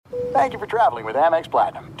Thank you for traveling with Amex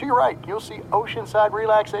Platinum. To your right, you'll see oceanside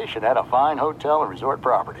relaxation at a fine hotel and resort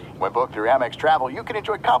property. When booked through Amex Travel, you can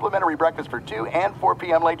enjoy complimentary breakfast for 2 and 4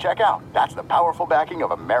 p.m. late checkout. That's the powerful backing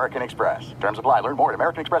of American Express. Terms apply. Learn more at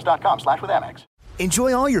americanexpress.com/withAmex.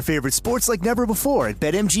 Enjoy all your favorite sports like never before at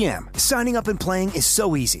BetMGM. Signing up and playing is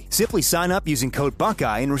so easy. Simply sign up using code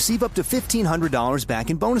Buckeye and receive up to $1,500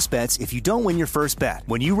 back in bonus bets if you don't win your first bet.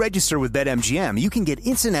 When you register with BetMGM, you can get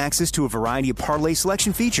instant access to a variety of parlay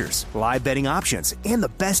selection features, live betting options, and the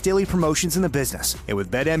best daily promotions in the business. And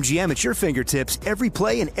with BetMGM at your fingertips, every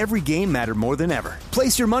play and every game matter more than ever.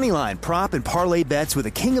 Place your moneyline, prop, and parlay bets with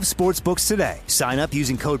the king of sportsbooks today. Sign up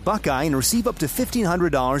using code Buckeye and receive up to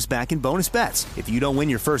 $1,500 back in bonus bets if you don't win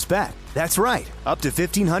your first bet. That's right, up to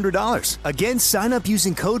 $1,500. Again, sign up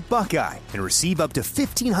using code Buckeye and receive up to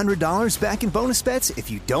 $1,500 back in bonus bets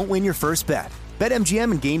if you don't win your first bet.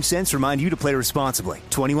 BetMGM and GameSense remind you to play responsibly.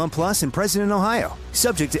 21 plus and present in Ohio.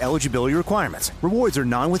 Subject to eligibility requirements. Rewards are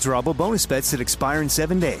non-withdrawable bonus bets that expire in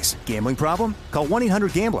 7 days. Gambling problem? Call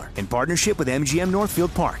 1-800-GAMBLER in partnership with MGM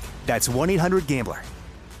Northfield Park. That's 1-800-GAMBLER.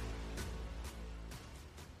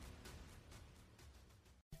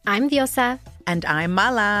 I'm Diosa. And I'm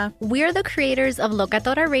Mala. We're the creators of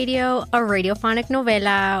Locatora Radio, a radiophonic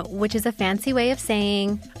novela, which is a fancy way of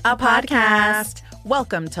saying a podcast.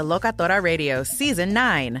 Welcome to Locatora Radio Season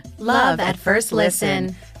 9. Love at First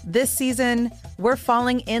Listen. This season, we're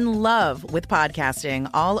falling in love with podcasting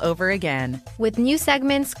all over again. With new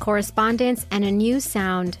segments, correspondence, and a new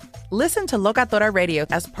sound. Listen to Locatora Radio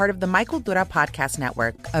as part of the My Cultura Podcast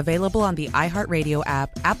Network. Available on the iHeartRadio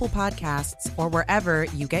app, Apple Podcasts, or wherever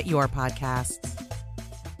you get your podcasts.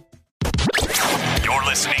 You're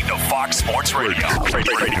listening to Fox Sports Radio.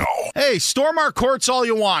 Hey, storm our courts all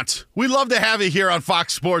you want. We love to have you here on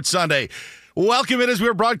Fox Sports Sunday. Welcome in as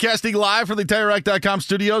we're broadcasting live from the TireRack.com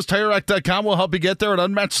studios. TireRack.com will help you get there at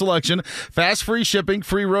unmatched selection, fast free shipping,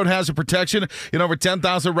 free road hazard protection, and over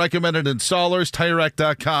 10,000 recommended installers.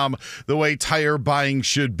 TireRack.com, the way tire buying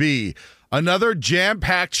should be. Another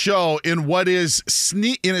jam-packed show in what is,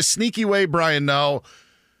 in a sneaky way, Brian Noe,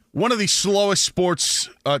 one of the slowest sports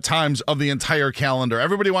times of the entire calendar.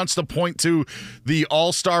 Everybody wants to point to the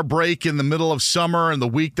All-Star break in the middle of summer and the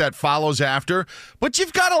week that follows after. But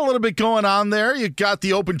you've got a little bit going on there. You've got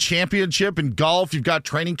the Open Championship in golf. You've got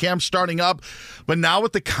training camps starting up. But now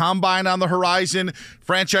with the Combine on the horizon,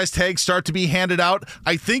 franchise tags start to be handed out.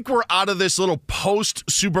 I think we're out of this little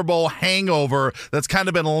post-Super Bowl hangover that's kind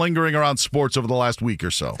of been lingering around sports over the last week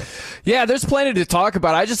or so. Yeah, there's plenty to talk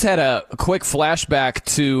about. I just had a quick flashback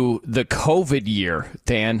to the COVID year,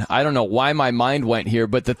 Dan. I don't know why my mind went here,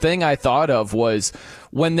 but the thing I thought of was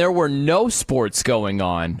when there were no sports going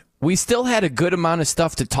on, we still had a good amount of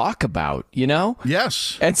stuff to talk about, you know?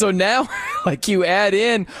 Yes. And so now, like, you add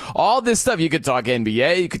in all this stuff. You could talk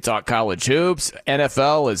NBA, you could talk college hoops.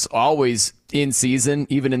 NFL is always in season,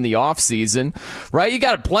 even in the off season, right? You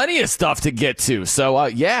got plenty of stuff to get to. So,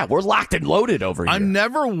 yeah, we're locked and loaded over here. I'm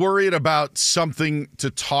never worried about something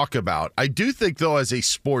to talk about. I do think, though, as a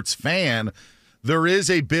sports fan, there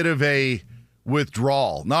is a bit of a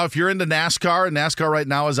withdrawal. Now, if you're into NASCAR, and NASCAR right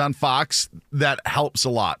now is on Fox, that helps a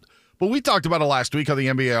lot. But we talked about it last week, how the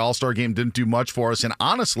NBA All-Star Game didn't do much for us. And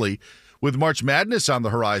honestly, with March Madness on the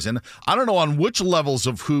horizon, I don't know on which levels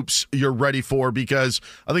of hoops you're ready for, because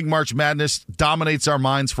I think March Madness dominates our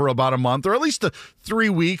minds for about a month, or at least 3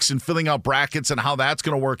 weeks, and filling out brackets and how that's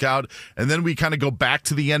going to work out. And then we kind of go back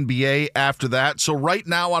to the NBA after that. So right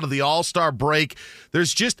now, out of the All-Star break,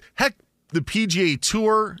 there's just, heck, the PGA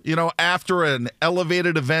Tour, you know, after an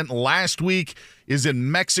elevated event last week, is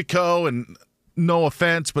in Mexico, and no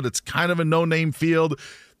offense, but it's kind of a no-name field.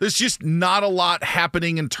 There's just not a lot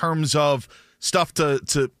happening in terms of stuff to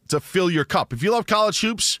fill your cup. If you love college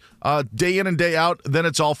hoops day in and day out, then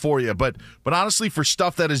it's all for you. But honestly, for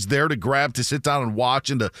stuff that is there to grab, to sit down and watch,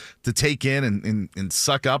 and to take in and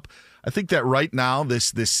suck up, I think that right now,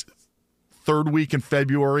 this third week in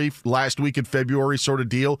February, last week in February sort of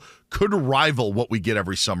deal could rival what we get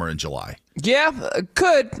every summer in July. Yeah, it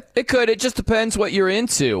could. It just depends what you're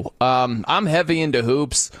into. I'm heavy into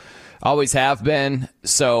hoops, always have been.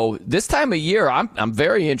 So this time of year, I'm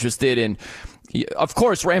very interested in, of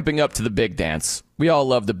course, ramping up to the big dance. We all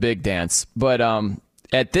love the big dance. But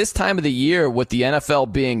at this time of the year, with the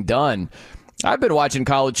NFL being done, I've been watching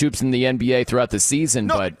college hoops in the NBA throughout the season,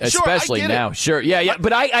 but especially now. Sure, yeah.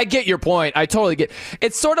 But I get your point. I totally get.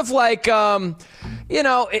 It's sort of like,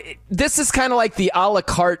 this is kind of like the a la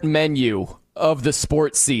carte menu of the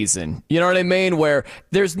sports season. You know what I mean? Where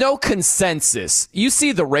there's no consensus. You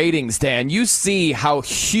see the ratings, Dan. You see how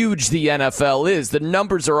huge the NFL is. The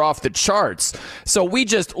numbers are off the charts. So we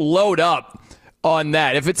just load up on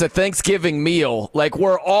that. If it's a Thanksgiving meal, like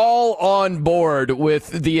we're all on board with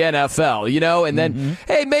the NFL, and then,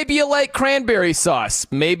 hey, maybe you like cranberry sauce.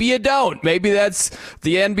 Maybe you don't. Maybe that's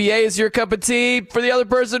the NBA is your cup of tea. For the other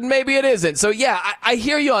person, maybe it isn't. So, yeah, I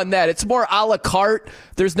hear you on that. It's more a la carte.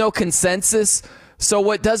 There's no consensus. So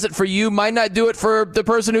what does it for you might not do it for the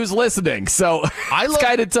person who's listening. So it's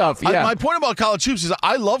kind of tough. Yeah. My point about college hoops is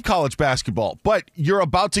I love college basketball, but you're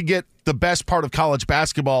about to get the best part of college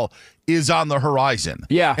basketball is on the horizon.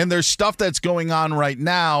 Yeah. And there's stuff that's going on right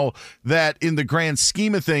now that in the grand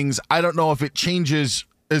scheme of things, I don't know if it changes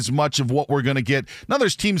as much of what we're going to get. Now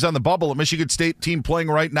there's teams on the bubble. A Michigan State team playing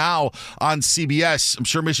right now on CBS. I'm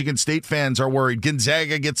sure Michigan State fans are worried.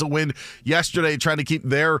 Gonzaga gets a win yesterday trying to keep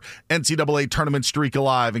their NCAA tournament streak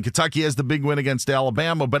alive. And Kentucky has the big win against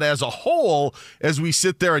Alabama. But as a whole, as we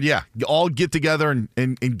sit there and, all get together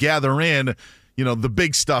and gather in, the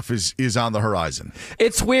big stuff is on the horizon.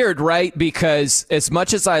 It's weird, right? Because as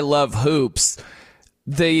much as I love hoops,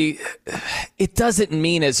 it doesn't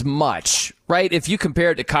mean as much, right? If you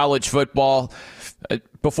compare it to college football,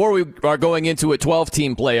 before we are going into a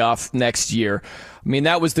 12-team playoff next year, I mean,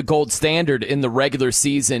 that was the gold standard in the regular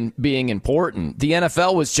season being important. The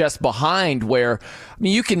NFL was just behind where,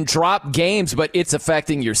 you can drop games, but it's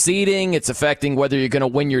affecting your seeding. It's affecting whether you're going to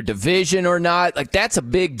win your division or not. Like, that's a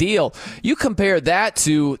big deal. You compare that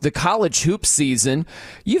to the college hoop season,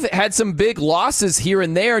 you've had some big losses here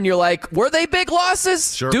and there, and you're like, were they big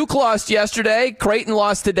losses? Sure. Duke lost yesterday. Creighton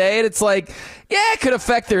lost today. And it's like, yeah, it could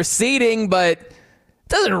affect their seeding, but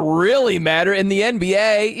doesn't really matter. In the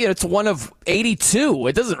NBA, it's one of 82.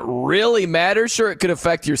 It doesn't really matter. Sure, it could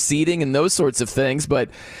affect your seeding and those sorts of things, but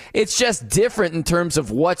it's just different in terms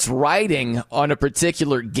of what's riding on a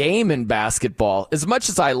particular game in basketball. As much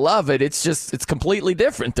as I love it, it's completely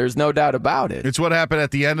different. There's no doubt about it. It's what happened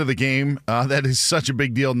at the end of the game. That is such a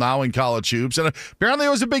big deal now in college hoops. And apparently it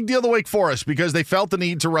was a big deal to Wake Forest because they felt the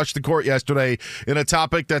need to rush the court yesterday in a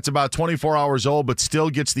topic that's about 24 hours old but still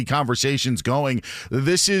gets the conversations going.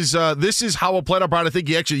 This is how it played out, Brian. I think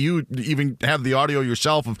you even have the audio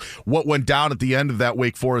yourself of what went down at the end of that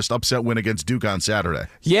Wake Forest upset win against Duke on Saturday.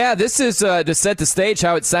 Yeah, this is to set the stage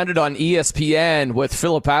how it sounded on ESPN with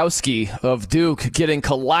Filipowski of Duke getting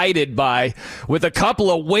collided with a couple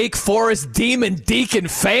of Wake Forest Demon Deacon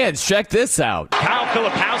fans. Check this out. Kyle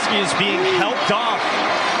Filipowski is being helped off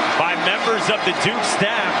by members of the Duke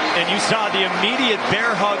staff, and you saw the immediate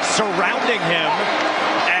bear hug surrounding him.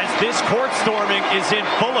 This court storming is in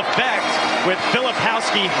full effect with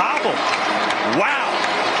Filipowski hobbled. Wow.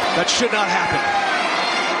 That should not happen.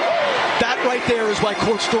 That right there is why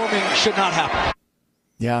court storming should not happen.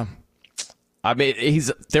 Yeah. I mean,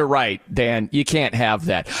 they're right, Dan. You can't have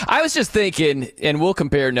that. I was just thinking, and we'll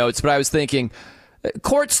compare notes, but I was thinking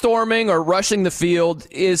court storming or rushing the field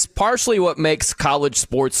is partially what makes college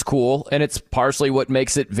sports cool, and it's partially what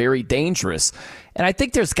makes it very dangerous. And I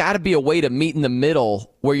think there's got to be a way to meet in the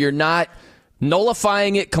middle where you're not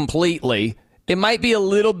nullifying it completely. It might be a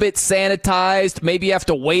little bit sanitized. Maybe you have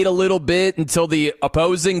to wait a little bit until the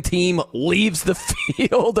opposing team leaves the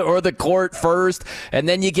field or the court first, and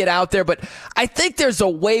then you get out there. But I think there's a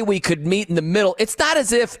way we could meet in the middle. It's not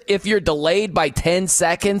as if you're delayed by 10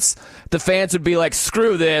 seconds, the fans would be like,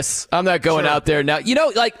 screw this. I'm not going out there now.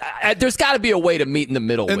 There's got to be a way to meet in the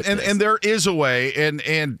middle with this. And there is a way,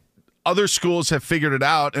 and other schools have figured it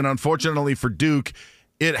out, and unfortunately for Duke,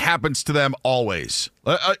 it happens to them always.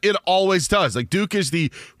 It always does. Like, Duke is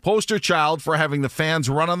the poster child for having the fans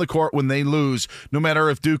run on the court when they lose, no matter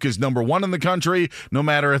if Duke is number 1 in the country, no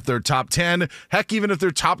matter if they're top 10, heck, even if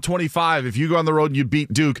they're top 25. If you go on the road and you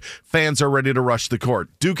beat Duke, fans are ready to rush the court.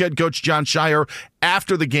 Duke head coach Jon Scheyer,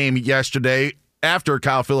 after the game yesterday, after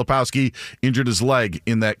Kyle Filipowski injured his leg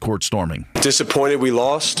in that court storming. Disappointed we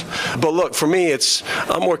lost. But look, for me,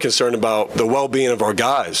 I'm more concerned about the well-being of our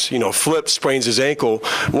guys. Flip sprains his ankle.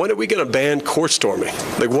 When are we going to ban court storming?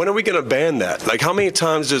 Like, when are we going to ban that? Like, how many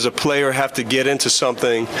times does a player have to get into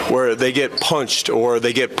something where they get punched or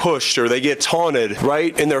they get pushed or they get taunted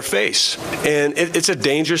right in their face? And it's a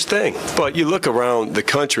dangerous thing. But you look around the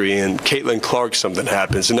country and Caitlin Clark, something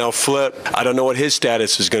happens. And now Flip, I don't know what his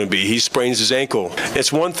status is going to be. He sprains his ankle.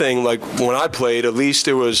 It's one thing, like when I played, at least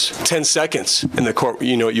it was 10 seconds in the court,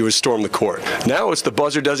 you would storm the court. Now it's the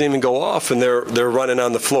buzzer doesn't even go off and they're running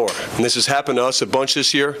on the floor. And this has happened to us a bunch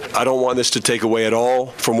this year. I don't want this to take away at all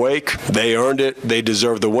from Wake. They earned it. They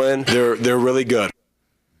deserve the win. They're really good.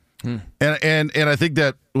 And I think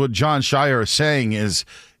that what Jon Scheyer is saying is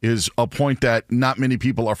a point that not many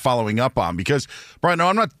people are following up on, because Brian,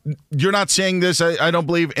 no, you're not saying this, I don't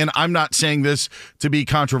believe, and I'm not saying this to be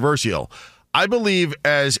controversial. I believe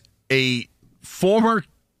as a former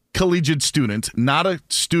collegiate student, not a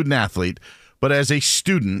student athlete, but as a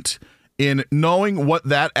student, in knowing what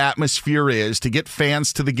that atmosphere is to get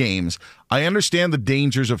fans to the games, I understand the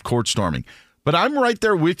dangers of court storming. But I'm right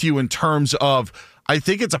there with you in terms of, I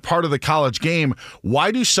think it's a part of the college game.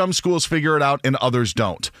 Why do some schools figure it out and others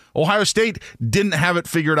don't? Ohio State didn't have it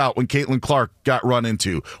figured out when Caitlin Clark got run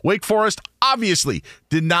into. Wake Forest obviously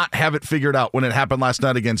did not have it figured out when it happened last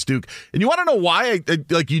night against Duke. And you want to know why?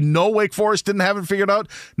 Wake Forest didn't have it figured out?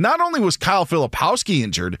 Not only was Kyle Filipowski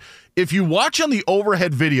injured, if you watch on the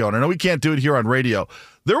overhead video, and I know we can't do it here on radio,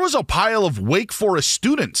 there was a pile of Wake Forest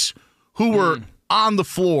students who were on the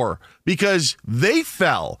floor because they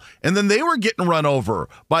fell and then they were getting run over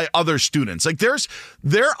by other students. Like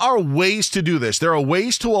there are ways to do this. There are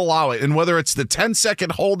ways to allow it. And whether it's the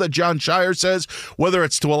 10-second hold that John Shire says, whether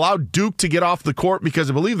it's to allow Duke to get off the court because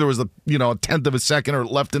I believe there was a tenth of a second or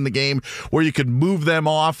left in the game where you could move them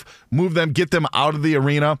off, get them out of the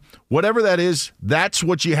arena. Whatever that is, that's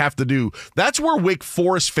what you have to do. That's where Wake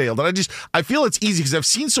Forest failed. And I feel it's easy because I've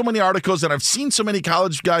seen so many articles and I've seen so many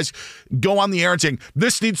college guys go on the air and saying,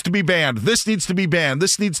 this needs to be banned. This needs to be banned.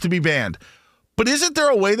 This needs to be banned. But isn't there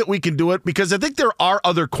a way that we can do it? Because I think there are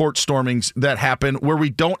other court stormings that happen where we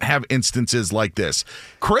don't have instances like this.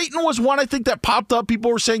 Creighton was one, I think, that popped up.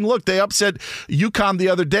 People were saying, look, they upset UConn the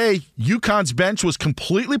other day. UConn's bench was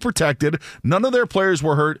completely protected. None of their players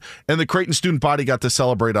were hurt, and the Creighton student body got to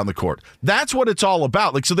celebrate on the court. That's what it's all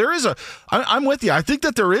about. So there is I'm with you. I think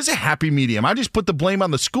that there is a happy medium. I just put the blame on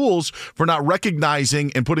the schools for not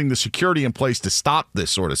recognizing and putting the security in place to stop this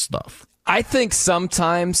sort of stuff. I think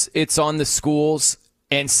sometimes it's on the schools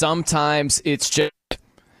and sometimes it's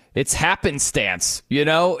happenstance,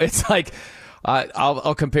 It's like,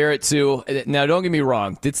 I'll compare it to, now don't get me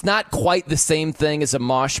wrong, it's not quite the same thing as a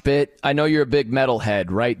mosh pit. I know you're a big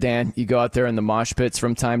metalhead, right, Dan? You go out there in the mosh pits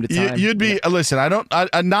from time to time. You'd be, listen,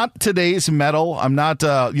 I'm not today's metal. I'm not,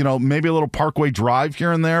 maybe a little Parkway Drive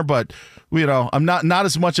here and there, but I'm not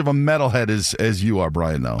as much of a metalhead as you are,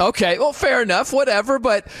 Brian, though. Okay, well, fair enough, whatever.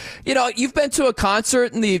 But, you've been to a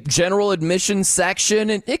concert in the general admission section,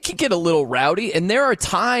 and it can get a little rowdy. And there are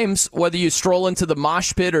times, whether you stroll into the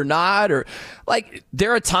mosh pit or not, or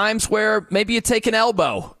there are times where maybe you take an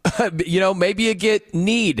elbow, maybe you get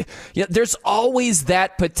kneed. There's always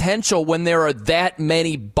that potential when there are that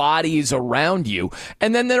many bodies around you.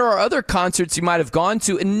 And then there are other concerts you might have gone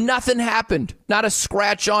to and nothing happened, not a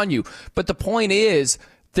scratch on you. But the point is,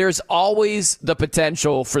 there's always the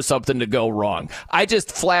potential for something to go wrong. I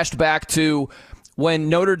just flashed back to when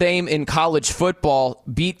Notre Dame in college football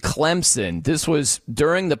beat Clemson. This was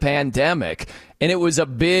during the pandemic, and it was a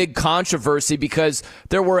big controversy because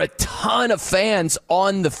there were a ton of fans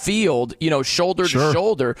on the field, shoulder to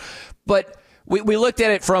shoulder. But we looked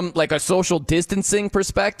at it from like a social distancing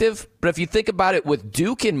perspective. But if you think about it with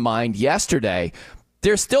Duke in mind yesterday,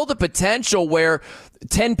 there's still the potential where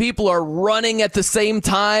 10 people are running at the same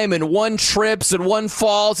time and one trips and one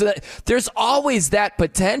falls. There's always that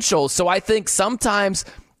potential. So I think sometimes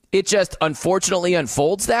it just unfortunately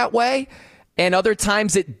unfolds that way, and other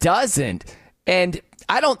times it doesn't. And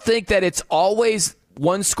I don't think that it's always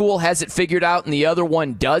one school has it figured out and the other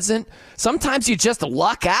one doesn't. Sometimes you just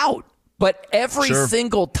luck out. But every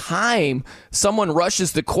single time someone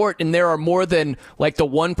rushes the court and there are more than like the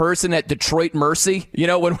one person at Detroit Mercy,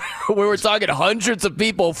 when we were talking hundreds of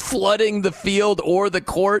people flooding the field or the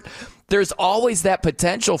court, there's always that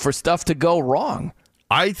potential for stuff to go wrong.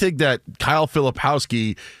 I think that Kyle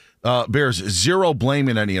Filipowski bears zero blame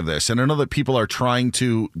in any of this. And I know that people are trying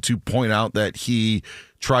to point out that he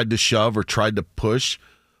tried to shove or tried to push.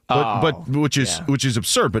 But which is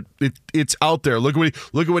absurd. But it's out there. Look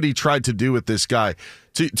at what he tried to do with this guy.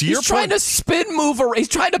 He's trying to spin move. He's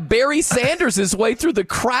trying to Barry Sanders his way through the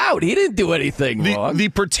crowd. He didn't do anything wrong. The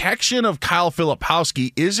protection of Kyle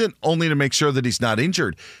Filipowski isn't only to make sure that he's not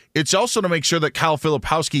injured. It's also to make sure that Kyle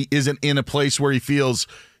Filipowski isn't in a place where he feels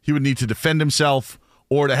he would need to defend himself,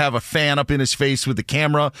 or to have a fan up in his face with the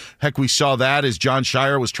camera. Heck, we saw that as John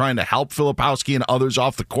Shire was trying to help Filipowski and others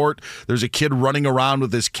off the court. There's a kid running around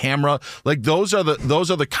with his camera. Like those are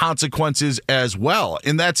the consequences as well.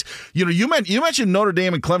 And that's, you mentioned Notre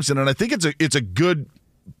Dame and Clemson, and I think it's a good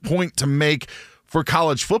point to make for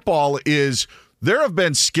college football is there have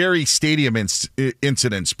been scary stadium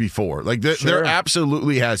incidents before. Like there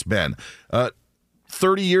absolutely has been.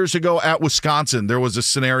 30 years ago at Wisconsin, there was a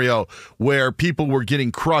scenario where people were getting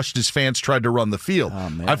crushed as fans tried to run the field.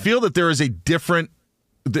 I feel that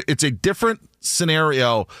it's a different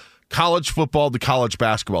scenario, college football to college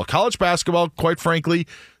basketball. College basketball, quite frankly,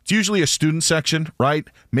 it's usually a student section, right?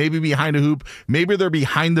 Maybe behind a hoop. Maybe they're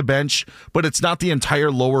behind the bench, but it's not the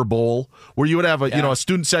entire lower bowl where you would have a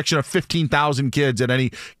student section of 15,000 kids at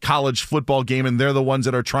any college football game, and they're the ones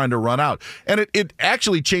that are trying to run out. And it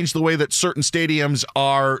actually changed the way that certain stadiums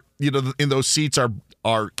are, in those seats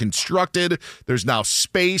are constructed. There's now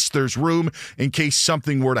space, there's room in case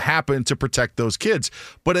something were to happen to protect those kids.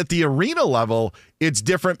 But at the arena level, it's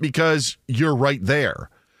different because you're right there.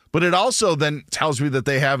 But it also then tells me that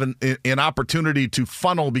they have an opportunity to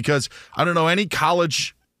funnel, because I don't know any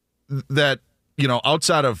college that,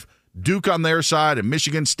 outside of Duke on their side and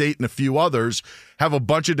Michigan State and a few others, have a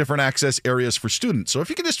bunch of different access areas for students. So if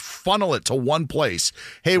you can just funnel it to one place,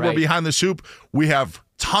 hey, we're behind this hoop, we have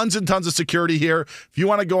tons and tons of security here. If you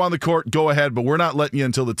want to go on the court, go ahead, but we're not letting you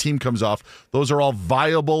until the team comes off. Those are all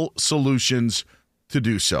viable solutions to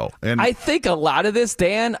do so. And I think a lot of this,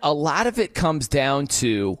 Dan, a lot of it comes down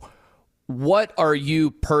to what are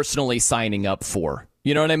you personally signing up for?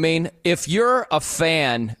 You know what I mean? If you're a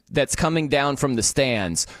fan that's coming down from the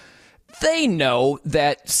stands, they know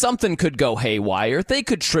that something could go haywire. They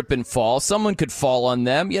could trip and fall. Someone could fall on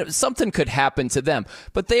them. Something could happen to them.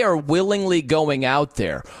 But they are willingly going out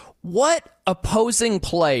there. What opposing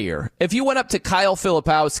player, if you went up to Kyle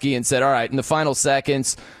Filipowski and said, all right, in the final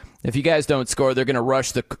seconds, if you guys don't score, they're going to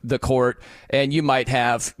rush the court, and you might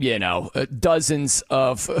have, dozens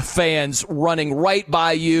of fans running right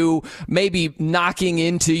by you, maybe knocking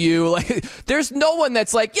into you. Like, there's no one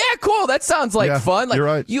that's like, yeah, cool, that sounds like fun. Like, you're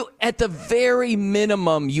right. You, at the very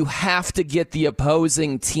minimum, you have to get the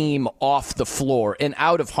opposing team off the floor and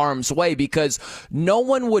out of harm's way, because no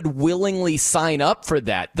one would willingly sign up for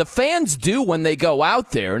that. The fans do when they go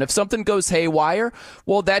out there, and if something goes haywire,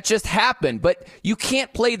 well, that just happened. But you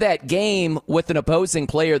can't play that game with an opposing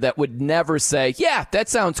player that would never say, yeah, that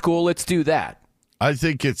sounds cool, let's do that. I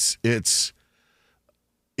think it's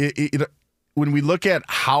when we look at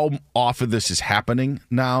how often this is happening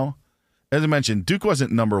now, as I mentioned, Duke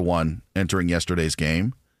wasn't number one entering yesterday's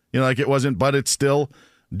game. It wasn't, but it's still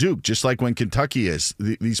Duke, just like when Kentucky is.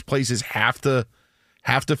 These places have to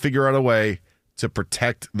figure out a way to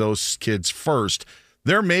protect those kids first.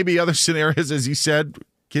 There may be other scenarios, as you said.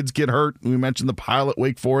 Kids get hurt. We mentioned the pilot,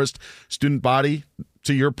 Wake Forest, student body.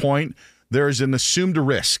 To your point, there is an assumed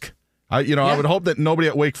risk. I would hope that nobody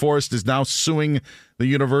at Wake Forest is now suing the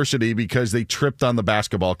university because they tripped on the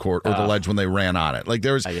basketball court or the ledge when they ran on it. Like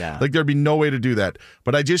there'd be no way to do that.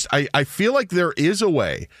 But I feel like there is a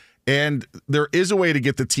way, and there is a way to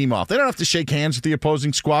get the team off. They don't have to shake hands with the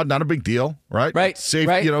opposing squad. Not a big deal, right? Right.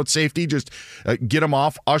 It's safety. Just get them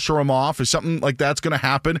off, usher them off. If something like that's going to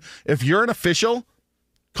happen, if you're an official,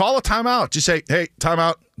 call a timeout. Just say, hey,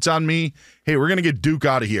 timeout, it's on me. Hey, we're going to get Duke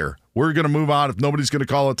out of here. We're going to move on. If nobody's going to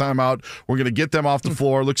call a timeout, we're going to get them off the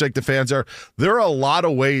floor. Looks like the fans are. There are a lot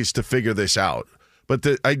of ways to figure this out. But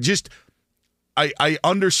I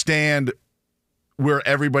understand where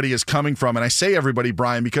everybody is coming from. And I say everybody,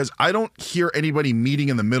 Brian, because I don't hear anybody meeting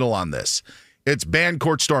in the middle on this. It's ban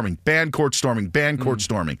court storming, ban court storming, ban court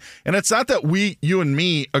storming. And it's not that you and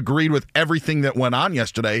me agreed with everything that went on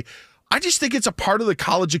yesterday. I just think it's a part of the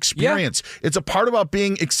college experience. Yeah. It's a part about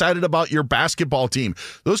being excited about your basketball team.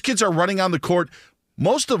 Those kids are running on the court.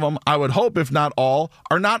 Most of them, I would hope, if not all,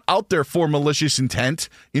 are not out there for malicious intent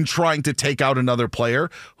in trying to take out another player.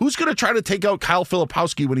 Who's going to try to take out Kyle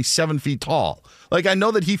Filipowski when he's 7 feet tall? Like, I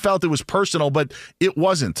know that he felt it was personal, but it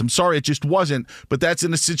wasn't. I'm sorry, it just wasn't. But that's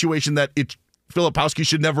in a situation that Filipowski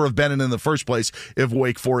should never have been in the first place if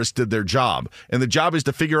Wake Forest did their job. And the job is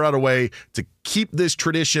to figure out a way to keep this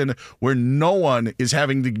tradition where no one is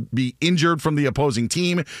having to be injured from the opposing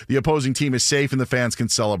team. The opposing team is safe and the fans can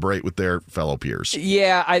celebrate with their fellow peers.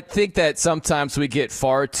 Yeah, I think that sometimes we get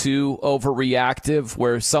far too overreactive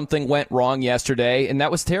where something went wrong yesterday, and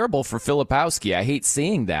that was terrible for Filipowski. I hate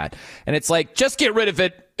seeing that. And it's like, just get rid of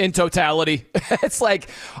it in totality. It's like,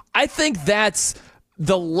 I think that's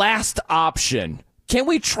the last option. Can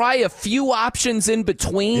we try a few options in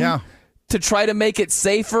between to try to make it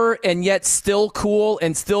safer and yet still cool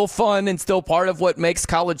and still fun and still part of what makes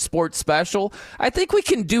college sports special? I think we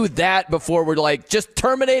can do that before we're like, just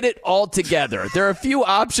terminate it altogether. There are a few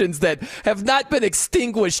options that have not been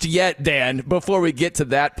extinguished yet, Dan, before we get to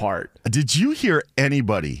that part. Did you hear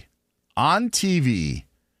anybody on TV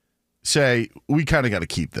say, we kind of got to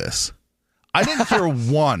keep this? I didn't hear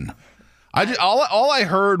one. All I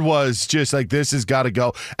heard was just like, this has got to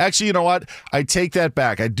go. Actually, you know what? I take that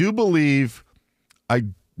back. I do believe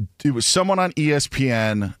it was someone on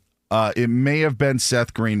ESPN It may have been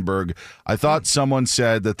Seth Greenberg. I thought someone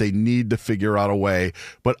said that they need to figure out a way.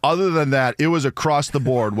 But other than that, it was across the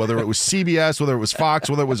board, whether it was CBS, whether it was Fox,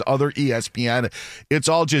 whether it was other ESPN. It's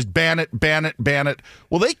all just ban it, ban it, ban it.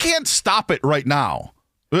 Well, they can't stop it right now.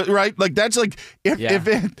 Right? Like that's like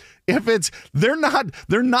if it's they're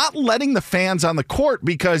not letting the fans on the court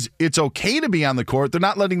because it's okay to be on the court. They're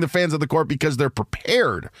not letting the fans on the court because they're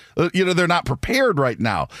prepared. They're not prepared right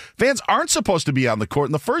now. Fans aren't supposed to be on the court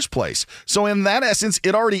in the first place. So in that essence,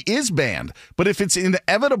 it already is banned. But if it's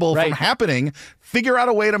inevitable from happening, figure out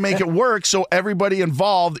a way to make it work so everybody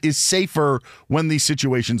involved is safer when these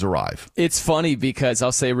situations arrive. It's funny because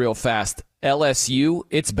I'll say real fast, LSU,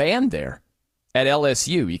 it's banned there. At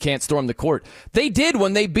LSU, you can't storm the court. They did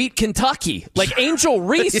when they beat Kentucky. Like Angel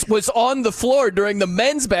Reese was on the floor during the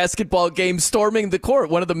men's basketball game storming the court,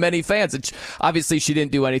 one of the many fans. And obviously, she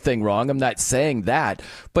didn't do anything wrong. I'm not saying that.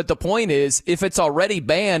 But the point is, if it's already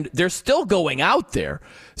banned, they're still going out there.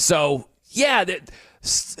 So, yeah,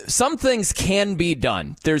 some things can be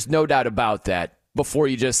done. There's no doubt about that. Before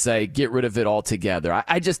you just say, get rid of it altogether.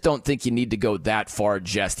 I just don't think you need to go that far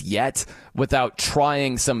just yet without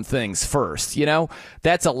trying some things first.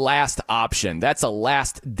 That's a last option. That's a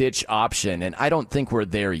last-ditch option, and I don't think we're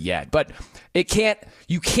there yet. But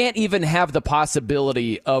you can't even have the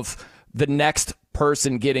possibility of the next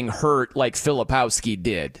person getting hurt like Filipowski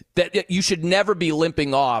did. That you should never be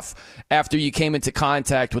limping off after you came into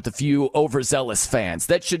contact with a few overzealous fans.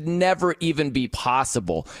 That should never even be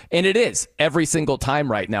possible. And it is every single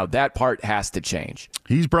time right now. That part has to change.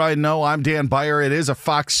 He's Brian Noe. I'm Dan Beyer. It is a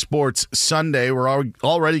Fox Sports Sunday. We're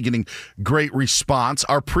already getting great response.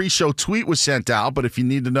 Our pre-show tweet was sent out, but if you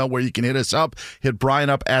need to know where you can hit us up, hit Brian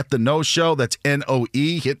up at The Noe Show. That's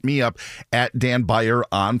N-O-E. Hit me up at Dan Beyer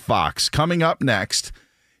on Fox. Coming up next,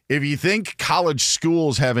 if you think college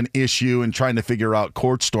schools have an issue in trying to figure out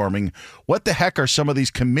court storming, what the heck are some of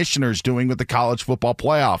these commissioners doing with the college football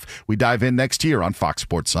playoff? We dive in next here on Fox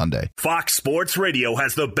Sports Sunday. Fox Sports Radio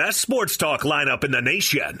has the best sports talk lineup in the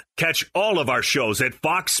nation. Catch all of our shows at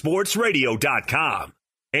foxsportsradio.com.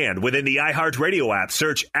 And within the iHeartRadio app,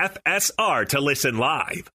 search FSR to listen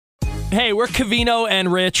live. Hey, we're Covino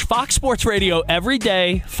and Rich, Fox Sports Radio every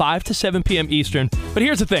day, 5 to 7 p.m. Eastern. But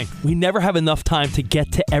here's the thing. We never have enough time to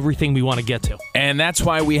get to everything we want to get to. And that's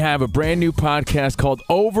why we have a brand new podcast called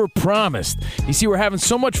Overpromised. You see, we're having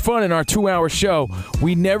so much fun in our 2-hour show,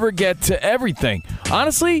 we never get to everything.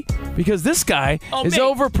 Honestly, because this guy is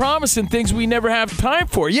overpromising things we never have time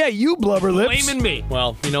for. Yeah, you blubber lips. Blaming me.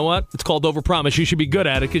 Well, you know what? It's called Overpromise. You should be good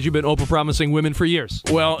at it because you've been overpromising women for years.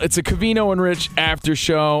 Well, it's a Covino and Rich after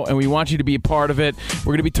show, and we want you to be a part of it.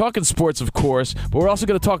 We're going to be talking sports, of course, but we're also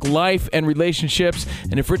going to talk life and relationships.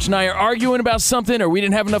 And if Rich and I are arguing about something or we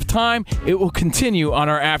didn't have enough time, it will continue on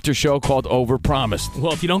our after show called Overpromised.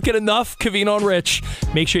 Well, if you don't get enough Covino and Rich,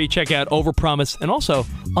 make sure you check out Overpromised, and also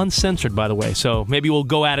uncensored, by the way. So maybe we'll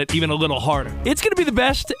go at it even a little harder. It's going to be the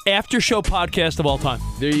best after show podcast of all time.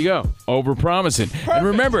 There you go. Overpromising. Perfect. And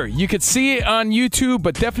remember, you could see it on YouTube,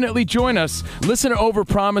 but definitely join us. Listen to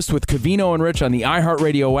Overpromised with Covino and Rich on the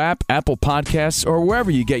iHeartRadio app, Apple Podcasts, or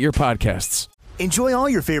wherever you get your podcasts. Enjoy all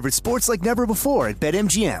your favorite sports like never before at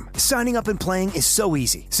BetMGM. Signing up and playing is so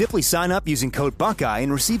easy. Simply sign up using code Buckeye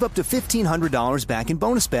and receive up to $1,500 back in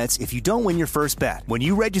bonus bets if you don't win your first bet. When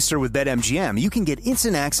you register with BetMGM, you can get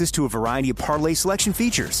instant access to a variety of parlay selection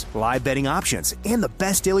features, live betting options, and the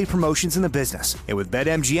best daily promotions in the business. And with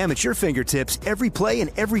BetMGM at your fingertips, every play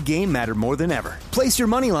and every game matter more than ever. Place your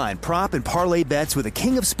moneyline, prop, and parlay bets with the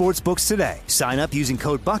king of sportsbooks today. Sign up using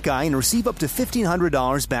code Buckeye and receive up to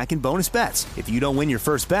 $1,500 back in bonus bets if you don't win your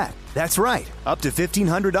first bet. That's right, up to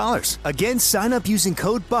 $1,500. Again, sign up using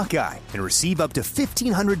code Buckeye and receive up to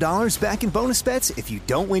 $1,500 back in bonus bets if you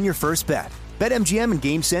don't win your first bet. BetMGM and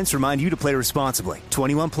GameSense remind you to play responsibly.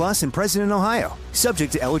 21 plus and present in Ohio.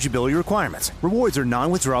 Subject to eligibility requirements. Rewards are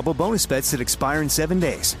non-withdrawable bonus bets that expire in 7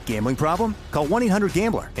 days. Gambling problem? Call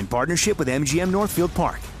 1-800-GAMBLER in partnership with MGM Northfield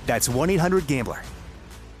Park. That's 1-800-GAMBLER.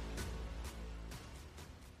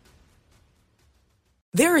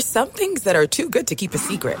 There are some things that are too good to keep a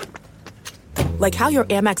secret. Like how your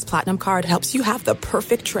Amex Platinum card helps you have the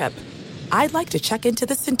perfect trip. I'd like to check into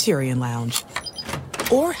the Centurion Lounge.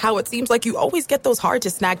 Or how it seems like you always get those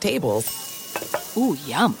hard-to-snag tables. Ooh,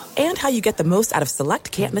 yum. And how you get the most out of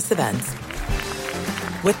select can't-miss events.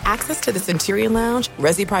 With access to the Centurion Lounge,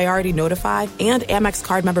 Resi Priority Notified, and Amex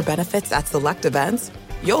card member benefits at select events,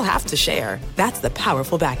 you'll have to share. That's the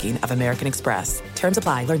powerful backing of American Express. Terms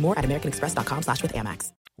apply. Learn more at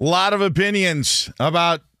americanexpress.com/withAmex. A lot of opinions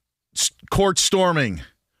about court storming,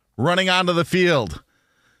 running onto the field.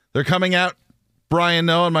 They're coming out, Brian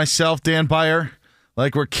Noe and myself, Dan Beyer.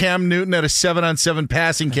 Like we're Cam Newton at a 7-on-7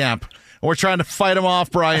 passing camp. And we're trying to fight him off,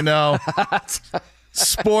 Brian Noe.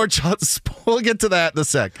 We'll get to that in a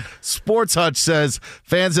sec. Sports Hutch says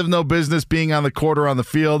fans have no business being on the court or on the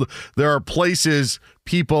field. There are places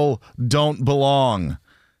people don't belong.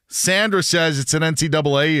 Sandra says it's an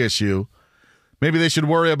NCAA issue. Maybe they should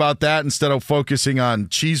worry about that instead of focusing on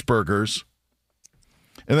cheeseburgers.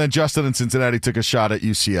 And then Justin in Cincinnati took a shot at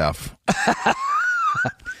UCF.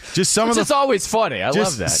 It's always funny. I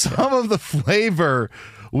love that. Some of the flavor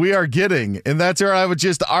we are getting, and that's where I would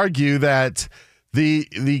just argue that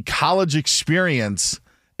the college experience,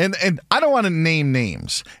 and I don't want to name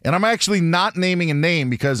names, and I'm actually not naming a name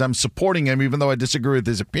because I'm supporting him, even though I disagree with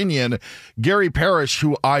his opinion. Gary Parrish,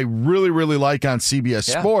 who I really, really like on CBS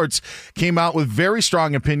Sports, came out with very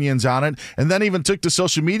strong opinions on it, and then even took to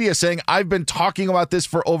social media saying, I've been talking about this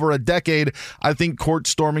for over a decade. I think court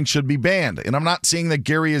storming should be banned. And I'm not saying that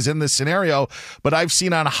Gary is in this scenario, but I've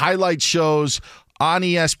seen on highlight shows on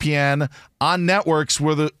ESPN, on networks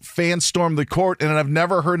where the fans storm the court, and I've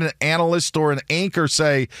never heard an analyst or an anchor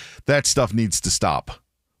say that stuff needs to stop.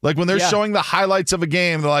 Like when they're showing the highlights of a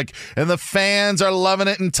game, they're like, and the fans are loving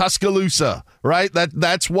it in Tuscaloosa, right?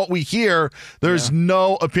 That's what we hear. There's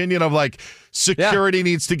no opinion of like, security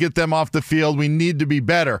needs to get them off the field. We need to be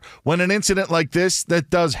better. When an incident like this that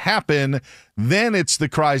does happen, then it's the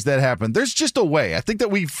cries that happen. There's just a way. I think that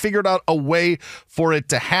we figured out a way for it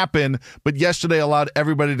to happen, but yesterday allowed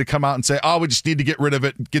everybody to come out and say, oh, we just need to get rid of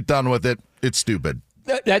it, get done with it. It's stupid.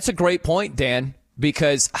 That's a great point, Dan,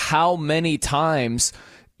 because how many times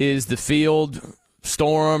is the field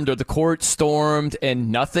stormed or the court stormed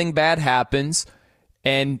and nothing bad happens?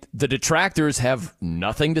 And the detractors have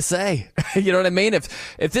nothing to say. You know what I mean?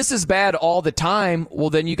 If this is bad all the time, well,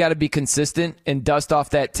 then you got to be consistent and dust off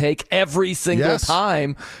that take every single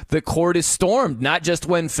time the court is stormed, not just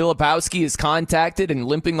when Filipowski is contacted and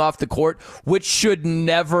limping off the court, which should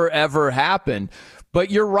never, ever happen. But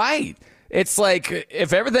you're right. It's like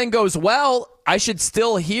if everything goes well, I should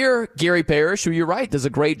still hear Gary Parrish, who you're right, does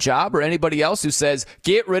a great job, or anybody else who says,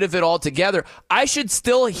 get rid of it altogether. I should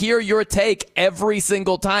still hear your take every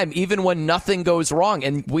single time, even when nothing goes wrong.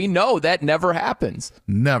 And we know that never happens.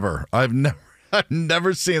 Never. I've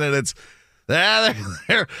never seen it. It's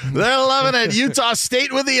they're loving it. Utah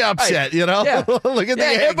State with the upset, you know? Yeah. Look at the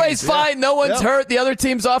everybody's fine. No one's hurt. The other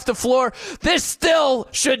team's off the floor. This still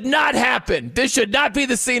should not happen. This should not be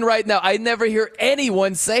the scene right now. I never hear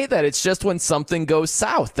anyone say that. It's just when something goes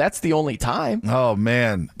south. That's the only time. Oh,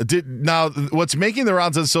 man. Now, what's making the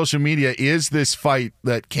rounds on social media is this fight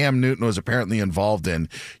that Cam Newton was apparently involved in.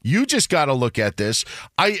 You just got to look at this.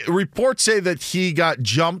 Reports say that he got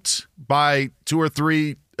jumped by 2 or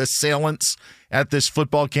 3 assailants at this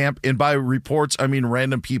football camp, and by reports I mean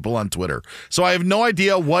random people on Twitter. So I have no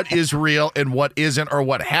idea what is real and what isn't, or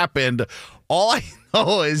what happened. All I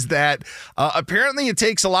know is that apparently it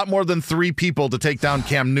takes a lot more than 3 people to take down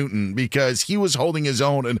Cam Newton, because he was holding his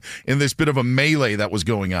own in this bit of a melee that was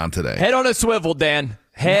going on today. Head on a swivel, Dan.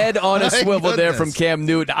 Head on a swivel there from Cam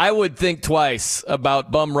Newton. I would think twice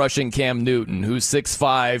about bum rushing Cam Newton, who's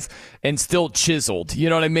 6'5" and still chiseled. You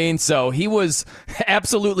know what I mean? So he was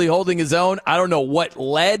absolutely holding his own. I don't know what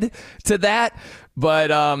led to that,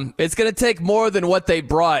 but it's going to take more than what they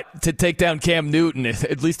brought to take down Cam Newton,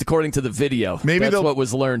 at least according to the video. Maybe that's what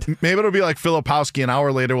was learned. Maybe it'll be like Filipowski. An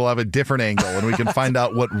hour later, we'll have a different angle, and we can find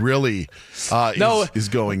out what really is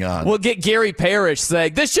going on. We'll get Gary Parrish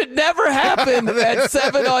saying, this should never happen at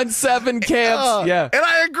 7-on-7 camps. And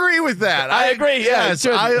I agree with that. I agree, Yes,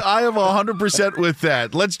 I am 100% with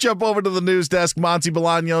that. Let's jump over to the news desk. Monty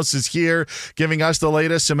Bolaños is here giving us the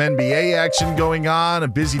latest. Some NBA action going on, a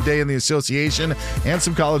busy day in the association, and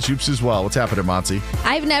some college hoops as well. What's happening, Monty?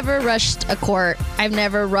 I've never rushed a court. I've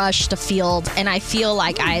never rushed a field, and I feel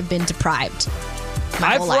like I've been deprived.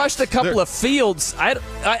 I've rushed a couple of fields. I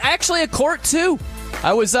actually a court too.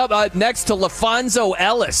 I was up next to LaFonso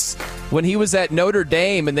Ellis when he was at Notre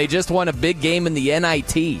Dame, and they just won a big game in the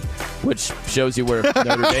NIT, which shows you where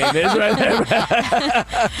Notre Dame is right there.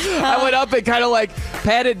 I went up and kind of like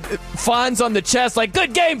patted Fonz on the chest, like,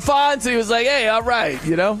 good game, Fonz. And he was like, hey, all right,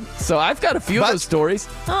 you know? So I've got a few of those stories.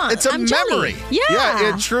 It's a memory.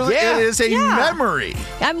 Yeah. It truly it is a memory.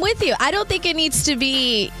 I'm with you. I don't think it needs to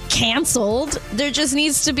be canceled. There just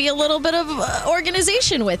needs to be a little bit of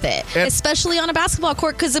organization with it, especially on a basketball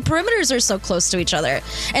court, because the perimeters are so close to each other.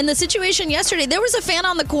 And the situation yesterday, there was a fan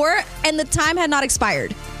on the court, and the time had not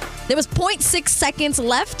expired. There was 0.6 seconds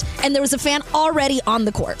left, and there was a fan already on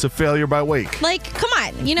the court. It's a failure by Wake. Like, come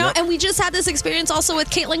on, you know? Yep. And we just had this experience also with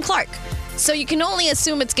Caitlin Clark. So you can only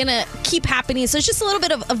assume it's going to keep happening. So it's just a little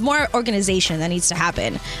bit of more organization that needs to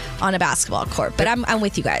happen on a basketball court. But I'm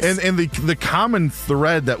with you guys. And the common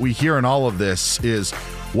thread that we hear in all of this is,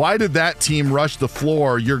 why did that team rush the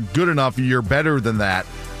floor? You're good enough. You're better than that.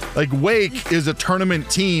 Like, Wake is a tournament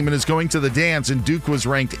team and is going to the dance, and Duke was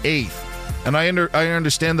ranked 8th. And I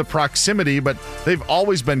understand the proximity, but they've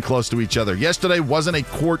always been close to each other. Yesterday wasn't a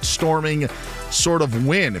court-storming sort of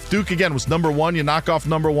win. If Duke, again, was number 1, you knock off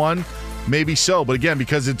number 1, maybe so. But again,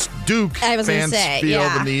 because it's Duke, fans feel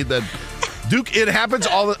the need that Duke, it happens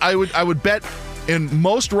all. I would bet in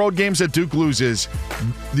most road games that Duke loses,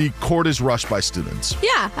 the court is rushed by students.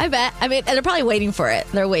 Yeah, I bet. I mean, they're probably waiting for it.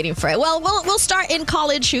 They're waiting for it. Well, we'll start in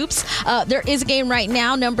college hoops. There is a game right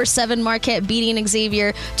now. Number 7 Marquette beating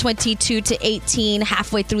Xavier 22-18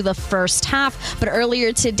 halfway through the first half. But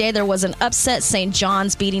earlier today, there was an upset. St.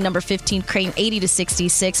 John's beating number 15 Creighton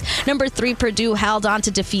 80-66. Number 3 Purdue held on to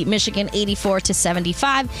defeat Michigan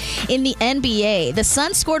 84-75. In the NBA, the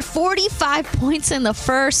Suns scored 45 points in the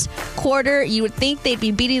first quarter. You would think they'd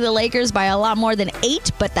be beating the Lakers by a lot more than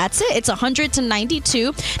 8, but that's it. It's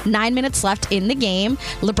 100-92. 9 minutes left in the game.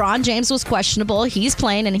 LeBron James was questionable. He's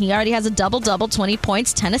playing, and he already has a double-double, 20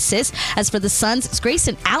 points, 10 assists. As for the Suns, it's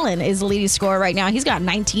Grayson Allen is the leading scorer right now. He's got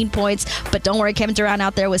 19 points, but don't worry, Kevin Durant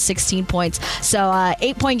out there with 16 points. So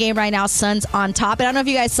 8-point game right now, Suns on top. And I don't know if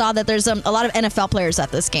you guys saw that there's a lot of NFL players at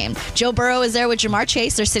this game. Joe Burrow is there with Jamar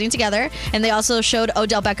Chase. They're sitting together, and they also showed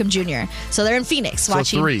Odell Beckham Jr. So they're in Phoenix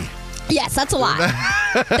watching. So 3. Yes, that's a lot.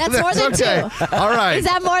 That's more than okay. 2. All right. Is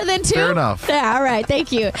that more than 2? Fair enough. Yeah, all right.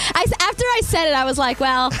 Thank you. After I said it, I was like,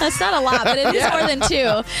 well, that's not a lot, but it is more than 2.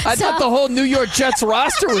 I thought the whole New York Jets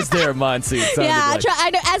roster was there, Monty. Yeah,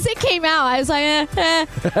 as it came out, I was like,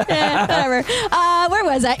 whatever. Where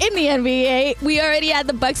was I? In the NBA, we already had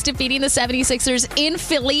the Bucks defeating the 76ers in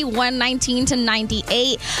Philly,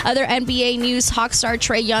 119-98. Other NBA news, Hawks star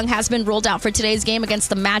Trae Young has been ruled out for today's game against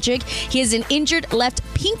the Magic. He has an injured left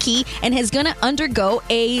pinky and is going to undergo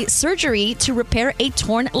a surgery to repair a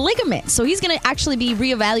torn ligament. So he's going to actually be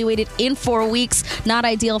reevaluated in 4 weeks. Not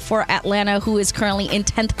ideal for Atlanta, who is currently in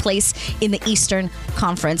 10th place in the Eastern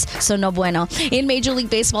Conference. So no bueno. In Major League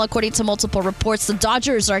Baseball, according to multiple reports, the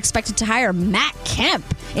Dodgers are expected to hire Matt Kemp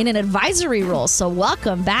in an advisory role. So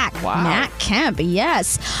welcome back, Matt Kemp.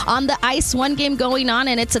 Yes. On the ice, one game going on,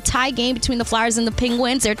 and it's a tie game between the Flyers and the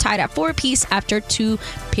Penguins. They're tied at 4 apiece after 2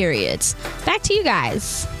 periods. Back to you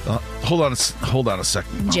guys. Hold on a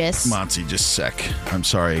second. Just Monty, just a sec. I'm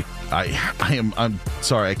sorry. I'm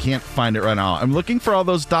sorry. I can't find it right now. I'm looking for all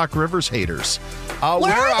those Doc Rivers haters. Where are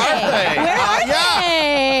they? Where are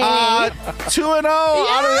they? 2-0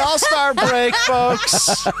 out of the All-Star break,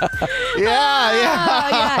 folks.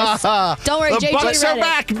 Yes. Don't worry, the JJ Bucks are Redick.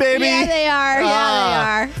 back, baby. Yeah, they are.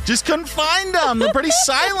 Yeah, they are. Just couldn't find them. They're pretty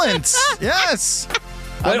silent. Yes.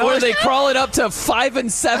 What are they crawling up to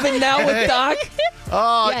 5-7 now with Doc?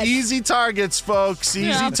 Oh, Yes. Easy targets, folks.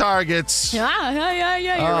 Easy targets. Yeah,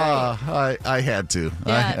 you're right. I had to.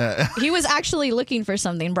 Yeah. He was actually looking for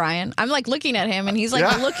something, Brian. I'm like looking at him, and he's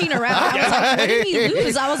like looking around. I was like, what did he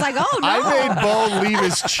lose? I was like, oh, no. I made Bo leave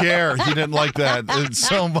his chair. He didn't like that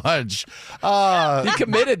so much. He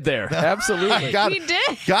committed there. Absolutely. He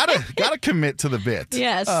did. Gotta commit to the bit.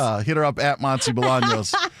 Yes. Hit her up at Monty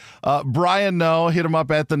Bolaños. Brian Noe, hit him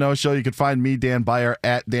up at The Noe Show. You can find me, Dan Beyer,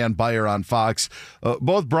 at Dan Beyer on Fox.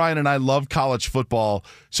 Both Brian and I love college football,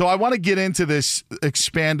 so I want to get into this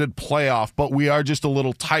expanded playoff, but we are just a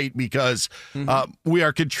little tight because we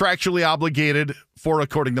are contractually obligated for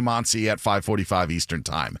According to Monty at 5:45 Eastern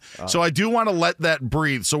Time. So I do want to let that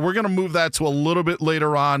breathe. So we're going to move that to a little bit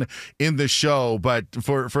later on in the show. But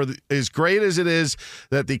for as great as it is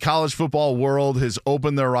that the college football world has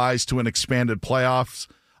opened their eyes to an expanded playoffs,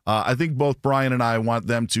 I think both Brian and I want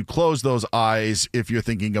them to close those eyes if you're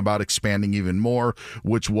thinking about expanding even more,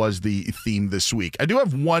 which was the theme this week. I do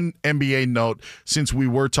have one NBA note since we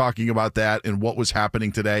were talking about that and what was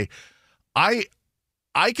happening today. I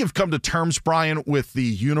have come to terms, Brian, with the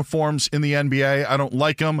uniforms in the NBA. I don't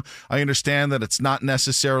like them. I understand that it's not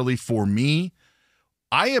necessarily for me.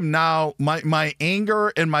 I am now, my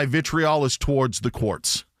anger and my vitriol is towards the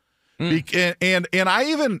courts. And I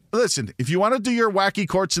even, listen, if you want to do your wacky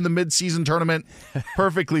courts in the midseason tournament,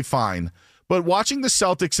 perfectly fine. But watching the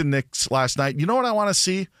Celtics and Knicks last night, you know what I want to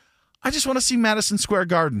see? I just want to see Madison Square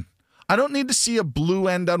Garden. I don't need to see a blue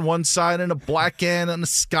end on one side and a black end and a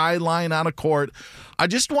skyline on a court. I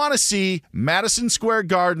just want to see Madison Square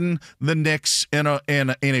Garden, the Knicks, and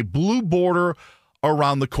a blue border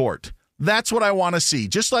around the court. That's what I want to see.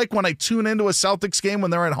 Just like when I tune into a Celtics game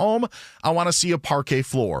when they're at home, I want to see a parquet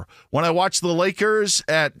floor. When I watch the Lakers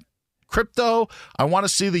at crypto. I want to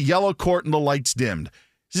see the yellow court and the lights dimmed.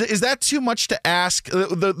 Is that too much to ask?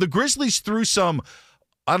 The Grizzlies threw some,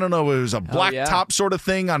 I don't know, it was a blacktop sort of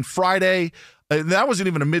thing on Friday. That wasn't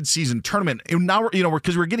even a midseason tournament. And now,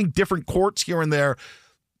 because we're getting different courts here and there.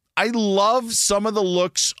 I love some of the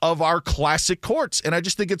looks of our classic courts, and I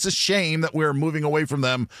just think it's a shame that we're moving away from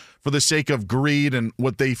them for the sake of greed and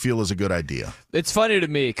what they feel is a good idea. It's funny to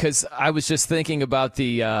me because I was just thinking about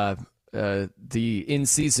the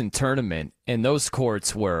in-season tournament, and those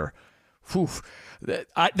courts were,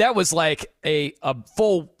 that was like a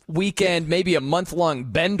full weekend, maybe a month-long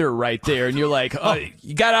bender right there, and you're like,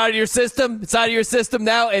 you got out of your system? It's out of your system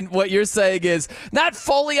now? And what you're saying is not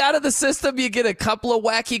fully out of the system. You get a couple of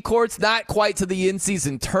wacky courts, not quite to the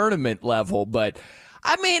in-season tournament level, but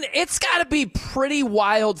I mean, it's got to be pretty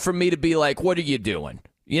wild for me to be like, what are you doing?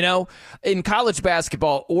 In college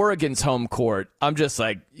basketball, Oregon's home court, I'm just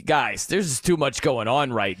like, guys, there's just too much going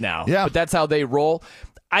on right now. Yeah. But that's how they roll.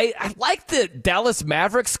 I like the Dallas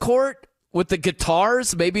Mavericks court with the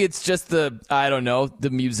guitars. Maybe it's just the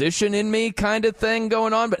musician in me kind of thing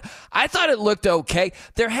going on. But I thought it looked okay.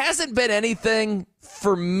 There hasn't been anything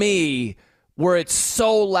for me where it's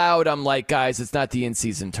so loud. I'm like, guys, it's not the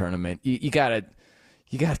in-season tournament. You gotta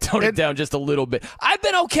tone it down just a little bit. I've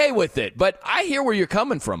been okay with it, but I hear where you're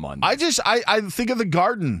coming from on this. I think of the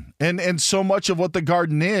Garden and so much of what the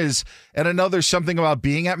Garden is. And I know there's something about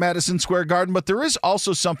being at Madison Square Garden, but there is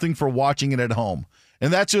also something for watching it at home.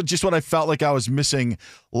 And that's just what I felt like I was missing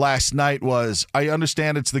last night was I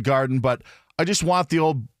understand it's the Garden, but I just want the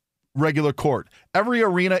old regular court. Every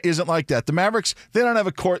arena isn't like that. The Mavericks, they don't have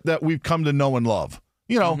a court that we've come to know and love.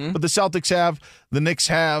 But the Celtics have, the Knicks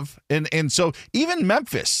have, and so even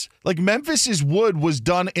Memphis, like Memphis's wood was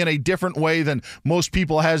done in a different way than most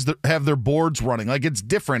people have their boards running. Like it's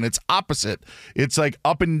different, it's opposite. It's like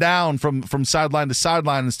up and down from sideline to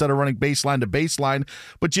sideline instead of running baseline to baseline.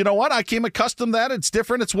 But you know what? I came accustomed to that. It's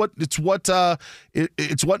different. It's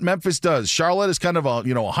what Memphis does. Charlotte is kind of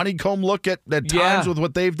a honeycomb look at times with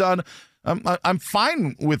what they've done. I'm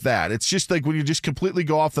fine with that. It's just like when you just completely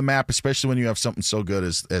go off the map, especially when you have something so good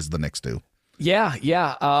as the Knicks do. Yeah.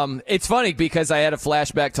 It's funny because I had a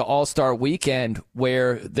flashback to All-Star Weekend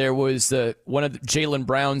where there was one of Jaylen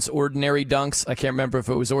Brown's ordinary dunks. I can't remember if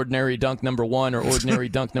it was ordinary dunk number 1 or ordinary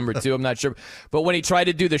dunk number 2. I'm not sure. But when he tried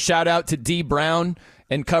to do the shout-out to D. Brown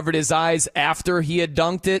and covered his eyes after he had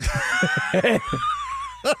dunked it,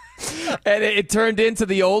 and it turned into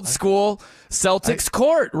the old school Celtics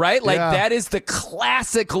court, right? Like that is the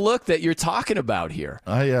classic look that you're talking about here.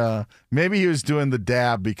 Maybe he was doing the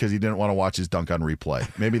dab because he didn't want to watch his dunk on replay.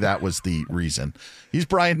 Maybe that was the reason. He's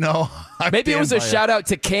Brian Noe. Maybe it was a shout out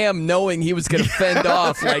to Cam knowing he was going to fend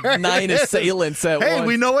off like 9 assailants at once. Hey,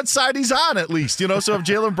 we know what side he's on at least. So if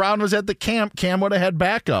Jaylen Brown was at the camp, Cam would have had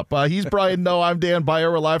backup. He's Brian Noe. I'm Dan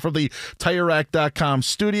Beyer. We're live from the TireRack.com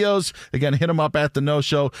studios. Again, hit him up at the Noe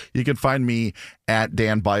Show. You can find me at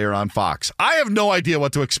Dan Beyer on Fox. I have no idea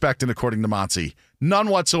what to expect, and according to Monty, none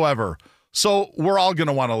whatsoever. So we're all going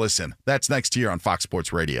to want to listen. That's next year on Fox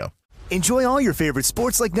Sports Radio. Enjoy all your favorite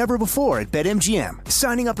sports like never before at BetMGM.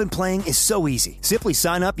 Signing up and playing is so easy. Simply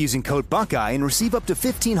sign up using code Buckeye and receive up to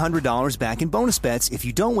 $1,500 back in bonus bets if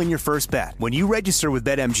you don't win your first bet. When you register with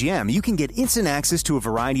BetMGM, you can get instant access to a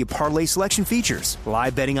variety of parlay selection features,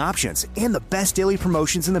 live betting options, and the best daily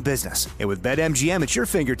promotions in the business. And with BetMGM at your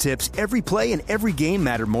fingertips, every play and every game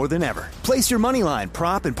matter more than ever. Place your moneyline,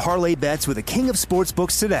 prop, and parlay bets with the king of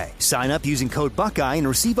sportsbooks today. Sign up using code Buckeye and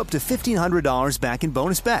receive up to $1,500 back in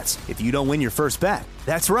bonus bets if you don't win your first bet.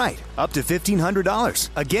 That's right, up to $1,500.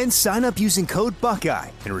 Again, sign up using code Buckeye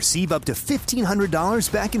and receive up to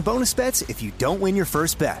 $1,500 back in bonus bets if you don't win your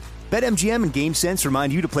first bet. BetMGM and GameSense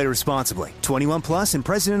remind you to play responsibly. 21 plus and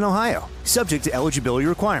present in Ohio. Subject to eligibility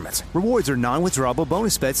requirements. Rewards are non-withdrawable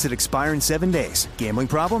bonus bets that expire in 7 days. Gambling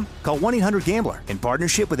problem? Call 1-800-GAMBLER in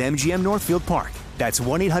partnership with MGM Northfield Park. That's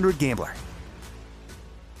 1-800-GAMBLER.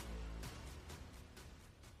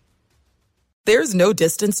 There's no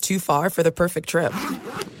distance too far for the perfect trip.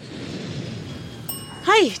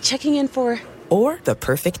 Hi, checking in for... Or the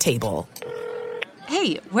perfect table.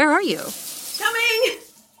 Hey, where are you? Coming!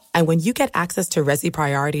 And when you get access to Resi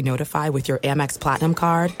Priority Notify with your Amex Platinum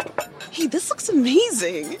card... Hey, this looks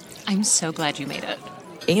amazing. I'm so glad you made it.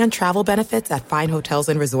 And travel benefits at fine hotels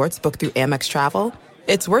and resorts booked through Amex Travel,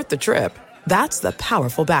 it's worth the trip. That's the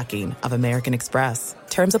powerful backing of American Express.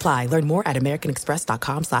 Terms apply. Learn more at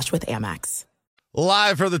americanexpress.com/withAmex.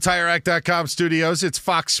 Live from the TireRack.com studios, it's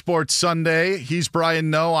Fox Sports Sunday. He's Brian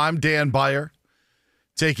Noe. I'm Dan Beyer.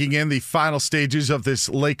 Taking in the final stages of this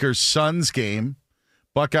Lakers-Suns game.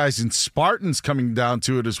 Buckeyes and Spartans coming down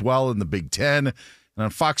to it as well in the Big Ten. And And on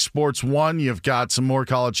Fox Sports 1, you've got some more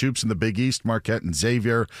college hoops in the Big East, Marquette and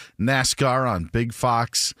Xavier. NASCAR on Big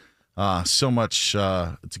Fox. So much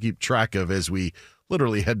to keep track of as we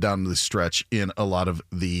literally head down the stretch in a lot of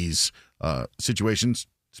these situations,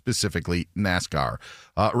 specifically NASCAR.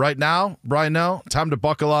 Right now, Brian Noe, time to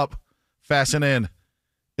buckle up, fasten in.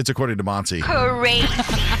 It's According to Monty. Crazy.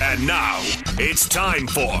 And now, it's time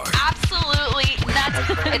for Absolutely nuts.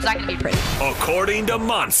 It's not going to be pretty. According to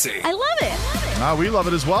Monty. I love it. We love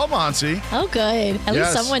it as well, Monty. Oh, good. At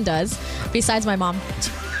least someone does, besides my mom.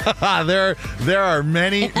 There are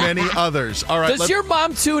many others. All right. Does your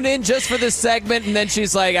mom tune in just for this segment, and then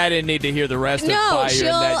she's like, I didn't need to hear the rest of Fire she'll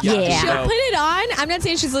and that she'll put it on. I'm not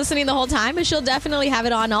saying she's listening the whole time, but she'll definitely have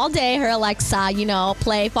it on all day. Her Alexa,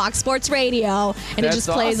 play Fox Sports Radio, and it just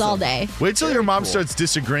plays all day. Wait till your mom starts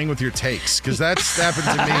disagreeing with your takes, because that's happened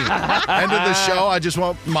to me. End of the show, I just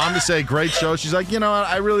want mom to say, great show. She's like,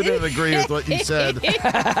 I really didn't agree with what you said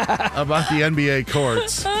about the NBA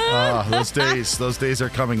courts. Those days are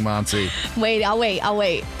coming, Monty. I'll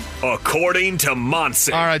wait. According to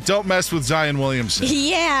Monty. All right, don't mess with Zion Williamson.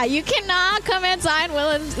 Yeah, you cannot come at Zion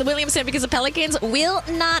Williamson because the Pelicans will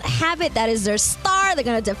not have it. That is their star. They're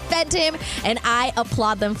going to defend him, and I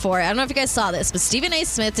applaud them for it. I don't know if you guys saw this, but Stephen A.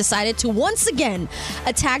 Smith decided to once again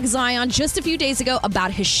attack Zion just a few days ago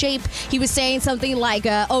about his shape. He was saying something like,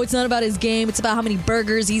 it's not about his game. It's about how many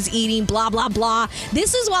burgers he's eating, blah, blah, blah.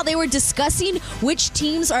 This is while they were discussing which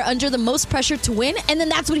teams are under the most pressure to win, and then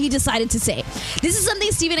that's what he decided to say. This is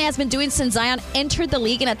something Stephen A. has been doing since Zion entered the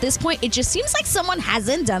league, and at this point, it just seems like someone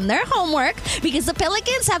hasn't done their homework because the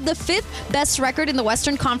Pelicans have the 5th best record in the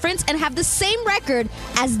Western Conference and have the same record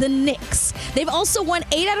as the Knicks. They've also won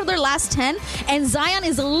 8 out of their last 10, and Zion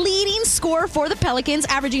is a leading scorer for the Pelicans,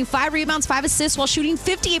 averaging 5 rebounds, 5 assists while shooting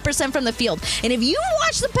 58% from the field. And if you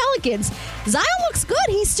watch the Pelicans, Zion looks good.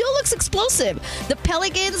 He still looks explosive. The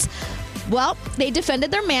Pelicans, well, they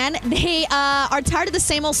defended their man. They are tired of the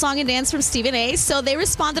same old song and dance from Stephen A., so they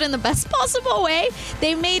responded in the best possible way.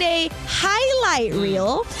 They made a highlight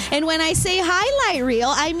reel, and when I say highlight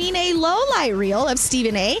reel, I mean a low light reel of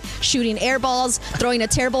Stephen A. shooting air balls, throwing a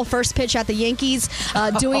terrible first pitch at the Yankees,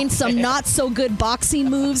 doing some not so good boxing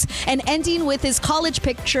moves, and ending with his college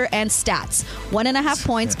picture and stats. 1.5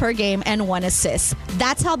 points per game and 1 assist.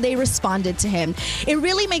 That's how they responded to him. It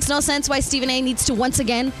really makes no sense why Stephen A. needs to once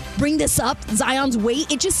again bring this up, Zion's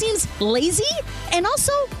weight. It just seems lazy and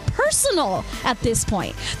also personal at this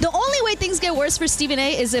point. The only way things get worse for Stephen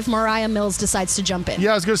A. is if Mariah Mills decides to jump in.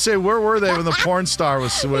 Yeah, I was going to say, where were they when the porn star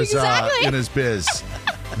was Exactly. In his biz?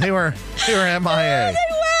 They were MIA. They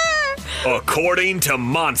were. According to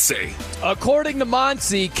Monty. According to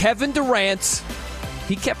Monty, Kevin Durant,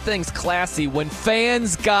 he kept things classy when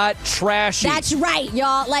fans got trashy. That's right,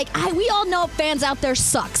 y'all. We all know fans out there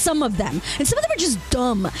suck. Some of them. And some of them are just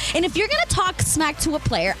dumb. And if you're going to talk smack to a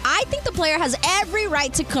player, I think the player has every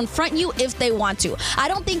right to confront you if they want to. I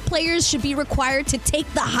don't think players should be required to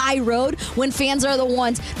take the high road when fans are the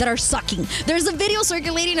ones that are sucking. There's a video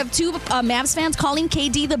circulating of 2 Mavs fans calling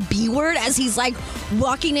KD the B word as he's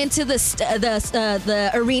walking into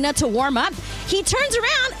the arena to warm up. He turns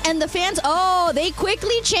around and the fans, they quickly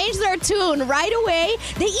changed their tune right away.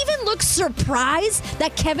 They even look surprised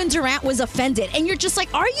that Kevin Durant was offended. And you're just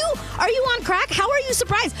like, are you on crack? How are you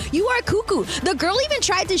surprised? You are cuckoo. The girl even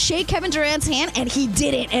tried to shake Kevin Durant's hand and he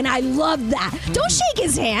didn't. And I love that. Don't shake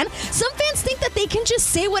his hand. Some fans think that they can just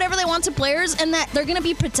say whatever they want to players and that they're going to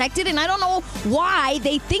be protected. And I don't know why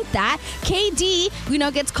they think that. KD,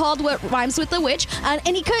 gets called what rhymes with the witch.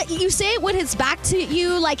 And you say it with his back to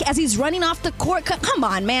you, as he's running off the court. Come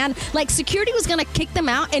on, man. Security was going to kick them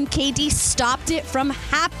out, and KD stopped it from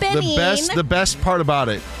happening. The best part about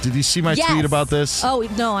it. Did you see my tweet about this? Oh,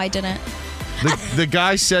 no, I didn't. The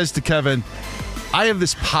guy says to Kevin, I have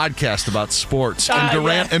this podcast about sports, and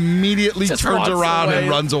Durant immediately turns around and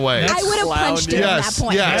runs away. I would have punched him at that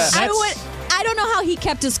point. Yes. I don't know how he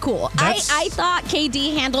kept his cool. I thought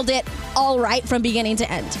KD handled it all right from beginning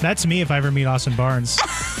to end. That's me if I ever meet Austin Barnes.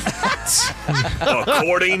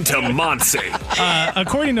 According to Monty.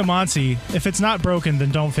 According to Monty, if it's not broken,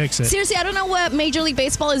 then don't fix it. Seriously, I don't know what Major League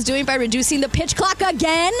Baseball is doing by reducing the pitch clock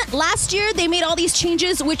again. Last year, they made all these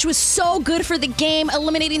changes, which was so good for the game,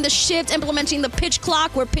 eliminating the shift, implementing the pitch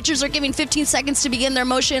clock, where pitchers are given 15 seconds to begin their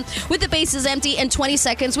motion with the bases empty and 20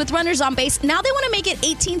 seconds with runners on base. Now they want to make it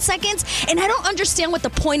 18 seconds, and I don't understand what the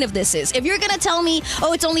point of this is. If you're going to tell me,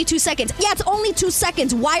 it's only 2 seconds. Yeah, it's only 2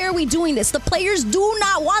 seconds. Why are we doing this? The players do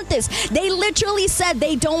not want this. They literally said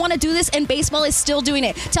they don't want to do this, and baseball is still doing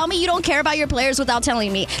it. Tell me you don't care about your players without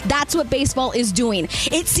telling me. That's what baseball is doing.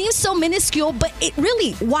 It seems so minuscule, but it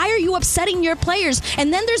really, why are you upsetting your players?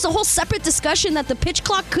 And then there's a whole separate discussion that the pitch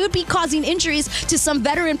clock could be causing injuries to some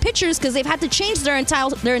veteran pitchers because they've had to change their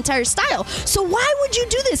entire style. So why would you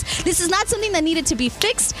do this? This is not something that needed to be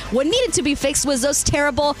fixed. What needed to be fixed was those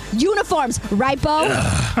terrible uniforms. Right, Bo?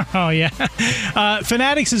 Oh, yeah.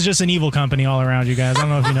 Fanatics is just an evil company all around, you guys. I don't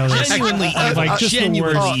know if you know this. Genuinely evil. Like, just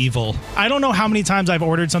genuinely evil. I don't know how many times I've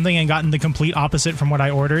ordered something and gotten the complete opposite from what I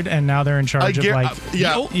ordered, and now they're in charge of, like...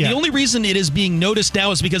 The only reason it is being noticed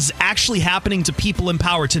now is because it's actually happening to people in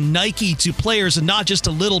power, to Nike, to players, and not just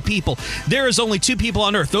to little people. There is only two people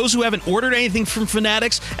on earth, those who haven't ordered anything from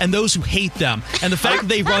Fanatics and those who hate them. And the fact that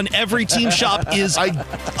they run every team shop is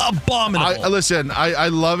abominable. Listen, I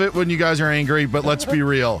love it when you guys are angry, but let's be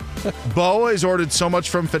real. Bo has ordered so much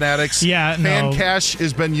from Fanatics. Yeah, Fan cash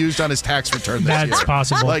has been used on his tax return this year. That's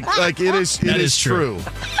possible. Like it is true.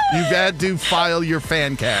 You've had to file your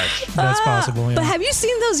fan cash. That's possible, yeah. But have you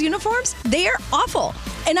seen those uniforms? They are awful.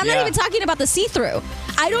 And I'm not even talking about the see-through.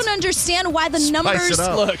 I don't understand why the numbers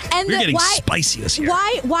and you're getting spicy this year.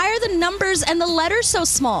 Why are the numbers and the letters so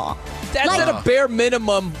small? That's at a bare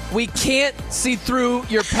minimum. We can't see through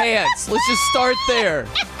your pants. Let's just start there.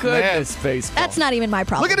 Goodness, baseball. That's not even my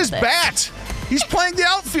problem. Look at his bat. He's playing the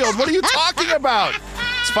outfield. What are you talking about?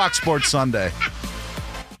 It's Fox Sports Sunday.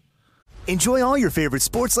 Enjoy all your favorite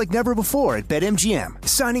sports like never before at BetMGM.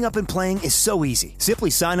 Signing up and playing is so easy.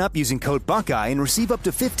 Simply sign up using code Buckeye and receive up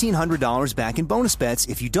to $1,500 back in bonus bets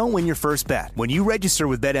if you don't win your first bet. When you register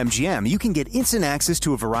with BetMGM, you can get instant access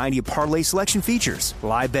to a variety of parlay selection features,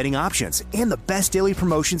 live betting options, and the best daily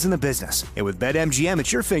promotions in the business. And with BetMGM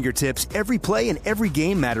at your fingertips, every play and every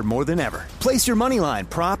game matter more than ever. Place your moneyline,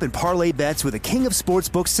 prop, and parlay bets with the king of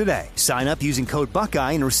sportsbooks today. Sign up using code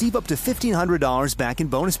Buckeye and receive up to $1,500 back in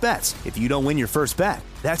bonus bets if you don't win your first bet.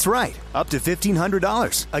 That's right, up to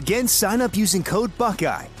 $1,500. Again, sign up using code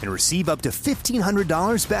Buckeye and receive up to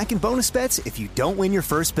 $1,500 back in bonus bets if you don't win your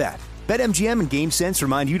first bet. BetMGM and GameSense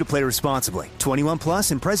remind you to play responsibly. 21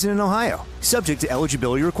 plus and present in Ohio. Subject to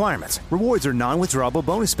eligibility requirements. Rewards are non-withdrawable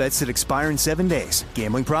bonus bets that expire in 7 days.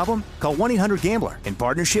 Gambling problem? Call 1-800-GAMBLER in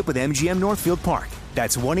partnership with MGM Northfield Park.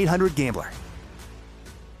 That's 1-800-GAMBLER.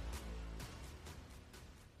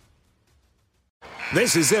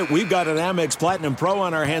 This is it. We've got an Amex Platinum Pro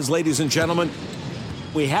on our hands, ladies and gentlemen.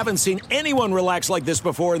 We haven't seen anyone relax like this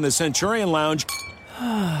before in the Centurion Lounge.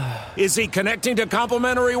 Is he connecting to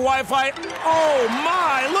complimentary Wi-Fi? Oh,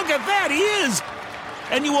 my! Look at that! He is!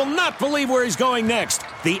 And you will not believe where he's going next.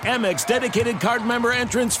 The Amex dedicated card member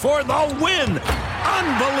entrance for the win!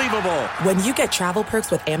 Unbelievable! When you get travel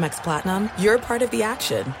perks with Amex Platinum, you're part of the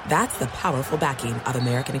action. That's the powerful backing of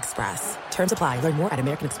American Express. Terms apply. Learn more at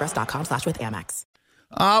americanexpress.com/withAmex.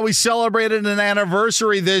 We celebrated an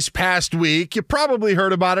anniversary this past week. You probably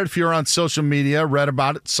heard about it if you're on social media, read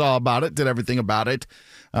about it, saw about it, did everything about it.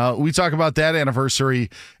 We talk about that anniversary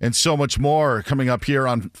and so much more coming up here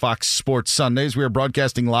on Fox Sports Sundays. We are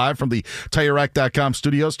broadcasting live from the TireRack.com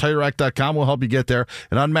studios. TireRack.com will help you get there.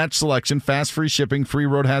 An unmatched selection, fast free shipping, free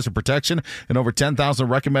road hazard protection, and over 10,000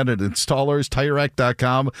 recommended installers.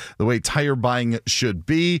 TireRack.com, the way tire buying should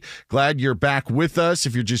be. Glad you're back with us.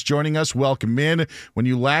 If you're just joining us, welcome in. When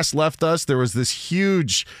you last left us, there was this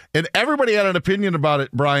huge, and everybody had an opinion about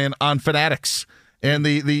it, Brian, on Fanatics. And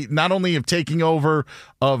the not only of taking over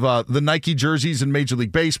of the Nike jerseys in Major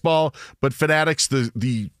League Baseball, but Fanatics,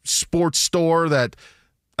 the sports store that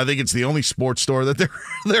I think it's the only sports store that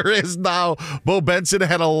there is now. Bo Benson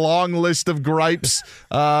had a long list of gripes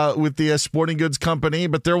with the sporting goods company,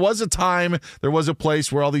 but there was a time, there was a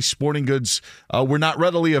place where all these sporting goods were not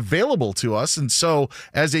readily available to us. And so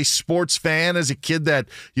as a sports fan, as a kid that,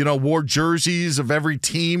 wore jerseys of every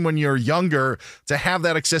team when you're younger, to have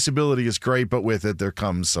that accessibility is great, but with it, there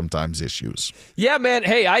comes sometimes issues. Yeah, man.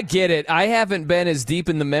 Hey, I get it. I haven't been as deep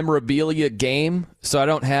in the memorabilia game, so I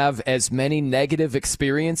don't have as many negative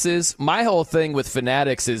experiences. My whole thing with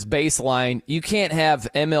Fanatics is baseline. You can't have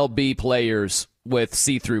MLB players with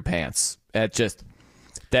see-through pants. That's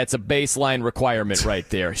a baseline requirement right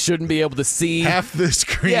there. Shouldn't be able to see. Half the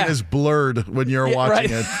screen is blurred when you're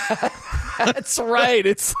watching it. That's right.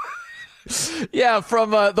 It's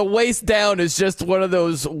from the waist down is just one of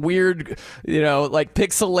those weird, like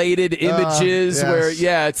pixelated images where,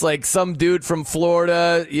 it's like some dude from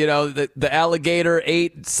Florida, the alligator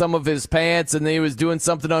ate some of his pants and he was doing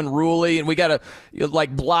something unruly and we got to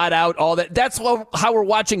blot out all that. That's how we're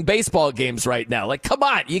watching baseball games right now. Like, come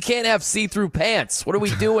on, you can't have see-through pants. What are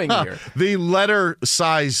we doing here? The letter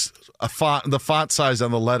size, the font size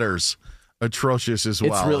on the letters atrocious as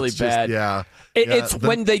well. It's really bad. It's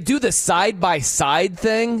when they do the side-by-side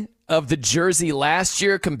thing of the jersey last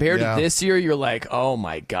year compared to this year, you're like, oh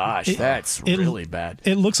my gosh, that's really bad.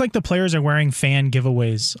 It looks like the players are wearing fan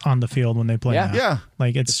giveaways on the field when they play. Yeah. now. Yeah.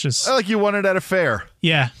 Like it's just like you won it at a fair.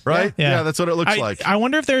 Yeah. Right? Yeah, that's what it looks like. I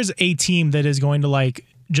wonder if there's a team that is going to like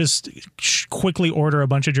just quickly order a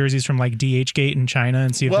bunch of jerseys from like DHgate in China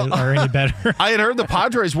and see if they are any better. I had heard the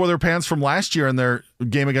Padres wore their pants from last year in their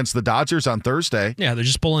game against the Dodgers on Thursday. Yeah, they're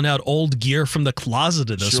just pulling out old gear from the closet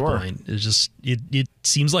at this point. It's just it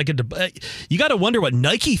seems like you got to wonder what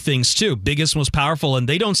Nike thinks too. Biggest, most powerful, and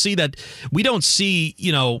they don't see that. We don't see,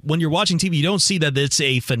 when you're watching TV, you don't see that it's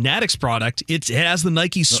a Fanatics product. It has the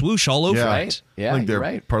Nike swoosh all over it. I think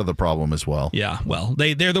they're part of the problem as well. Yeah, well,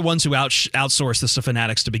 they're the ones who outsource this to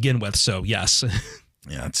Fanatics to begin with. So yes.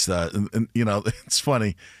 Yeah, it's it's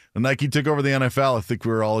funny. When Nike took over the NFL, I think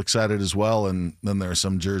we were all excited as well. And then there are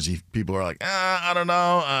some jersey people who are like, I don't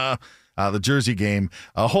know. The jersey game,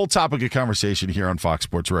 a whole topic of conversation here on Fox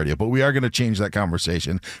Sports Radio. But we are going to change that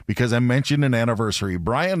conversation because I mentioned an anniversary.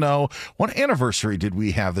 Brian Noe, what anniversary did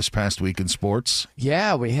we have this past week in sports?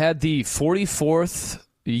 Yeah, we had the 44th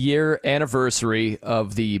year anniversary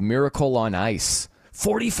of the Miracle on Ice.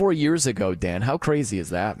 44 years ago, Dan. How crazy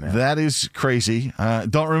is that, man? That is crazy.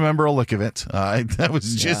 Don't remember a lick of it. That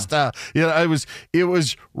was just, it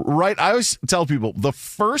was right. I always tell people the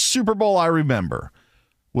first Super Bowl I remember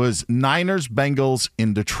was Niners Bengals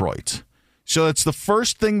in Detroit. So it's the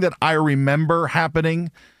first thing that I remember happening.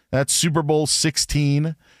 That's Super Bowl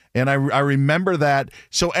 16. And I remember that.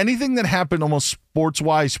 So anything that happened almost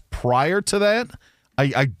sports-wise prior to that,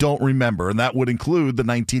 I don't remember, and that would include the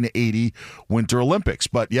 1980 Winter Olympics.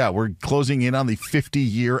 But, yeah, we're closing in on the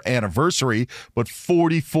 50-year anniversary, but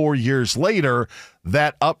 44 years later,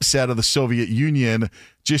 that upset of the Soviet Union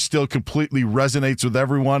just still completely resonates with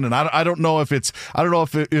everyone. And I don't know if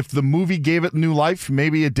the movie gave it new life.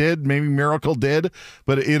 Maybe it did. Maybe Miracle did.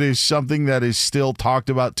 But it is something that is still talked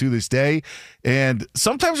about to this day. And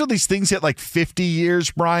sometimes when these things hit like 50 years,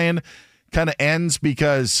 Brian, kind of ends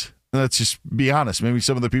because... Let's just be honest. Maybe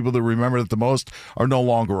some of the people that remember it the most are no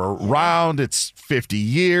longer around. It's 50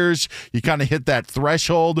 years. You kind of hit that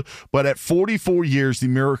threshold. But at 44 years, the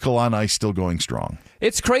Miracle on Ice still going strong.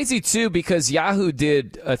 It's crazy, too, because Yahoo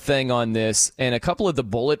did a thing on this, and a couple of the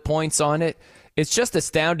bullet points on it. It's just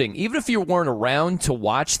astounding. Even if you weren't around to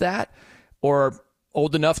watch that or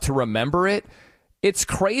old enough to remember it, it's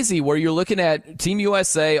crazy where you're looking at Team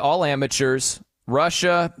USA, all amateurs,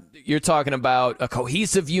 Russia, you're talking about a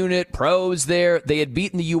cohesive unit, pros there. They had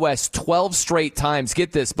beaten the U.S. 12 straight times,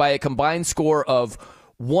 get this, by a combined score of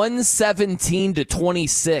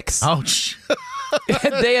 117-26. Ouch.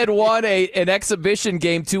 They had won an exhibition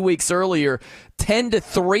game 2 weeks earlier,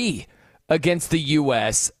 10-3 against the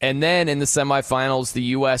U.S. And then in the semifinals, the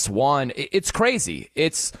U.S. won. It's crazy.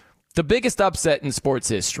 It's the biggest upset in sports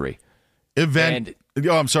history.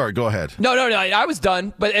 Oh, I'm sorry. Go ahead. No. I was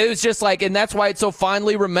done. But it was just like, and that's why it's so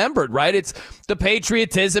fondly remembered, right? It's the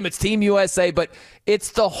patriotism. It's Team USA. But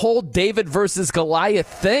it's the whole David versus Goliath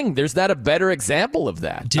thing. There's not a better example of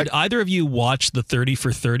that. Did either of you watch the 30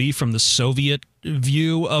 for 30 from the Soviet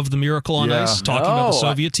view of the Miracle on Ice, talking about the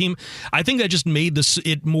Soviet team? I think that just made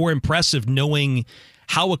it more impressive knowing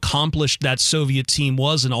how accomplished that Soviet team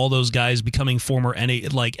was and all those guys becoming former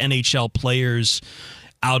NHL players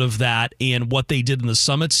out of that, and what they did in the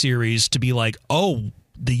Summit Series to be like, oh,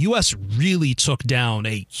 the U.S. really took down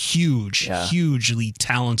a hugely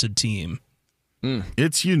talented team.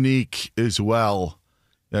 It's unique as well.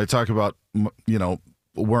 I talk about,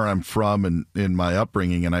 where I'm from and in my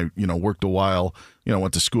upbringing, and I, worked a while,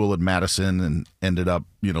 went to school at Madison and ended up,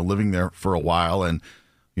 living there for a while. And,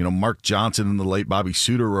 Mark Johnson and the late Bobby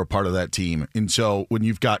Suter were a part of that team. And so when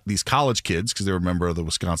you've got these college kids, because they were a member of the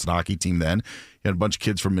Wisconsin hockey team then, you had a bunch of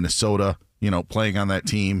kids from Minnesota, playing on that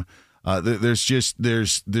team. It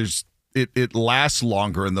lasts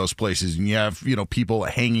longer in those places, and you have, people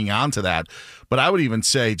hanging on to that. But I would even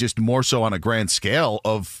say just more so on a grand scale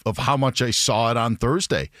of how much I saw it on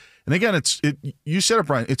Thursday. And again, you said it,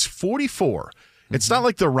 Brian, it's 44. Mm-hmm. It's not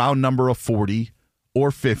like the round number of 40 or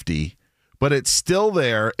 50, but it's still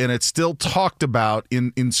there, and it's still talked about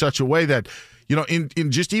in such a way that, in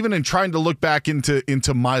just even in trying to look back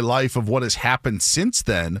into my life of what has happened since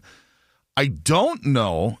then, I don't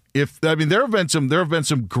know there have been some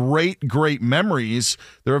great memories.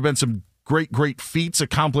 There have been some great feats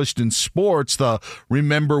accomplished in sports. The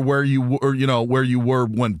remember where you were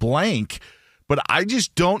when blank, but I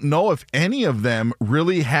just don't know if any of them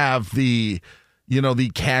really have the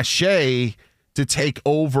cachet to take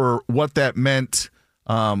over what that meant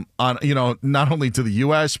on not only to the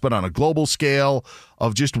U.S. but on a global scale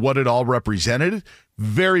of just what it all represented.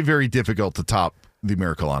 Very, very difficult to top the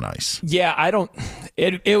Miracle on Ice. Yeah,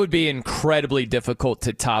 it would be incredibly difficult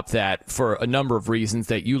to top that for a number of reasons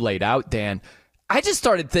that you laid out, Dan. I just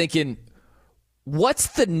started thinking, what's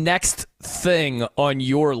the next thing on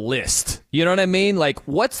your list? You know what I mean? Like,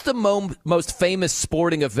 what's the most famous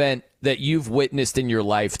sporting event that you've witnessed in your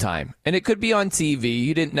lifetime? And it could be on TV.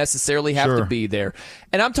 You didn't necessarily have to be there.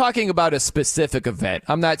 And I'm talking about a specific event.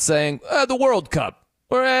 I'm not saying the World Cup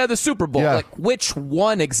or the Super Bowl. Yeah. Like, which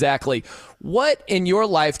one exactly? What in your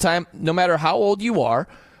lifetime, no matter how old you are,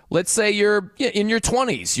 let's say you're in your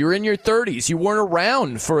 20s, you're in your 30s, you weren't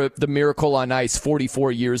around for the Miracle on Ice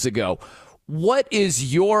 44 years ago. What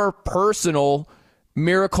is your personal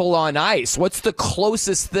Miracle on Ice? What's the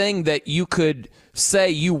closest thing that you could say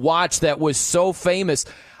you watched that was so famous?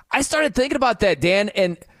 I started thinking about that, Dan,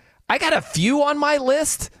 and I got a few on my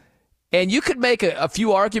list, and you could make a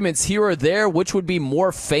few arguments here or there which would be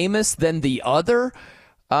more famous than the other.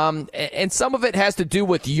 And some of it has to do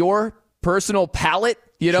with your personal palate,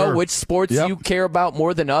 which sports you care about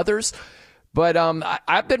more than others. But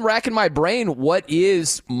I've been racking my brain. What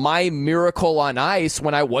is my Miracle on Ice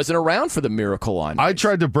when I wasn't around for the Miracle on Ice? I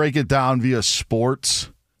tried to break it down via sports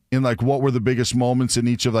in like what were the biggest moments in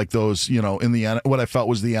each of like those, in what I felt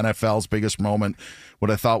was the NFL's biggest moment,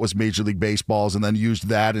 what I thought was Major League Baseball's, and then used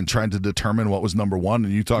that and trying to determine what was number one.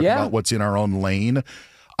 And you talk about what's in our own lane.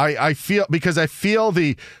 I feel with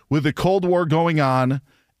the Cold War going on.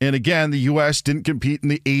 And again, the U.S. didn't compete in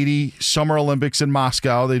the 80 Summer Olympics in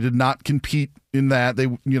Moscow. They did not compete in that. They,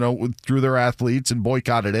 through their athletes and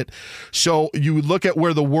boycotted it. So you look at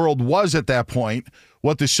where the world was at that point,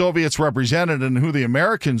 what the Soviets represented and who the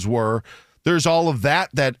Americans were, there's all of that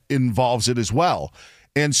involves it as well.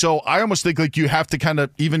 And so I almost think like you have to kind of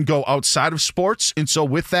even go outside of sports. And so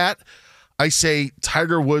with that, I say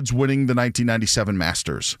Tiger Woods winning the 1997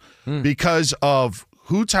 Masters because of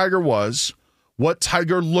who Tiger was, what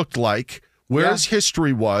Tiger looked like, where his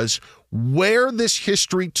history was, where this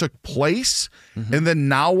history took place, and then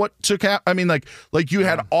now what took out. I mean, like you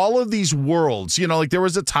had all of these worlds. Like there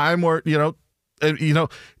was a time where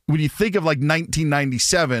when you think of like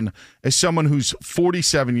 1997 as someone who's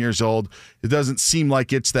 47 years old, it doesn't seem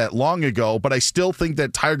like it's that long ago, but I still think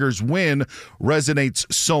that Tiger's win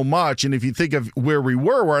resonates so much. And if you think of where we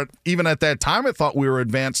were even at that time, I thought we were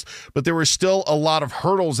advanced, but there were still a lot of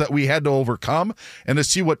hurdles that we had to overcome. And to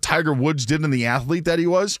see what Tiger Woods did and the athlete that he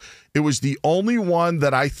was, it was the only one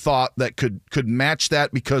that I thought that could match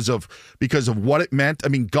that because of what it meant. I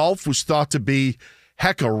mean, golf was thought to be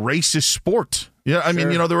a racist sport. Yeah, I mean,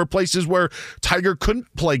 there were places where Tiger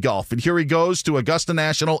couldn't play golf, and here he goes to Augusta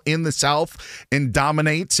National in the South and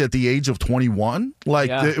dominates at the age of 21.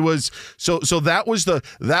 It was so that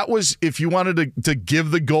was if you wanted to give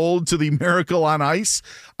the gold to the Miracle on Ice,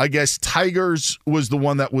 I guess Tiger's was the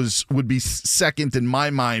one that would be second in my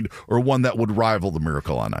mind, or one that would rival the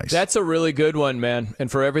Miracle on Ice. That's a really good one, man. And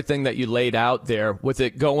for everything that you laid out there with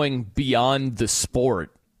it going beyond the sport.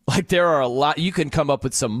 Like there are a lot, you can come up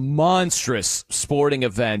with some monstrous sporting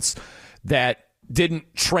events that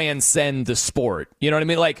didn't transcend the sport. You know what I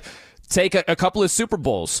mean? Like take a couple of Super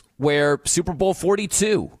Bowls where Super Bowl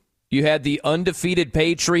 42, you had the undefeated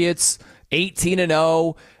Patriots,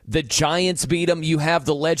 18-0, the Giants beat them. You have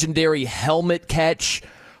the legendary helmet catch.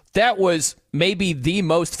 That was maybe the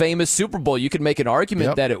most famous Super Bowl. You could make an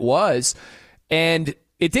argument that it was. And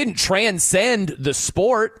it didn't transcend the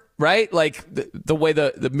sport. Right? Like the way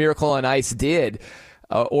the Miracle on Ice did,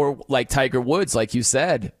 or like Tiger Woods, like you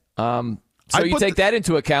said. So you take that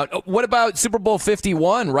into account. What about Super Bowl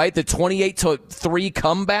 51, right? The 28-3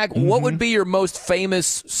 comeback. What would be your most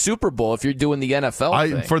famous Super Bowl if you're doing the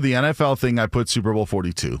NFL thing? For the NFL thing, I put Super Bowl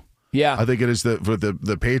 42. Yeah. I think it is for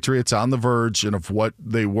the Patriots on the verge and of what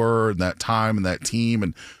they were in that time and that team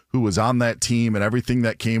and who was on that team and everything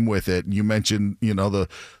that came with it. And you mentioned,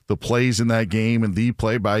 the plays in that game and the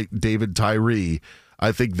play by David Tyree.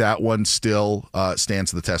 I think that one still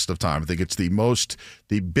stands the test of time. I think it's the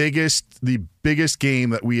biggest game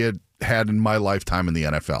that we had in my lifetime in the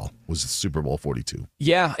NFL was Super Bowl 42.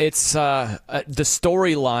 Yeah, it's the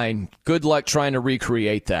storyline. Good luck trying to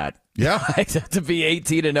recreate that. Yeah. To be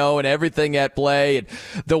 18-0 and everything at play. And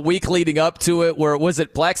the week leading up to it, where was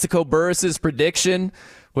it Plaxico Burress's prediction?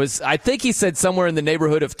 I think he said somewhere in the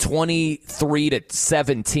neighborhood of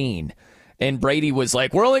 23-17. And Brady was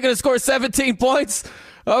like, we're only going to score 17 points.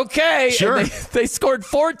 Okay. Sure. And they scored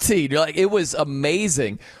 14. You're like, it was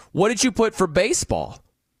amazing. What did you put for baseball?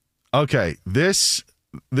 Okay. This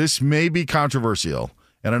may be controversial.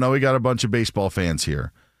 And I know we got a bunch of baseball fans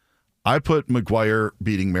here. I put McGuire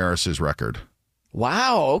beating Maris's record.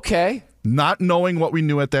 Wow, okay. Not knowing what we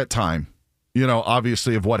knew at that time,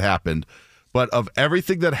 obviously of what happened, but of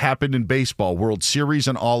everything that happened in baseball, World Series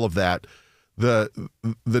and all of that, the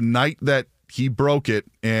night that he broke it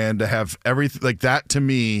and to have everything like that, to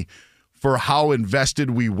me, for how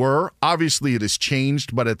invested we were, obviously it has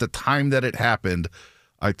changed, but at the time that it happened,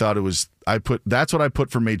 I thought that's what I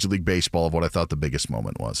put for Major League Baseball of what I thought the biggest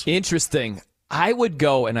moment was. Interesting. I would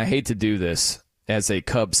go, and I hate to do this as a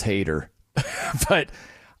Cubs hater, but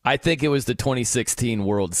I think it was the 2016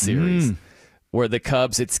 World Series where the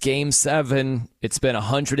Cubs, it's Game 7. It's been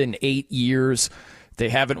 108 years. They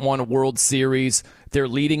haven't won a World Series. They're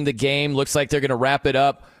leading the game. Looks like they're going to wrap it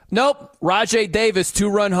up. Nope. Rajai Davis,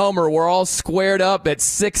 2-run homer. We're all squared up at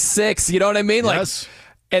 6-6. You know what I mean? Yes.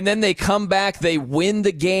 And then they come back. They win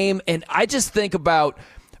the game. And I just think about,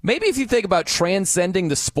 maybe if you think about transcending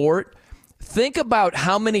the sport, think about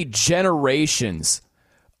how many generations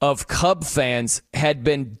of Cub fans had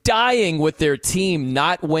been dying with their team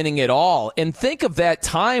not winning at all. And think of that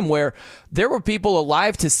time where there were people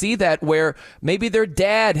alive to see that, where maybe their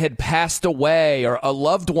dad had passed away or a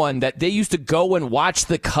loved one that they used to go and watch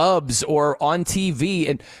the Cubs or on TV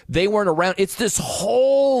and they weren't around. It's this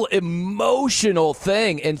whole emotional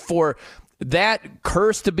thing. And for that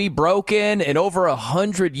curse to be broken and over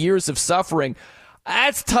 100 years of suffering,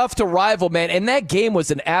 that's tough to rival, man. And that game was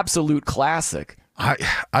an absolute classic. I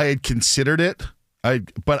had considered it,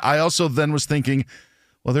 but I also then was thinking,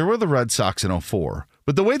 well, there were the Red Sox in 2004.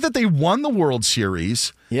 But the way that they won the World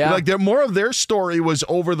Series, more of their story was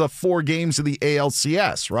over the 4 games of the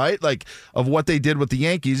ALCS, right? Like of what they did with the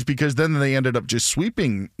Yankees, because then they ended up just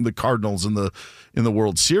sweeping the Cardinals in the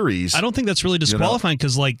World Series. I don't think that's really disqualifying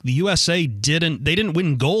because the USA didn't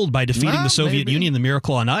win gold by defeating the Soviet Union, the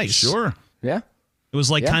Miracle on Ice. Sure. Yeah. It was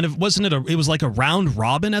like it was like a round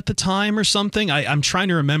robin at the time or something. I'm trying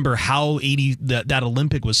to remember how that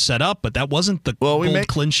Olympic was set up, but that wasn't the gold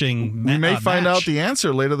clinching We may find match. out the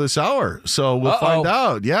answer later this hour, so we'll find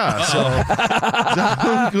out. Yeah,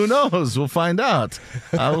 so who knows? We'll find out.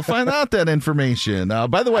 We'll find out that information.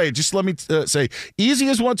 By the way, just let me say, easy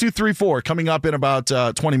as 1, 2, 3, 4 coming up in about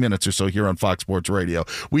 20 minutes or so here on Fox Sports Radio.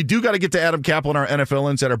 We do got to get to Adam Kaplan, our NFL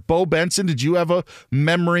insider. Bo Benson, did you have a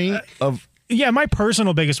memory of? Yeah, my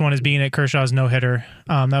personal biggest one is being at Kershaw's no-hitter.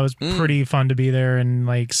 That was pretty fun to be there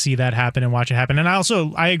and see that happen and watch it happen. And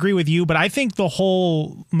I agree with you, but I think the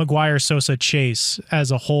whole McGuire-Sosa chase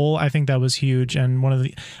as a whole, I think that was huge.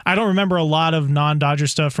 And I don't remember a lot of non-Dodger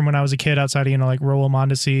stuff from when I was a kid outside of, Raul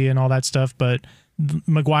Mondesi and all that stuff, but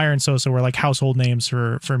McGuire and Sosa were household names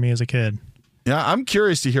for me as a kid. Yeah, I'm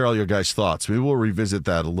curious to hear all your guys' thoughts. Maybe we'll revisit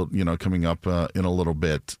that a little, coming up in a little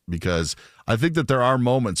bit, because I think that there are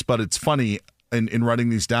moments, but it's funny in writing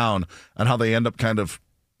these down and how they end up kind of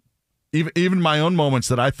even my own moments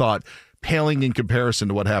that I thought paling in comparison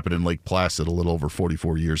to what happened in Lake Placid a little over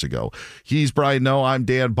 44 years ago. He's Brian Noe. I'm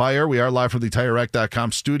Dan Beyer. We are live from the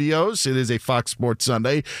TireRack.com studios. It is a Fox Sports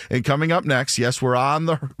Sunday. And coming up next, yes, we're on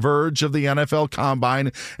the verge of the NFL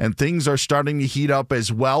Combine, and things are starting to heat up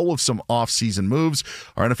as well with some off-season moves.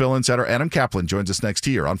 Our NFL insider Adam Kaplan joins us next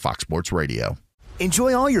here on Fox Sports Radio.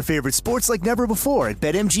 Enjoy all your favorite sports like never before at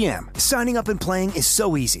BetMGM. Signing up and playing is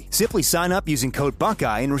so easy. Simply sign up using code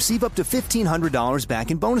Buckeye and receive up to $1,500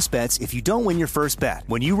 back in bonus bets if you don't win your first bet.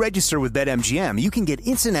 When you register with BetMGM, you can get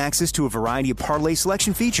instant access to a variety of parlay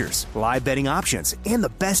selection features, live betting options, and the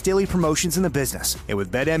best daily promotions in the business. And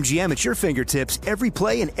with BetMGM at your fingertips, every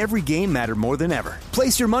play and every game matter more than ever.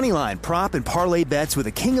 Place your moneyline, prop, and parlay bets with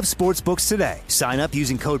the king of sportsbooks today. Sign up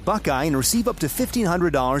using code Buckeye and receive up to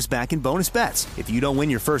 $1,500 back in bonus bets if you don't win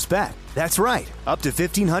your first bet. That's right, up to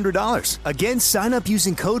 $1,500. Again, sign up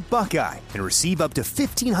using code Buckeye and receive up to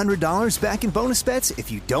 $1,500 back in bonus bets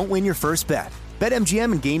if you don't win your first bet.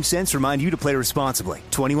 BetMGM and GameSense remind you to play responsibly.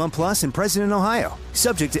 21 plus and present in Ohio.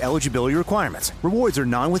 Subject to eligibility requirements. Rewards are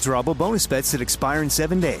non-withdrawable bonus bets that expire in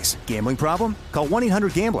 7 days. Gambling problem? Call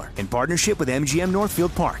 1-800-GAMBLER in partnership with MGM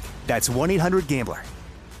Northfield Park. That's 1-800-GAMBLER.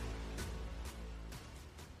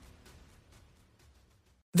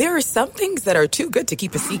 There are some things that are too good to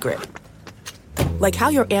keep a secret. Like how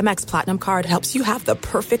your Amex Platinum card helps you have the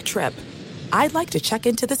perfect trip. I'd like to check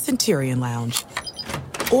into the Centurion Lounge.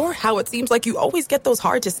 Or how it seems like you always get those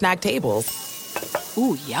hard-to-snag tables.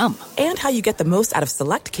 Ooh, yum. And how you get the most out of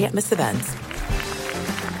select can't-miss events.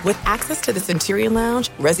 With access to the Centurion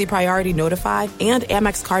Lounge, Resi Priority Notified, and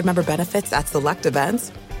Amex card member benefits at select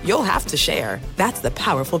events, you'll have to share. That's the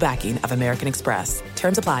powerful backing of American Express.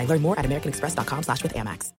 Terms apply. Learn more at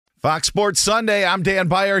americanexpress.com/withAmex. Fox Sports Sunday. I'm Dan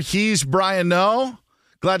Beyer. He's Brian Noe.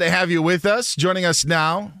 Glad to have you with us. Joining us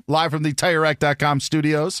now, live from the TireRack.com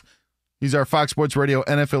studios, He's our Fox Sports Radio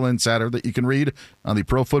NFL insider that you can read on the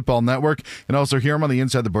Pro Football Network and also hear him on the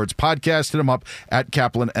Inside the Birds podcast. Hit him up at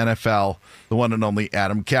Kaplan NFL, the one and only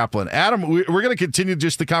Adam Kaplan. Adam, we're going to continue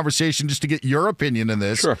just the conversation just to get your opinion in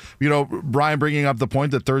this. Sure. You know, Brian bringing up the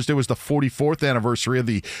point that Thursday was the 44th anniversary of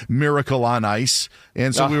the Miracle on Ice.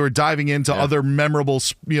 And so we were diving into other memorable,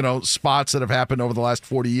 spots that have happened over the last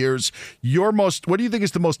 40 years. What do you think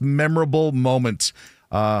is the most memorable moment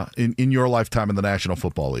in your lifetime in the National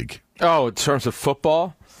Football League? Oh, in terms of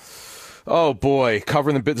football? Oh, boy.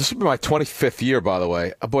 Covering the bit. This will be my 25th year, by the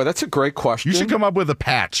way. Oh, boy, that's a great question. You should come up with a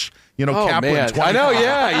patch. Kaplan. Man. I know,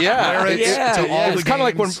 yeah. It's kind of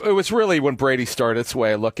like when it was really when Brady started. That's the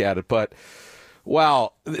way I look at it. But,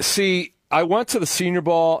 wow. See, I went to the Senior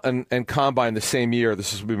Bowl and Combine the same year.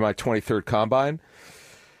 This will be my 23rd Combine.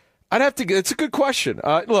 I'd have to – it's a good question.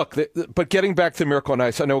 Look, but getting back to Miracle on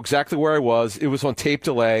Ice, I know exactly where I was. It was on tape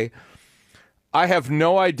delay. I have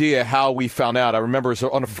no idea how we found out. I remember,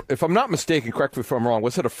 if I'm not mistaken, correct me if I'm wrong,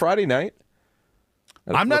 was it a Friday night?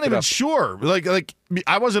 I'm not even sure. Like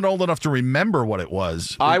I wasn't old enough to remember what it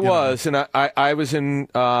was. I was in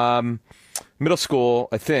middle school,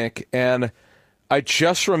 I think, and I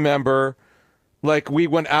just remember we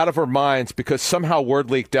went out of our minds because somehow word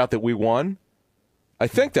leaked out that we won. I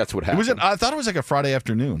think that's what happened. I thought it was like a Friday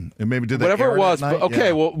afternoon. And maybe did they whatever air it was. But,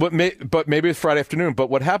 okay, well, but maybe it was Friday afternoon. But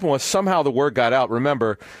what happened was somehow the word got out.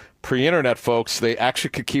 Remember, pre-internet folks, they actually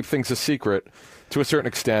could keep things a secret to a certain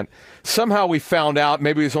extent. Somehow we found out.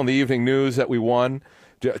 Maybe it was on the evening news that we won.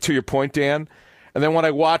 To your point, Dan. And then when I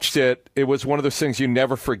watched it, it was one of those things you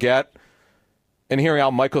never forget. And hearing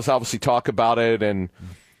Al Michaels obviously talk about it and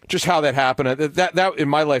just how that happened. That in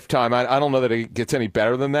my lifetime, I don't know that it gets any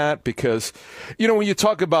better than that because, when you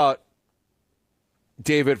talk about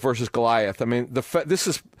David versus Goliath, I mean, this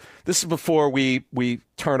is before we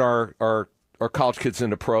turn our college kids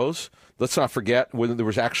into pros. Let's not forget when there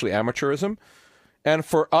was actually amateurism. And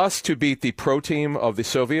for us to beat the pro team of the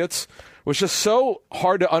Soviets was just so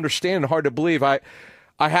hard to understand and hard to believe. I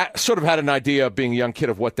sort of had an idea of being a young kid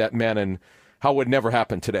of what that meant and how it would never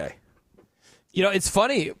happen today. It's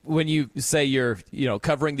funny when you say you're,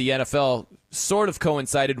 covering the NFL sort of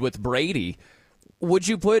coincided with Brady. Would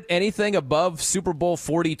you put anything above Super Bowl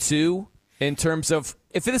 42 in terms of,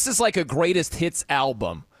 if this is like a greatest hits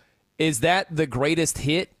album, is that the greatest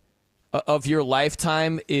hit of your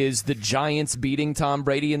lifetime? Is the Giants beating Tom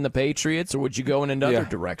Brady and the Patriots, or would you go in another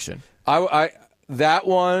direction? That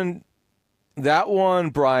one,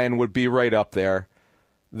 Brian, would be right up there.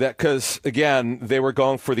 That because again they were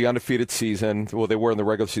going for the undefeated season. Well, they were in the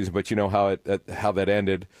regular season, but you know how that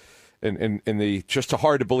ended in the just a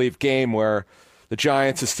hard to believe game where the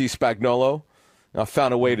Giants and Steve Spagnuolo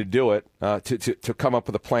found a way to do it to come up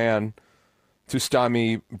with a plan to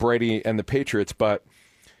stymie Brady and the Patriots. But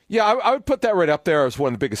yeah, I would put that right up there as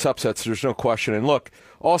one of the biggest upsets. There's no question. And look,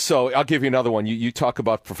 also I'll give you another one. You talk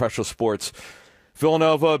about professional sports.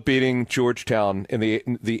 Villanova beating Georgetown in the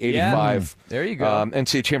 85 there you go.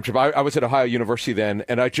 NCAA championship. I was at Ohio University then,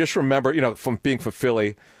 and I just remember, from being from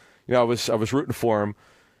Philly, I was rooting for him,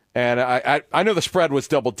 and I know the spread was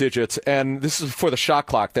double digits, and this is before the shot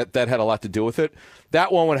clock that had a lot to do with it.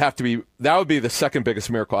 That one would be the second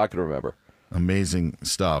biggest miracle I can remember. Amazing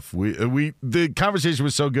stuff. The conversation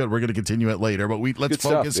was so good. We're going to continue it later, but let's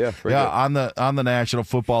focus on the National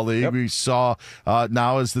Football League. Yep. We saw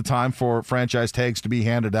now is the time for franchise tags to be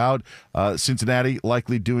handed out. Cincinnati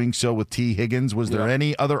likely doing so with T. Higgins. Was there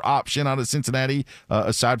any other option out of Cincinnati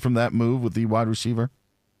aside from that move with the wide receiver?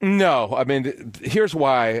 No. I mean, here's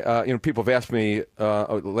why. People have asked me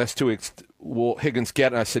the last 2 weeks, will Higgins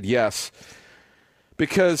get? And I said yes,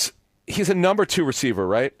 because he's a number 2 receiver,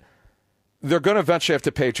 right? They're going to eventually have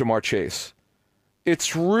to pay Jamar Chase.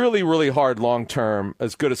 It's really, really hard long-term,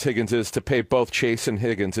 as good as Higgins is, to pay both Chase and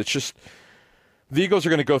Higgins. It's just the Eagles are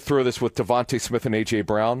going to go through this with Devontae Smith and A.J.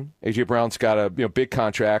 Brown. A.J. Brown's got a big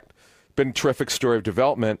contract, been a terrific story of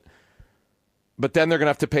development. But then they're going to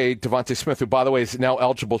have to pay Devontae Smith, who, by the way, is now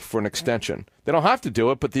eligible for an extension. They don't have to do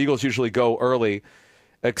it, but the Eagles usually go early,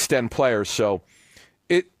 extend players. So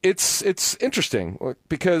it's interesting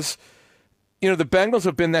because – the Bengals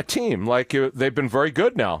have been that team. They've been very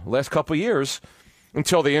good now, last couple of years,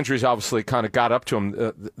 until the injuries obviously kind of got up to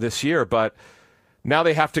them this year. But now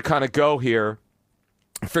they have to kind of go here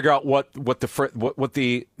and figure out what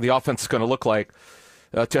the offense is going to look like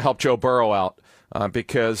to help Joe Burrow out.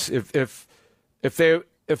 Because if they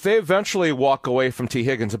eventually walk away from T.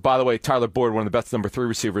 Higgins, and by the way, Tyler Boyd, one of the best number 3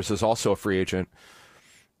 receivers, is also a free agent.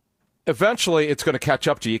 Eventually, it's going to catch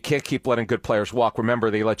up to you. You can't keep letting good players walk. Remember,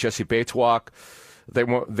 they let Jesse Bates walk. They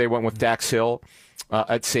went with Dax Hill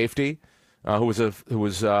at safety. who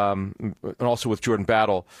was and also with Jordan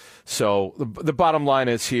Battle. So the bottom line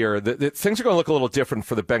is here that things are going to look a little different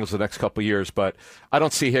for the Bengals the next couple of years, but I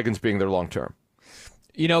don't see Higgins being there long term.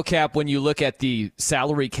 You know, Cap, when you look at the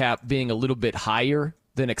salary cap being a little bit higher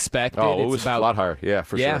than expected, it was about a lot higher. Yeah,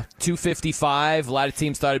 for sure. $255. A lot of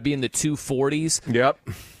teams thought it'd be in the 240s. Yep.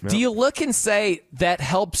 Do you look and say that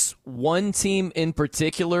helps one team in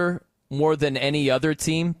particular more than any other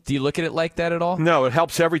team? Do you look at it like that at all? No, it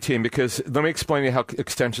helps every team because let me explain to you how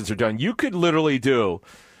extensions are done. You could literally have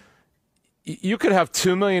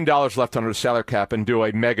 $2 million left under the salary cap and do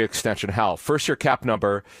a mega extension. How? First year cap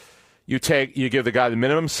number, you give the guy the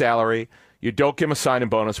minimum salary, you don't give him a sign-in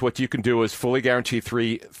bonus. What you can do is fully guarantee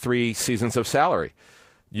three seasons of salary.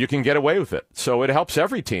 You can get away with it. So it helps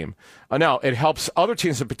every team. Now, it helps other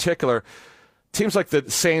teams in particular. Teams like the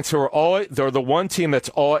Saints, they're the one team that's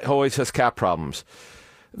always has cap problems.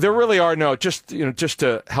 There really are just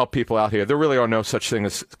to help people out here, there really are no such thing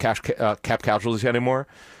as cap casualties anymore.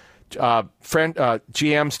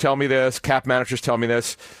 GMs tell me this, cap managers tell me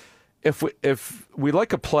this. If we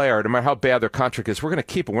like a player, no matter how bad their contract is, we're going to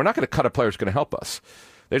keep them. We're not going to cut a player who's going to help us.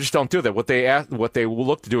 They just don't do that. What they will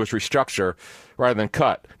look to do is restructure rather than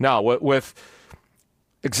cut. Now, with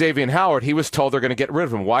Xavier Howard, he was told they're going to get rid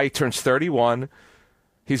of him. Why? He turns 31.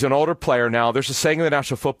 He's an older player now. There's a saying in the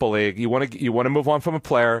National Football League: you want to move on from a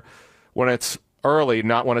player when it's early,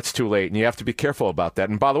 not when it's too late, and you have to be careful about that.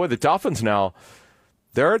 And by the way, the Dolphins now,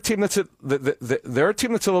 they're a team that's a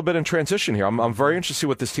little bit in transition here. I'm very interested to see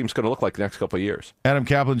what this team's going to look like the next couple of years. Adam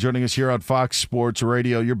Kaplan joining us here on Fox Sports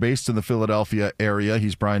Radio. You're based in the Philadelphia area.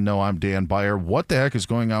 He's Brian Noe. I'm Dan Beyer. What the heck is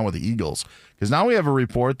going on with the Eagles? Because now we have a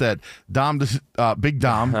report that Big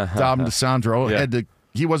Dom DeSandro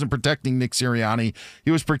he wasn't protecting Nick Sirianni.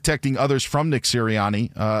 He was protecting others from Nick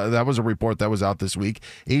Sirianni. That was a report that was out this week.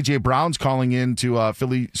 A.J. Brown's calling in to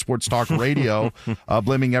Philly Sports Talk Radio,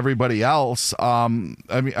 blaming everybody else. I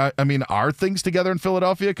mean, are things together in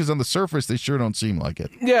Philadelphia? Because on the surface, they sure don't seem like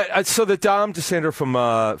it. Yeah, so the Dom DeSandro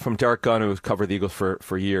from Derek Gunn, who's covered the Eagles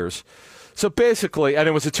for years. So basically, and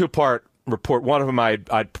it was a two-part report. One of them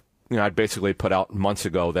I'd basically put out months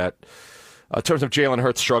ago that in terms of Jalen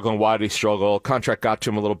Hurts struggling, why did he struggle? Contract got to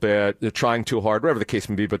him a little bit. They're trying too hard, whatever the case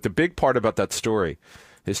may be. But the big part about that story,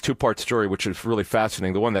 his two-part story, which is really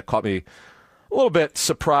fascinating, the one that caught me a little bit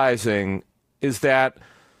surprising, is that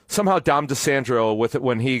somehow Dom DeSandro,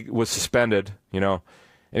 when he was suspended, and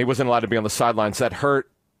he wasn't allowed to be on the sidelines, that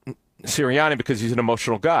hurt Sirianni because he's an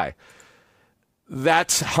emotional guy.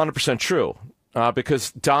 That's 100% true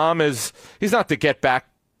because Dom he's not the get-back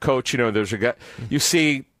coach. There's a guy,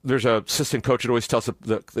 there's an assistant coach that always tells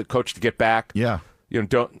the coach to get back. Yeah.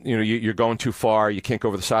 You're going too far. You can't go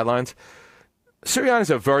over the sidelines. Sirianni's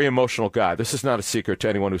a very emotional guy. This is not a secret to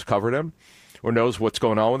anyone who's covered him or knows what's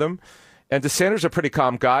going on with him. And DeSandro's a pretty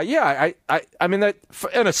calm guy. Yeah, I mean, that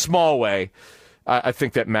in a small way, I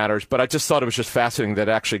think that matters. But I just thought it was just fascinating that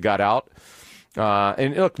it actually got out.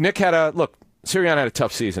 And look, Sirianni had a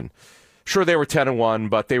tough season. Sure, they were 10-1,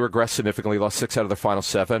 but they regressed significantly, lost 6 out of their final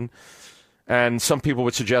 7. And some people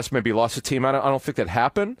would suggest maybe he lost a team. I don't think that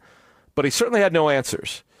happened, but he certainly had no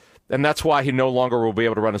answers. And that's why he no longer will be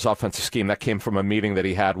able to run his offensive scheme. That came from a meeting that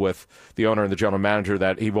he had with the owner and the general manager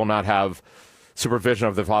that he will not have supervision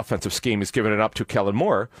of the offensive scheme. He's given it up to Kellen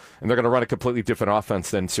Moore, and they're going to run a completely different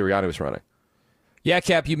offense than Sirianni was running. Yeah,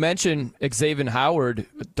 Cap, you mentioned Xavier Howard.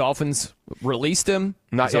 Dolphins released him.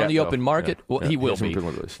 Not He's yet, on the open market. Yeah. Well, he will be.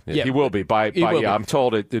 Yeah, he will be. I'm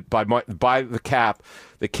told by the cap,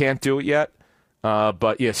 they can't do it yet.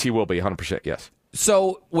 But yes, he will be 100%. Yes.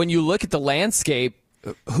 So when you look at the landscape,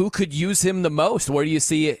 who could use him the most? Where do you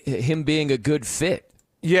see him being a good fit?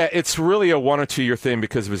 Yeah, it's really a 1 or 2 year thing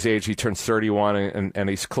because of his age. He turns 31, and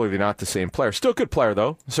he's clearly not the same player. Still a good player,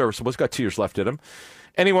 though. Serviceable. He's got 2 years left in him.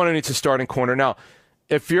 Anyone who needs a starting corner. Now,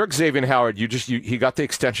 if you're Xavier Howard, he got the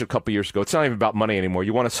extension a couple years ago. It's not even about money anymore.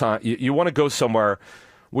 You want to sign. You want to go somewhere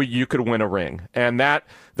where you could win a ring, and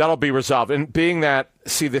that'll be resolved. And being that,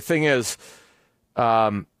 see, the thing is,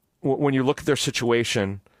 when you look at their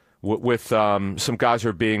situation with some guys who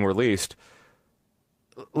are being released,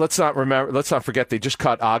 let's not forget they just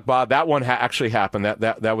cut Agba. That one actually happened.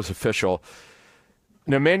 That was official.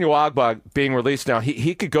 Now, Emmanuel Agba being released now,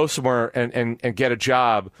 he could go somewhere and get a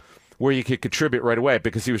job where he could contribute right away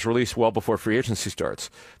because he was released well before free agency starts.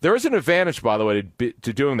 There is an advantage, by the way,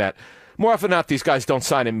 to doing that. More often than not, these guys don't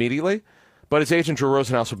sign immediately, but his agent, Drew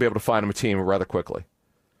Rosenhaus, will be able to find him a team rather quickly.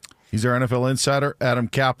 He's our NFL insider, Adam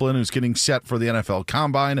Kaplan, who's getting set for the NFL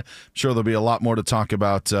Combine. I'm sure there'll be a lot more to talk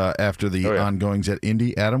about after the ongoings at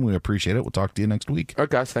Indy. Adam, we appreciate it. We'll talk to you next week. All right,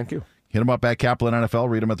 guys. Thank you. Hit him up at Kaplan NFL.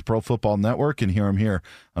 Read him at the Pro Football Network and hear him here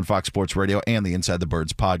on Fox Sports Radio and the Inside the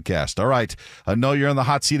Birds podcast. All right. I know you're in the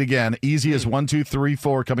hot seat again. Easy as 1, 2, 3,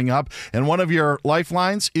 4 coming up. And one of your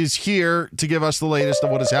lifelines is here to give us the latest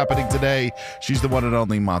of what is happening today. She's the one and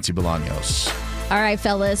only Monty Bolaños. All right,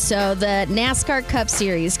 fellas. So the NASCAR Cup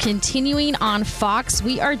Series continuing on Fox.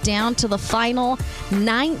 We are down to the final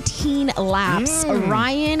 19 laps.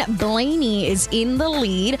 Ryan Blaney is in the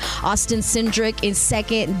lead. Austin Cindric in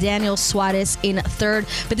second. Daniel Suarez in third.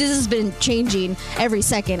 But this has been changing every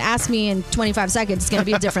second. Ask me in 25 seconds. It's going to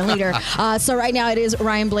be a different leader. So right now it is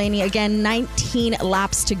Ryan Blaney. Again, 19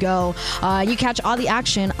 laps to go. You catch all the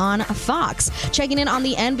action on Fox. Checking in on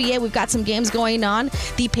the NBA, we've got some games going on.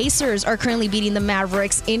 The Pacers are currently beating the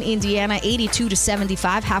Mavericks in Indiana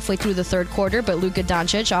 82-75 halfway through the third quarter, but Luka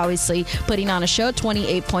Doncic obviously putting on a show,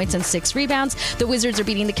 28 points and 6 rebounds. The Wizards are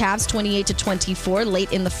beating the Cavs 28-24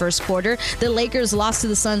 late in the first quarter. The Lakers lost to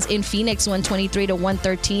the Suns in Phoenix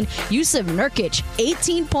 123-113. Yusuf Nurkic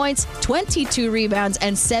 18 points, 22 rebounds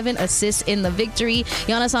and 7 assists in the victory.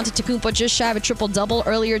 Giannis Antetokounmpo just shy of a triple-double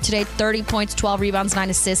earlier today, 30 points, 12 rebounds, 9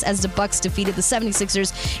 assists as the Bucks defeated the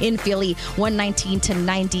 76ers in Philly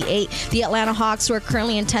 119-98. The Atlanta Hawks, who are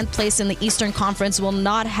currently in 10th place in the Eastern Conference, will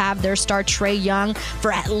not have their star Trae Young for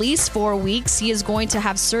at least 4 weeks. He is going to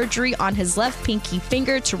have surgery on his left pinky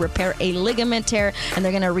finger to repair a ligament tear, and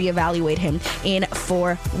they're going to reevaluate him in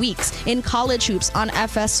 4 weeks. In college hoops on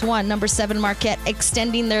FS1, number 7 Marquette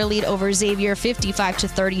extending their lead over Xavier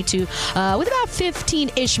 55-32 with about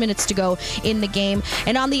 15-ish minutes to go in the game.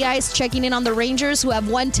 And on the ice, checking in on the Rangers, who have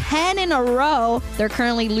won 10 in a row. They're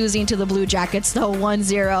currently losing to the Blue Jackets, though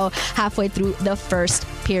 1-0 halfway through the first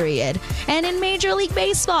period. And in Major League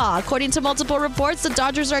Baseball, according to multiple reports, the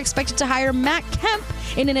Dodgers are expected to hire Matt Kemp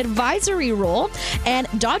in an advisory role. And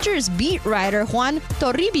Dodgers beat writer Juan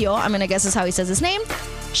Toribio, I'm going to guess is how he says his name,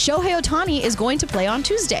 Shohei Ohtani is going to play on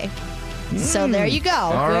Tuesday. So there you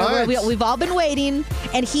go. Right. We've all been waiting,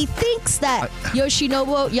 and he thinks that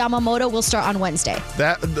Yoshinobu Yamamoto will start on Wednesday.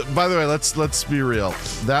 That, by the way, let's be real.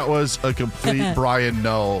 That was a complete Brian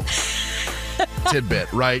Noe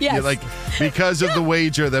tidbit, right? Yes. Like, because of the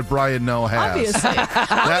wager that Brian Noe has. Obviously.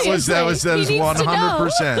 That is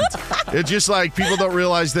 100%. It's just like people don't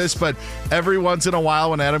realize this, but every once in a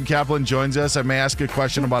while when Adam Kaplan joins us, I may ask a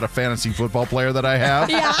question about a fantasy football player that I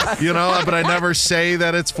have. Yeah. You know, but I never say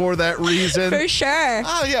that it's for that reason. For sure.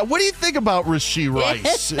 Oh, yeah. What do you think about Rashee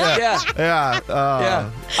Rice?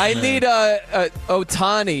 Yeah. I need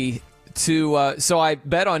Ohtani to so I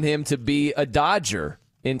bet on him to be a Dodger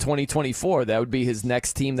in 2024. That would be his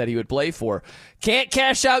next team that he would play for. Can't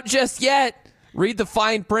cash out just yet. Read the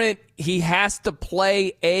fine print. He has to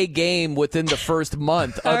play a game within the first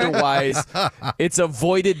month. Otherwise, it's a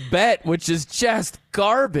voided bet, which is just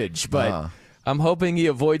garbage. But I'm hoping he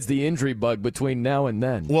avoids the injury bug between now and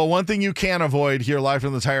then. Well, one thing you can avoid here live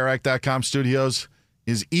from the TireRack.com studios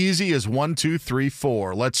is easy as 1, 2, 3,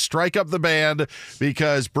 4. Let's strike up the band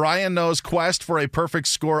because Brian Noe's quest for a perfect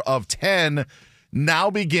score of 10 now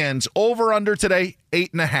begins. Over under today,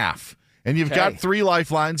 8.5. And you've got 3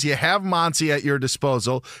 lifelines. You have Monty at your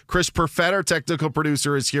disposal. Chris Perfett, our technical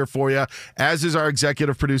producer, is here for you, as is our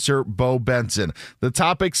executive producer, Bo Benson. The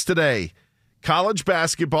topics today: college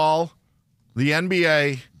basketball, the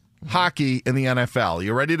NBA, hockey, and the NFL.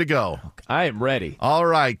 You ready to go? I am ready. All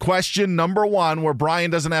right. Question number 1, where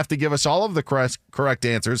Brian doesn't have to give us all of the correct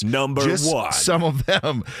answers. Just 1. Some of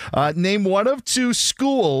them. Name one of 2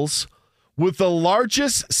 schools with the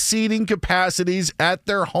largest seating capacities at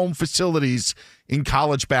their home facilities in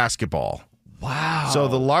college basketball. Wow. So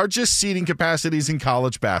the largest seating capacities in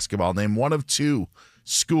college basketball. Name one of 2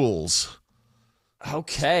 schools.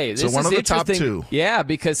 Okay. This So one is of the top interesting. 2. Yeah,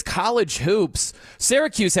 because college hoops,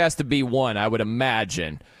 Syracuse has to be one, I would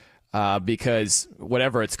imagine, because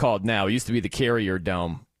whatever it's called now, it used to be the Carrier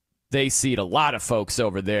Dome. They seat a lot of folks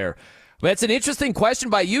over there. That's an interesting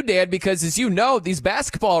question by you, Dan, because as you know, these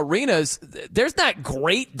basketball arenas, there's not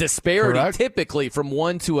great disparity typically from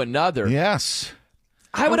one to another. Yes.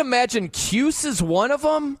 I would imagine Cuse is one of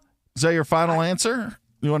them. Is that your final answer?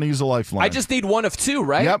 You want to use a lifeline? I just need one of 2,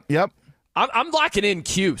 right? Yep. I'm locking in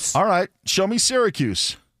Cuse. All right. Show me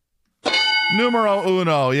Syracuse. Numero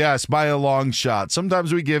uno, yes, by a long shot.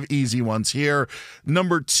 Sometimes we give easy ones here.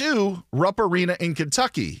 Number 2, Rupp Arena in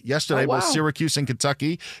Kentucky. Yesterday, both Syracuse and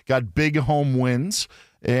Kentucky got big home wins.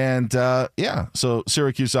 And, so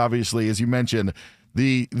Syracuse, obviously, as you mentioned,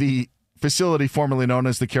 the facility formerly known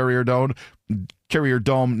as the Carrier Dome,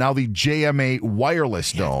 now the JMA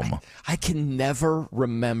Wireless Dome. I can never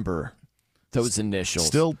remember those initials.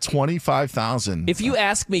 Still 25,000. If you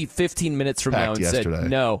ask me 15 minutes from now and said,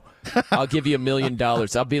 no, I'll give you $1 million,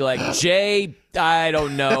 I'll be like, Jay, I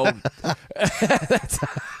don't know.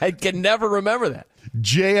 I can never remember that.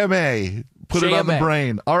 JMA. Put it on the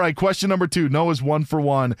brain. All right, question number 2. Noah's 1 for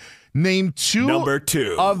 1. Name Number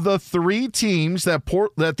 2 of the 3 teams that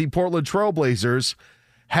the Portland Trailblazers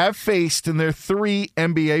have faced in their 3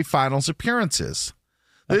 NBA Finals appearances.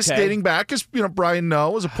 This dating back, because Brian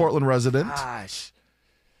Noe is a Portland resident. Gosh,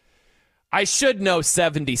 I should know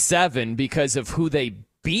 77 because of who they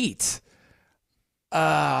beat.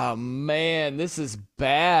 Oh man, this is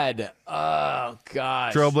bad. Oh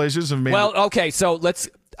gosh, Trailblazers have made. Well, okay, so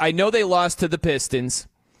I know they lost to the Pistons.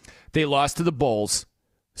 They lost to the Bulls.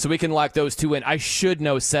 So we can lock those 2 in. I should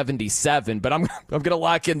know 77, but I'm going to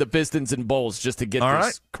lock in the Pistons and Bulls just to get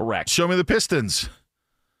this correct. Show me the Pistons.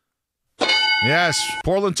 Yes,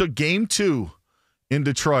 Portland took game 2 in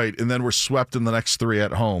Detroit and then were swept in the next 3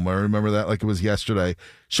 at home. I remember that like it was yesterday.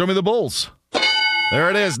 Show me the Bulls. There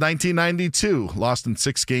it is, 1992. Lost in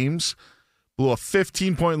 6 games. Blew a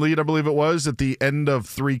 15-point lead, I believe it was, at the end of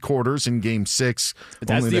 3 quarters in Game 6.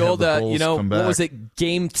 That's the old, what was it,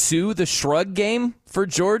 Game 2, the shrug game for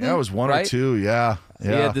Jordan? Yeah, it was 1 or 2, yeah.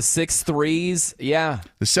 Yeah, the 6 threes, yeah.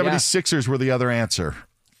 The 76ers were the other answer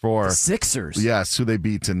for... The Sixers? Yes, who they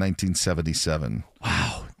beat in 1977.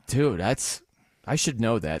 Wow, dude, I should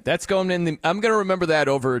know that. That's going in I'm going to remember that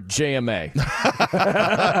over JMA.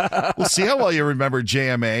 We'll see how well you remember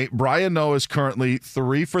JMA. Brian Noe is currently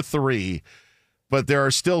 3 for 3, but there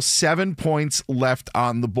are still 7 points left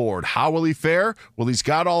on the board. How will he fare? Well, he's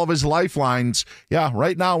got all of his lifelines. Yeah,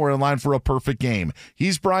 right now we're in line for a perfect game.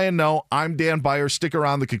 He's Brian Noe. I'm Dan Beyer. Stick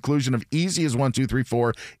around. The conclusion of Easy as 1, 2, 3,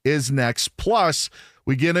 4 is next. Plus,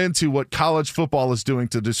 we get into what college football is doing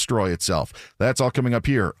to destroy itself. That's all coming up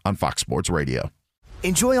here on Fox Sports Radio.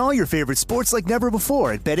 Enjoy all your favorite sports like never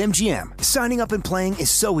before at BetMGM. Signing up and playing is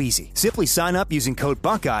so easy. Simply sign up using code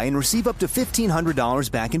Buckeye and receive up to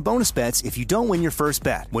 $1,500 back in bonus bets if you don't win your first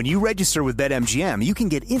bet. When you register with BetMGM, you can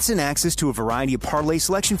get instant access to a variety of parlay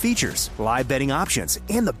selection features, live betting options,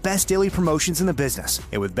 and the best daily promotions in the business.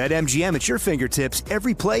 And with BetMGM at your fingertips,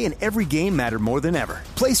 every play and every game matter more than ever.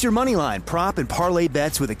 Place your moneyline, prop, and parlay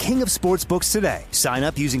bets with the king of sportsbooks today. Sign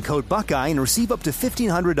up using code Buckeye and receive up to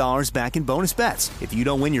 $1,500 back in bonus bets if you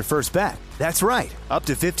don't win your first bet. That's right, up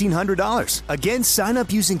to $1,500. Again, sign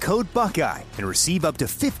up using code Buckeye and receive up to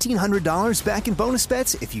 $1,500 back in bonus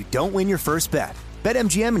bets if you don't win your first bet.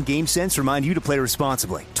 BetMGM and GameSense remind you to play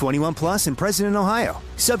responsibly. 21 plus and present in Ohio.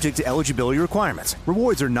 Subject to eligibility requirements.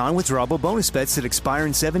 Rewards are non-withdrawable bonus bets that expire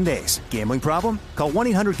in 7 days. Gambling problem? Call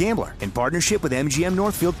 1-800-GAMBLER in partnership with MGM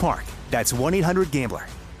Northfield Park. That's 1-800-GAMBLER.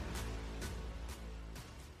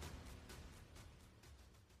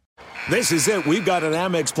 This is it. We've got an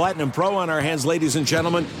Amex Platinum Pro on our hands, ladies and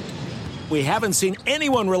gentlemen. We haven't seen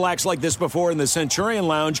anyone relax like this before in the Centurion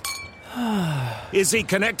Lounge. Is he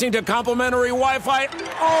connecting to complimentary Wi-Fi?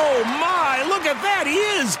 Oh, my! Look at that! He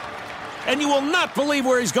is! And you will not believe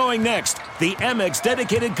where he's going next. The Amex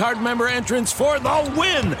dedicated card member entrance for the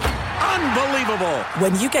win! Unbelievable!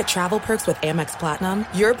 When you get travel perks with Amex Platinum,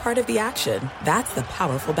 you're part of the action. That's the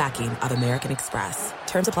powerful backing of American Express.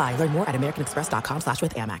 Terms apply. Learn more at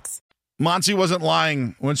americanexpress.com/withAmex. Monty wasn't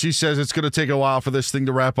lying when she says it's going to take a while for this thing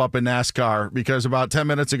to wrap up in NASCAR because about 10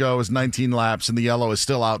 minutes ago it was 19 laps and the yellow is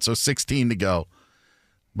still out, so 16 to go.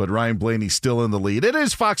 But Ryan Blaney's still in the lead. It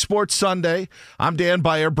is Fox Sports Sunday. I'm Dan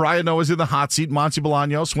Beyer. Brian Noe is in the hot seat. Monty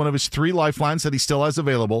Bolaños, one of his 3 lifelines that he still has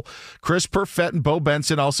available. Chris Perfett and Bo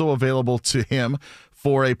Benson also available to him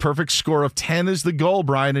for a perfect score of 10 is the goal,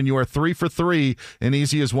 Brian, and you are 3 for 3 and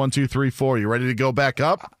easy as 1, 2, 3, 4. You ready to go back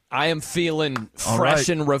up? I am feeling fresh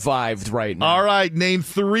and revived right now. All right, name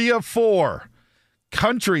 3 of 4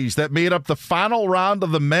 countries that made up the final round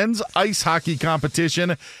of the men's ice hockey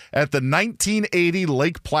competition at the 1980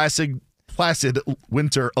 Lake Placid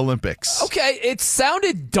Winter Olympics. Okay, it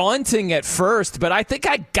sounded daunting at first, but I think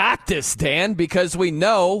I got this, Dan, because we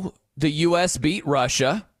know the U.S. beat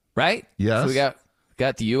Russia, right? Yes. So we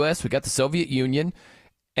got the U.S., we got the Soviet Union,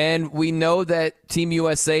 and we know that Team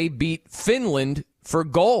USA beat Finland for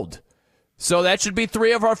gold. So that should be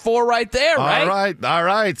 3 of our 4 right there, right? All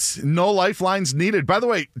right. No lifelines needed. By the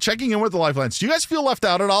way, checking in with the lifelines, do you guys feel left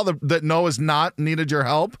out at all that Noah's not needed your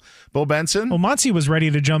help? Bo Benson? Well, Monty was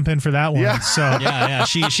ready to jump in for that one. Yeah. So yeah.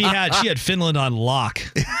 She had Finland on lock.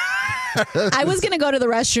 I was going to go to the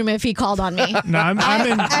restroom if he called on me. No, I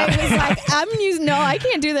was like, I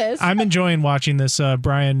can't do this. I'm enjoying watching this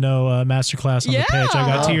Brian Noe masterclass on the pitch. I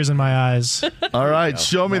got tears in my eyes. All right,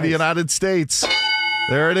 show me the United States.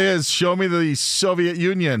 There it is. Show me the Soviet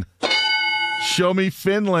Union. Show me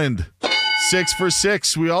Finland. 6 for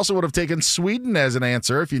 6. We also would have taken Sweden as an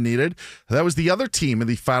answer if you needed. That was the other team in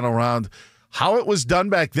the final round. How it was done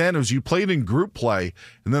back then was you played in group play,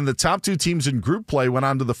 and then the top 2 teams in group play went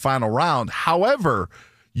on to the final round. However,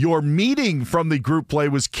 your meeting from the group play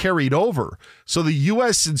was carried over. So the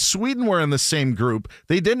U.S. and Sweden were in the same group.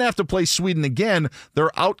 They didn't have to play Sweden again.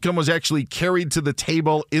 Their outcome was actually carried to the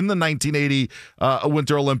table in the 1980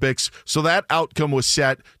 Winter Olympics. So that outcome was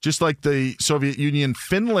set, just like the Soviet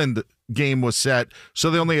Union-Finland game was set.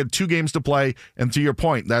 So they only had 2 games to play. And to your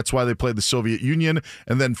point, that's why they played the Soviet Union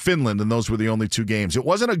and then Finland, and those were the only 2 games. It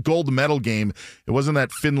wasn't a gold medal game. It wasn't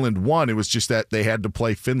that Finland won. It was just that they had to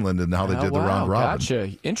play Finland and how they did the round robin.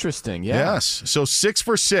 Gotcha. Interesting. Yeah. Yes. So 6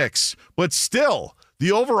 for 6, but still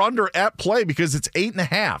the over-under at play because it's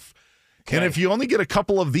 8.5. Okay. And if you only get a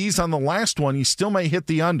couple of these on the last one, you still may hit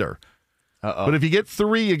the under. But if you get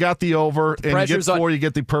 3, you got the over, and you get 4, you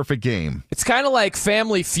get the perfect game. It's kind of like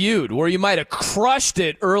Family Feud, where you might have crushed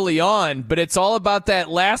it early on, but it's all about that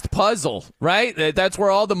last puzzle, right? That's where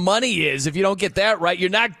all the money is. If you don't get that right, you're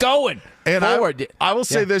not going forward. I will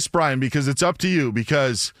say this, Brian, because it's up to you,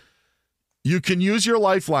 because you can use your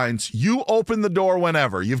lifelines. You open the door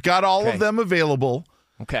whenever. You've got all of them available.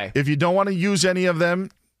 Okay. If you don't want to use any of them,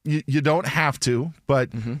 you don't have to, but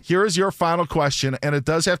here is your final question, and it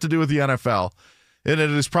does have to do with the NFL, and it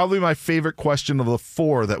is probably my favorite question of the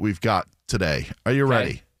 4 that we've got today. Are you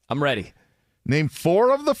ready? I'm ready. Name 4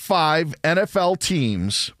 of the 5 NFL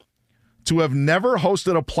teams to have never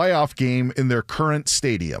hosted a playoff game in their current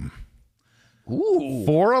stadium. Ooh.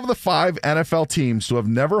 4 of the 5 NFL teams to have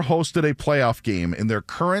never hosted a playoff game in their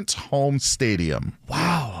current home stadium.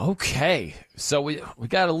 Wow, okay. So we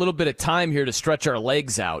got a little bit of time here to stretch our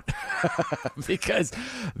legs out because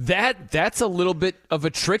that's a little bit of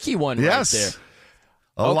a tricky one right there.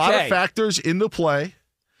 A lot of factors into play.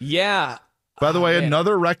 Yeah. By the way,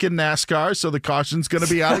 another wreck in NASCAR, so the caution's going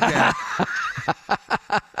to be out again.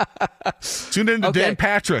 Tune in to Dan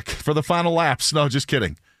Patrick for the final laps. No, just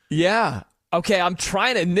kidding. Yeah. Okay, I'm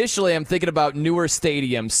thinking about newer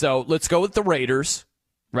stadiums. So let's go with the Raiders,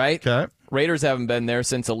 right? Okay. Raiders haven't been there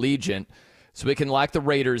since Allegiant. So we can lock the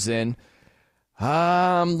Raiders in.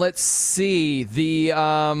 Let's see. The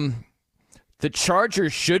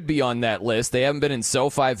Chargers should be on that list. They haven't been in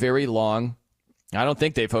SoFi very long. I don't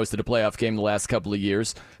think they've hosted a playoff game the last couple of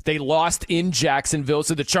years. They lost in Jacksonville,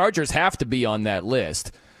 so the Chargers have to be on that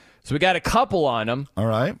list. So we got a couple on them. All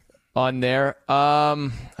right. On there.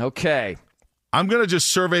 Okay. I'm going to just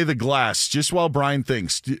survey the glass just while Brian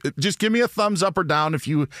thinks. Just give me a thumbs up or down if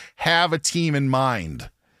you have a team in mind.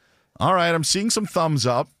 All right, I'm seeing some thumbs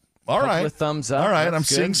up. All right. Thumbs up. All right, That's I'm good.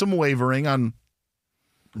 seeing some wavering on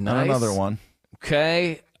another one.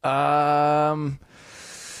 Okay. Man,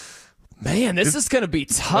 this is going to be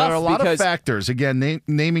tough. There are a lot of factors. Again,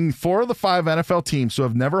 naming 4 of the 5 NFL teams who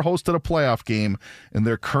have never hosted a playoff game in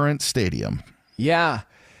their current stadium. Yeah.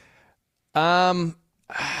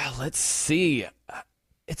 Let's see.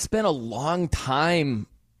 It's been a long time,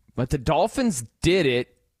 but the Dolphins did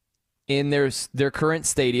it in their current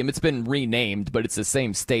stadium. It's been renamed, but it's the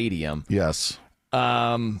same stadium. Yes.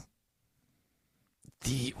 Wow,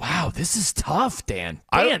 this is tough, Dan.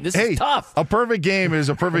 This is tough. A perfect game is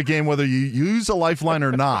a perfect game whether you use a lifeline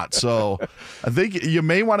or not. So I think you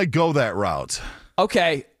may want to go that route.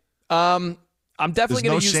 Okay. I'm definitely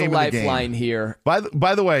going to use the lifeline here.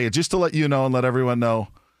 By the way, just to let you know and let everyone know,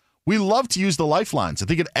 we love to use the lifelines. I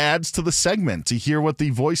think it adds to the segment to hear what the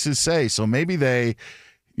voices say. So maybe they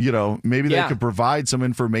could provide some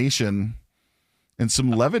information and some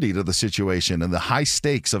levity to the situation and the high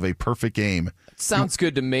stakes of a perfect game. Sounds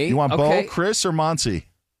good to me. You want Bo, Chris, or Monty?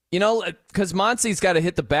 Because Monty's got to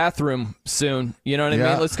hit the bathroom soon. You know what I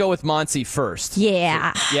mean? Let's go with Monty first.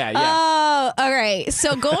 Yeah. Yeah. Oh, all right.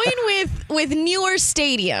 So going with newer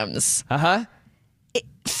stadiums.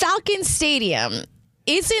 Falcon Stadium.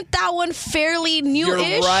 Isn't that one fairly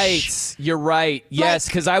new-ish? You're right. Yes,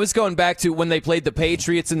 because I was going back to when they played the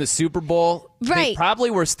Patriots in the Super Bowl. Right. They probably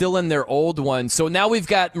were still in their old one. So now we've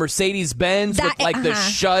got Mercedes-Benz with the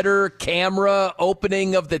shutter camera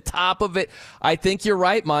opening of the top of it. I think you're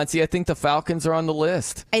right, Monty. I think the Falcons are on the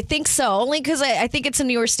list. I think so, only because I think it's a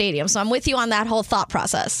newer stadium. So I'm with you on that whole thought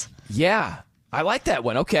process. Yeah. I like that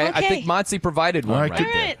one. Okay. I think Monty provided one right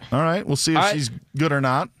there. All right. We'll see if she's good or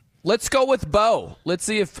not. Let's go with Bo. Let's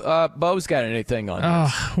see if Bo's got anything on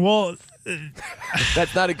this. Well,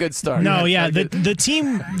 that's not a good start. No, the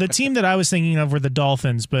team that I was thinking of were the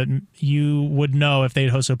Dolphins, but you would know if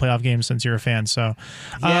they'd hosted a playoff game since you're a fan. So,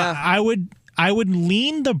 I would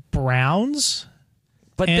lean the Browns.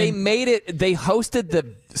 But they made it. They hosted the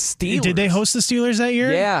Steelers. Did they host the Steelers that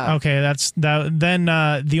year? Yeah. Okay, that's that. Then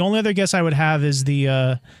the only other guess I would have is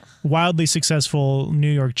the wildly successful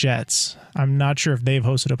New York Jets. I'm not sure if they've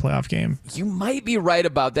hosted a playoff game. You might be right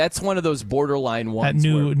about that's one of those borderline ones. At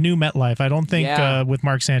new MetLife. I don't think with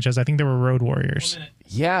Mark Sanchez. I think they were Road Warriors.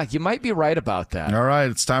 Yeah, you might be right about that. All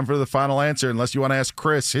right, it's time for the final answer, unless you want to ask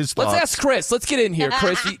Chris his thoughts. Let's ask Chris. Let's get in here,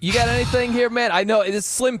 Chris. You got anything here, man? I know it's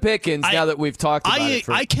slim pickings now that we've talked about it.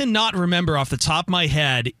 I cannot remember off the top of my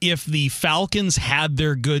head if the Falcons had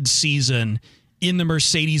their good season in the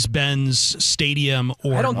Mercedes-Benz Stadium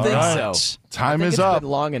or I don't think not. so. Time is it's up. Been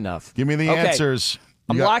long enough. Give me the answers.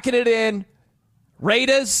 I'm locking it in.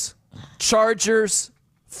 Raiders, Chargers,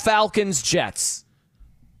 Falcons, Jets.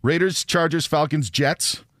 Raiders, Chargers, Falcons,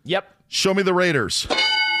 Jets. Yep. Show me the Raiders.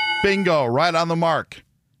 Bingo, right on the mark.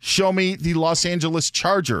 Show me the Los Angeles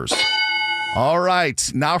Chargers. All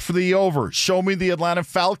right, now for the over. Show me the Atlanta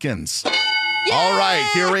Falcons. Yeah! All right,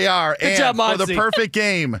 here we are. Good job, for the Monty. perfect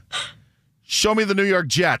game, show me the New York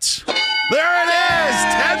Jets. There it is,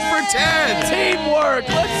 10 for 10. Teamwork,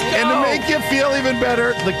 let's go. And to make you feel even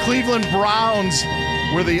better, the Cleveland Browns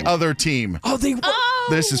were the other team. Oh, they were.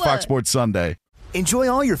 This is Fox Sports Sunday. Enjoy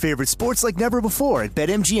all your favorite sports like never before at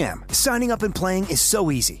BetMGM. Signing up and playing is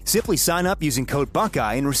so easy. Simply sign up using code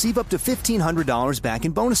Buckeye and receive up to $1,500 back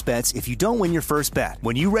in bonus bets if you don't win your first bet.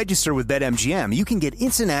 When you register with BetMGM, you can get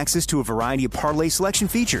instant access to a variety of parlay selection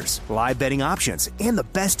features, live betting options, and the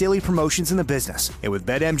best daily promotions in the business. And with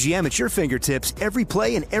BetMGM at your fingertips, every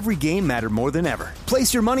play and every game matter more than ever.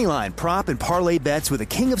 Place your moneyline, prop, and parlay bets with the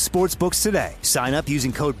king of sportsbooks today. Sign up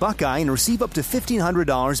using code Buckeye and receive up to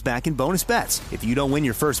 $1,500 back in bonus bets if you don't win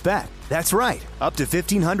your first bet. That's right, up to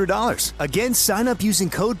 $1,500. Again, sign up using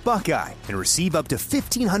code Buckeye and receive up to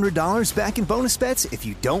 $1,500 back in bonus bets if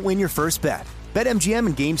you don't win your first bet. BetMGM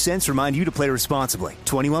and GameSense remind you to play responsibly.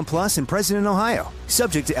 21 plus and present in Ohio.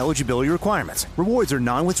 Subject to eligibility requirements. Rewards are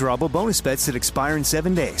non-withdrawable bonus bets that expire in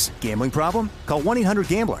 7 days. Gambling problem? Call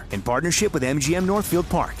 1-800-GAMBLER in partnership with MGM Northfield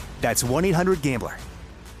Park. That's 1-800-GAMBLER.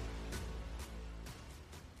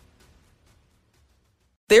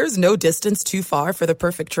 There's no distance too far for the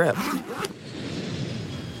perfect trip.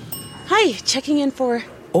 Hi, checking in for...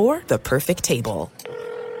 Or the perfect table.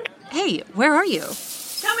 Hey, where are you?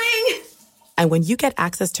 Coming! And when you get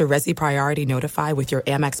access to Resi Priority Notify with your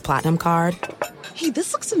Amex Platinum card... Hey,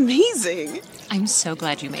 this looks amazing. I'm so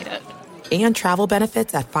glad you made it. And travel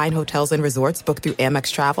benefits at fine hotels and resorts booked through Amex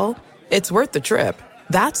Travel, it's worth the trip.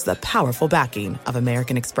 That's the powerful backing of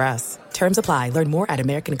American Express. Terms apply. Learn more at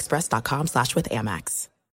americanexpress.com/withAmex.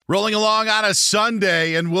 Rolling along on a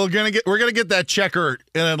Sunday, and we're gonna get that checker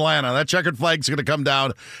in Atlanta. That checkered flag's gonna come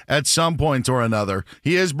down at some point or another.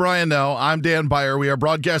 He is Brian Noe. I'm Dan Beyer. We are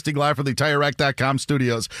broadcasting live from the TireRack.com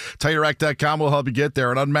studios. TireRack.com will help you get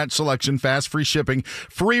there. An unmatched selection, fast, free shipping,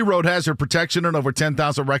 free road hazard protection, and over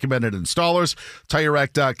 10,000 recommended installers.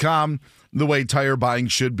 TireRack.com, the way tire buying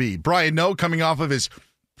should be. Brian Noe coming off of his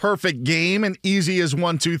perfect game and easy as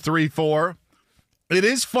 1, 2, 3, 4. It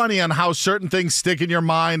is funny on how certain things stick in your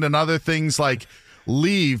mind and other things like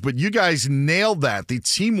leave, but you guys nailed that. The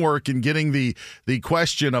teamwork in getting the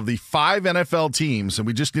question of the 5 NFL teams, and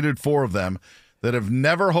we just needed 4 of them, that have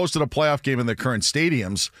never hosted a playoff game in their current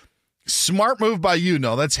stadiums. Smart move by you,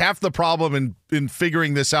 Noe. That's half the problem in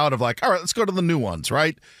figuring this out of like, all right, let's go to the new ones,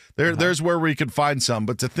 right? There's where we could find some.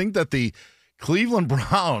 But to think that the Cleveland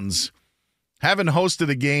Browns haven't hosted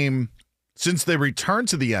a game since they returned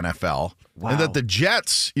to the NFL, and that the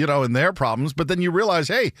Jets, and their problems, but then you realize,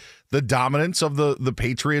 hey, the dominance of the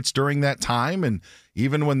Patriots during that time, and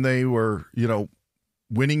even when they were,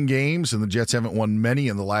 winning games, and the Jets haven't won many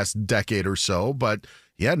in the last decade or so, but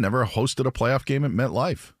never hosted a playoff game at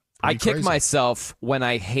MetLife. I kick myself when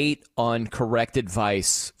I hate on correct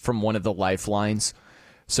advice from one of the lifelines.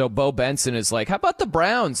 So Bo Benson is like, how about the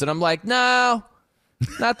Browns? And I'm like, no,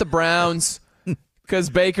 not the Browns. Because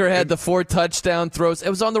Baker had the 4 touchdown throws. It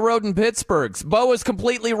was on the road in Pittsburgh. Bo was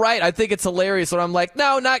completely right. I think it's hilarious when I'm like,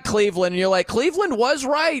 no, not Cleveland. And you're like, Cleveland was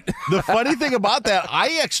right. The funny thing about that,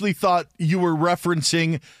 I actually thought you were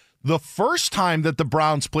referencing the first time that the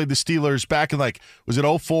Browns played the Steelers back in was it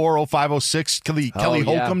 04, 05, 06, Kelly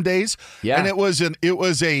Holcomb days? Yeah. And it was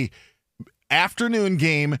a afternoon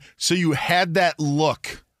game, so you had that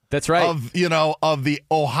look. That's right. Of the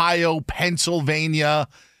Ohio, Pennsylvania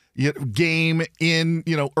game in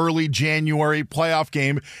early January playoff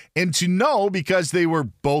game, and to know, because they were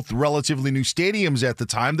both relatively new stadiums at the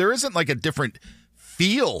time, there isn't a different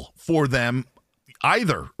feel for them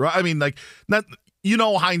either, right? I mean, not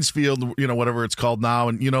Heinz Field, whatever it's called now,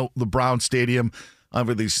 and the Brown Stadium,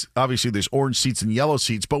 Obviously, there's orange seats and yellow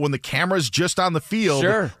seats, but when the camera's just on the field,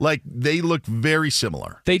 Sure. like they look very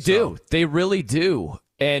similar. They do. They really do.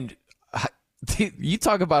 And you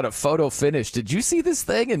talk about a photo finish. Did you see this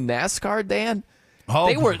thing in NASCAR, Dan? Oh,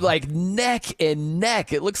 they were like neck and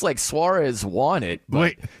neck. It looks like Suarez won it. But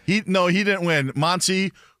Wait, he didn't win.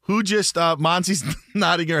 Monty, who just Monty's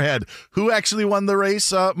nodding her head. Who actually won the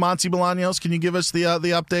race? Monty Bolaños. Can you give us the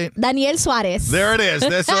update? Daniel Suarez. There it is.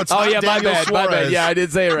 So it's oh not yeah, Daniel my Suarez. bad. Yeah, I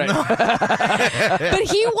did say it right. But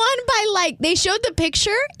he won by they showed the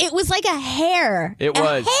picture. It was like a hair. It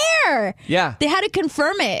was a hair. Yeah, they had to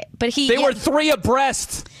confirm it, but they were three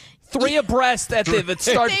abreast. Three abreast at the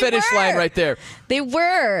start-finish line right there. They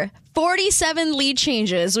were 47 lead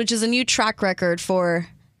changes, which is a new track record for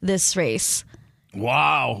this race.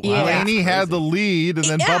 Wow. Yeah. Blaney had the lead, and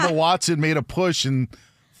then Bubba Watson made a push and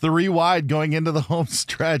 3 wide going into the home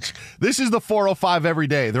stretch. This is the 405 every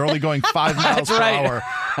day. They're only going 5 miles per hour.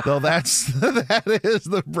 So that is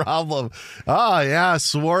the problem. Oh, yeah.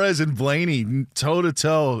 Suarez and Blaney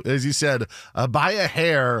toe-to-toe, as you said, by a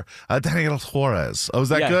hair. Daniel Suarez. Oh, was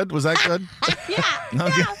that good? Was that good?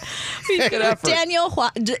 Good effort.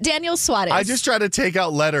 Daniel Suarez. I just try to take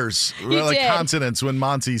out letters, like did. consonants, when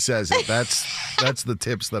Monty says it. That's the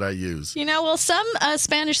tips that I use. Some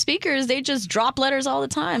Spanish speakers, they just drop letters all the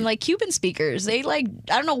time. Like Cuban speakers, they I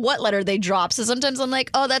don't know what letter they drop. So sometimes I'm like,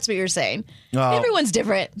 oh, that's what you're saying. Everyone's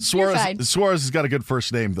different. Suarez has got a good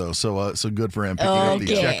first name, though, so good for him picking up the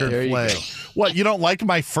checkered flag. What, you don't like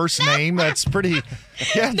my first name? That's pretty...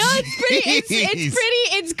 Yeah, no, it's pretty.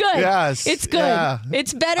 It's good. Yes, it's good. Yeah.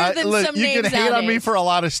 It's better than some names You can hate nowadays. on me for a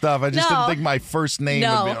lot of stuff. I just didn't think my first name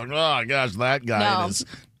would be like, oh, gosh, that guy is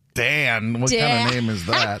Dan. What kind of name is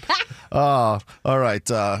that? All right.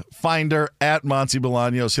 Find her at Monty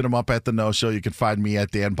Bolaños. Hit him up at The No Show. You can find me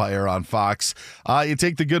at Dan Beyer on Fox. You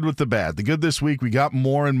take the good with the bad. The good this week, we got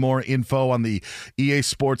more and more info on the EA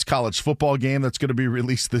Sports college football game that's going to be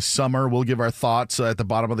released this summer. We'll give our thoughts at the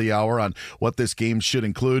bottom of the hour on what this game should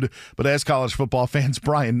include. But as college football fans,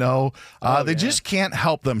 Brian Noe, they just can't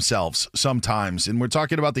help themselves sometimes. And we're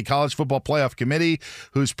talking about the College Football Playoff Committee,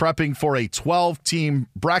 who's prepping for a 12-team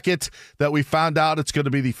bracket that we found out it's going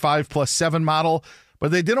to be the 5+7 model. But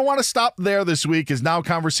they didn't want to stop there this week, as now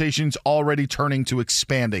conversations already turning to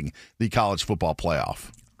expanding the college football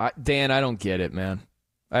playoff. Dan, I don't get it, man.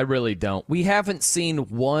 I really don't. We haven't seen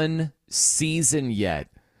one season yet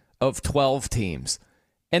of 12 teams,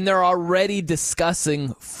 and they're already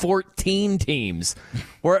discussing 14 teams.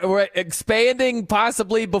 We're expanding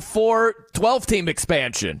possibly before 12-team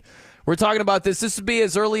expansion. We're talking about this. This would be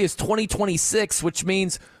as early as 2026, which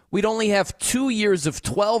means we'd only have 2 years of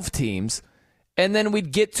 12 teams, and then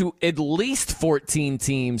we'd get to at least 14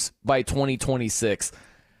 teams by 2026.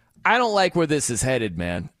 I don't like where this is headed,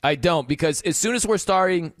 man. I don't, because as soon as we're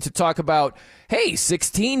starting to talk about, hey,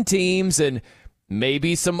 16 teams and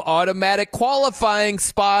maybe some automatic qualifying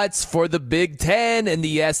spots for the Big Ten and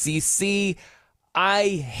the SEC, I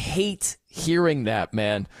hate hearing that,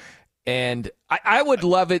 man. And I would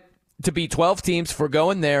love it to be 12 teams for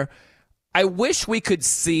going there. I wish we could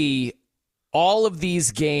see all of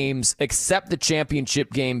these games except the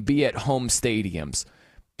championship game be at home stadiums,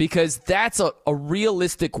 because that's a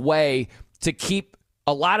realistic way to keep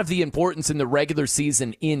a lot of the importance in the regular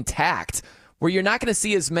season intact, where you're not going to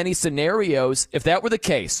see as many scenarios. If that were the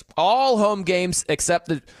case, all home games except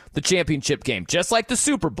the championship game, just like the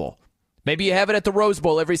Super Bowl. Maybe you have it at the Rose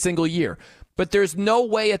Bowl every single year. But there's no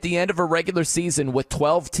way at the end of a regular season with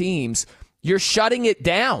 12 teams, you're shutting it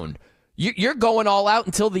down. You're going all out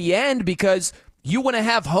until the end because you want to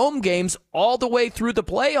have home games all the way through the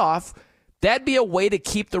playoff. That'd be a way to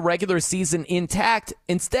keep the regular season intact.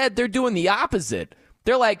 Instead, they're doing the opposite.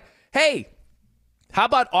 They're like, hey, how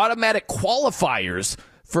about automatic qualifiers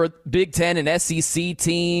for Big Ten and SEC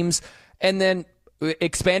teams, and then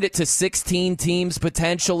expand it to 16 teams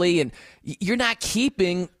potentially? And you're not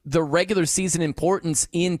keeping the regular season importance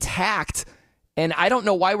intact. And I don't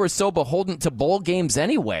know why we're so beholden to bowl games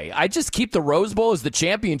anyway. I just keep the Rose Bowl as the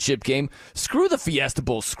championship game. Screw the Fiesta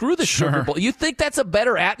Bowl. Screw the Sugar Bowl. You think that's a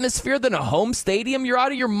better atmosphere than a home stadium? You're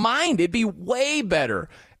out of your mind. It'd be way better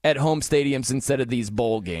at home stadiums instead of these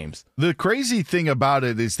bowl games. The crazy thing about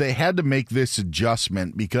it is they had to make this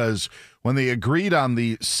adjustment because when they agreed on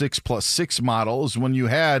the 6+6 models, when you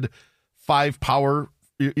had 5 power,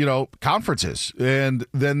 conferences, and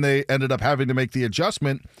then they ended up having to make the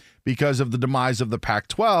adjustment because of the demise of the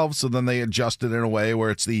Pac-12. So then they adjusted in a way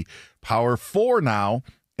where it's the Power 4 now,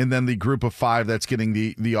 and then the group of 5 that's getting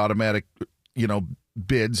the automatic,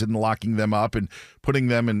 bids and locking them up and putting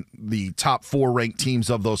them in the top 4 ranked teams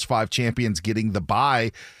of those 5 champions getting the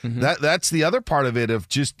bye. That's the other part of it of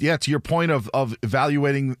just, to your point of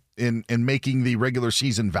evaluating and making the regular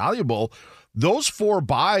season valuable. Those 4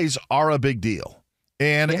 buys are a big deal.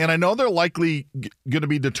 And I know they're likely going to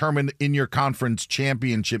be determined in your conference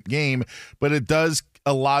championship game, but it does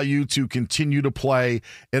allow you to continue to play.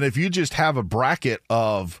 And if you just have a bracket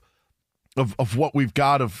of what we've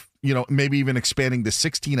got of, maybe even expanding to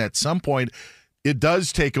 16 at some point, it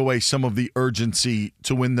does take away some of the urgency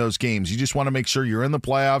to win those games. You just want to make sure you're in the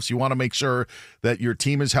playoffs. You want to make sure that your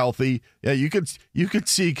team is healthy. Yeah, you could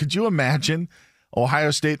see, could you imagine Ohio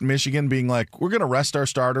State and Michigan being like, we're going to rest our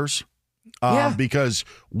starters? Because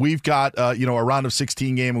we've got a round of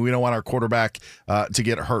 16 game and we don't want our quarterback to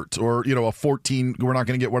get hurt, or a 14, we're not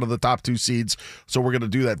going to get one of the top 2 seeds, so we're going to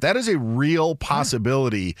do that. That is a real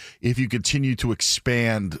possibility if you continue to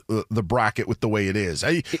expand the bracket with the way it is.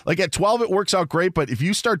 Like at 12 it works out great, but if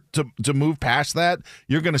you start to move past that,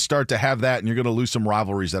 you're going to start to have that, and you're going to lose some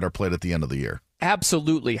rivalries that are played at the end of the year.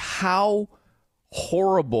 Absolutely. How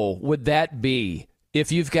horrible would that be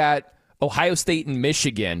if you've got Ohio State and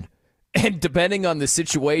Michigan, and depending on the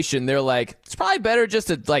situation, they're like, it's probably better just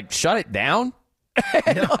to shut it down.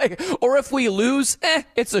 Or if we lose,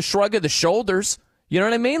 it's a shrug of the shoulders. You know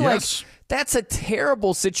what I mean? Yes. That's a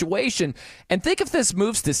terrible situation. And think if this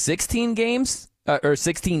moves to 16 games or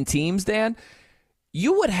 16 teams, Dan,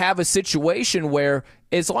 you would have a situation where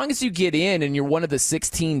as long as you get in and you're one of the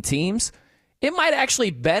 16 teams, it might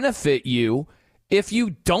actually benefit you if you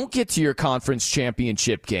don't get to your conference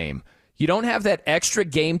championship game. You don't have that extra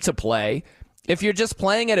game to play. If you're just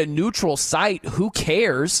playing at a neutral site, who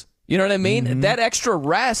cares? You know what I mean? That extra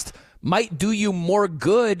rest might do you more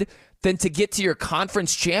good than to get to your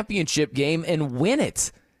conference championship game and win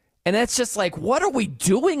it. And that's just what are we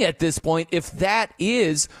doing at this point if that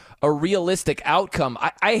is a realistic outcome?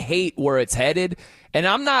 I hate where it's headed, and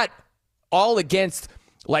I'm not all against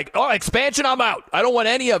expansion, I'm out. I don't want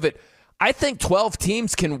any of it. I think 12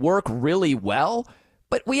 teams can work really well.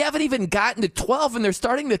 But we haven't even gotten to 12, and they're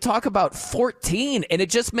starting to talk about 14, and it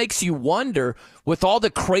just makes you wonder, with all the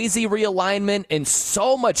crazy realignment and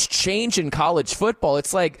so much change in college football,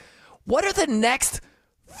 it's what are the next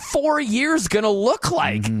 4 years going to look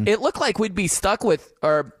like? It looked like we'd be stuck with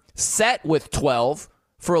or set with 12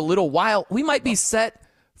 for a little while. We might be set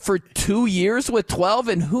for 2 years with 12,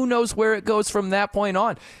 and who knows where it goes from that point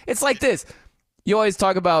on. It's like this. You always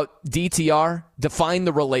talk about DTR, define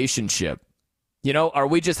the relationship. Are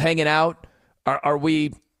we just hanging out? Are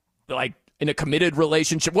we in a committed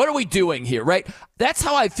relationship? What are we doing here, right? That's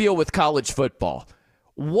how I feel with college football.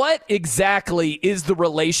 What exactly is the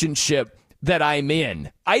relationship that I'm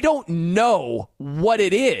in? I don't know what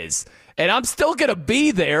it is. And I'm still going to be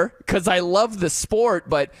there because I love the sport,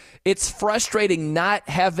 but it's frustrating not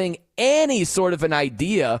having any sort of an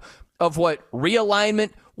idea of what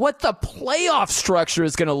realignment, what the playoff structure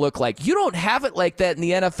is going to look like. You don't have it like that in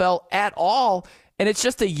the NFL at all, and it's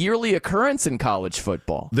just a yearly occurrence in college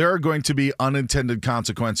football. There are going to be unintended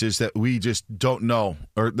consequences that we just don't know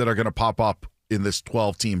or that are going to pop up in this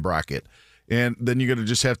 12-team bracket. And then you're going to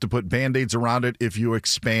just have to put Band-Aids around it if you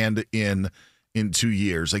expand in 2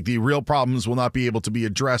 years. The real problems will not be able to be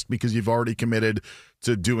addressed because you've already committed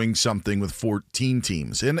to doing something with 14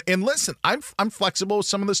 teams. And listen, I'm flexible with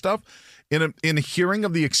some of this stuff. In hearing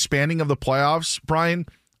of the expanding of the playoffs, Brian,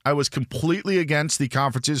 I was completely against the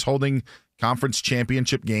conferences holding conference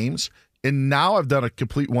championship games. And now I've done a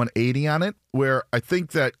complete 180 on it, where I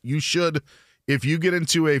think that you should, if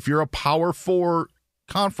you're a Power 4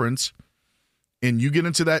 conference and you get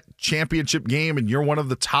into that championship game and you're one of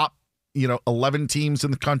the top 11 teams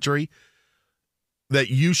in the country, that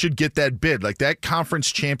you should get that bid. That conference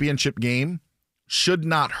championship game should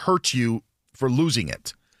not hurt you for losing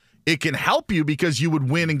it. It can help you because you would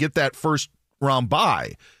win and get that first round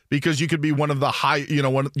bye, because you could be one of the high,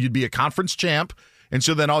 you'd be a conference champ. And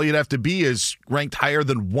so then all you'd have to be is ranked higher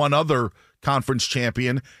than one other conference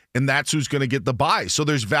champion, and that's who's going to get the bye. So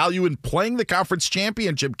there's value in playing the conference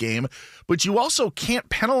championship game, but you also can't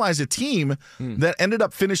penalize a team that ended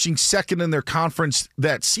up finishing second in their conference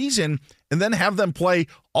that season and then have them play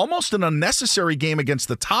almost an unnecessary game against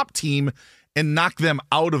the top team and knock them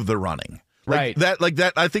out of the running. Right.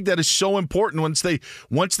 That. I think that is so important once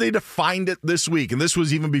they defined it this week, and this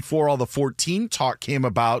was even before all the 14 talk came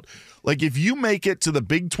about. If you make it to the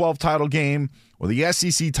Big 12 title game or the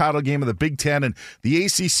SEC title game of the Big 10, and the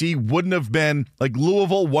ACC wouldn't have been,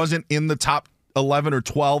 Louisville wasn't in the top 11 or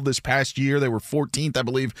 12 this past year. They were 14th, I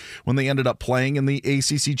believe, when they ended up playing in the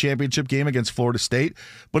ACC championship game against Florida State.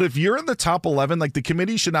 But if you're in the top 11, like the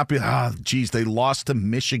committee should not be, they lost to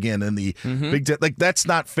Michigan in the Big Ten. Like, that's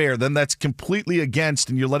not fair. Then that's completely against,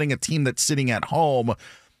 and you're letting a team that's sitting at home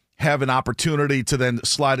have an opportunity to then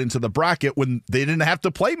slide into the bracket when they didn't have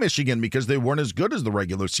to play Michigan because they weren't as good as the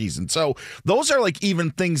regular season. So those are like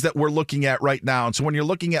even things that we're looking at right now. And so when you're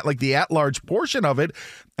looking at like the at-large portion of it,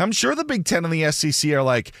 I'm sure the Big Ten and the SEC are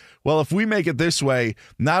like, well, if we make it this way,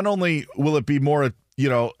 not only will it be more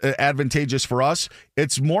advantageous for us,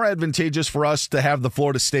 it's more advantageous for us to have the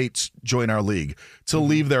Florida States join our league, to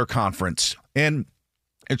leave their conference. And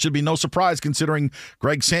it should be no surprise considering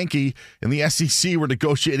Greg Sankey and the SEC were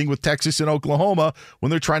negotiating with Texas and Oklahoma when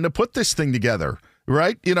they're trying to put this thing together,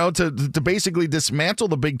 right? To basically dismantle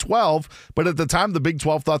the Big 12. But at the time, the Big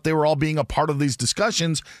 12 thought they were all being a part of these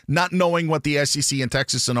discussions, not knowing what the SEC and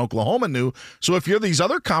Texas and Oklahoma knew. So if you're these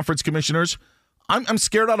other conference commissioners, I'm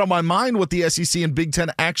scared out of my mind what the SEC and Big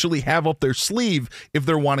 10 actually have up their sleeve if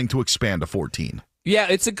they're wanting to expand to 14. Yeah,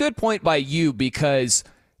 it's a good point by you because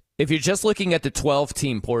if you're just looking at the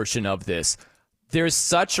 12-team portion of this, there's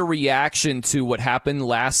such a reaction to what happened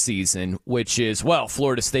last season, which is, well,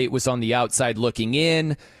 Florida State was on the outside looking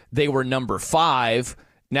in. They were number 5.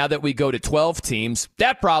 Now that we go to 12 teams,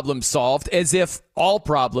 that problem's solved as if all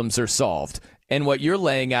problems are solved. And what you're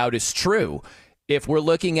laying out is true. If we're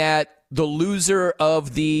looking at the loser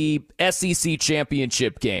of the SEC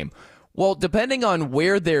championship game, well, depending on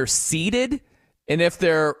where they're seated and if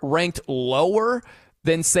they're ranked lower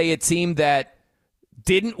than, say, a team that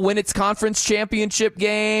didn't win its conference championship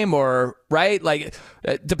game, or, right? Like,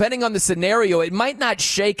 depending on the scenario, it might not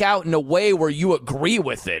shake out in a way where you agree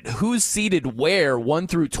with it. Who's seated where, 1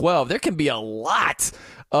 through 12? There can be a lot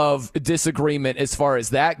of disagreement as far as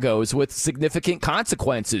that goes, with significant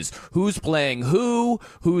consequences. Who's playing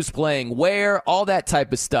who's playing where, all that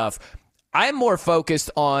type of stuff. I'm more focused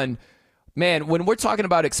on, man, when we're talking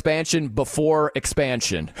about expansion before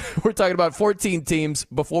expansion, we're talking about 14 teams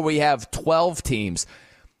before we have 12 teams.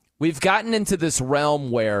 We've gotten into this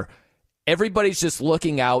realm where everybody's just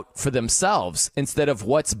looking out for themselves instead of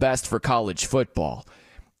what's best for college football.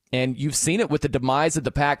 And you've seen it with the demise of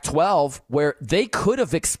the Pac-12, where they could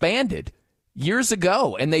have expanded years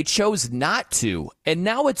ago and they chose not to. And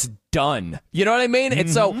now it's done. You know what I mean? And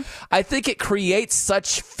so I think it creates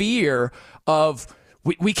such fear of,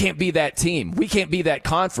 we can't be that team. We can't be that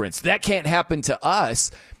conference. That can't happen to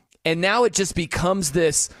us. And now it just becomes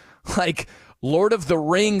this, like, Lord of the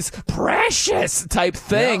Rings precious type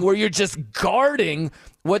thing where you're just guarding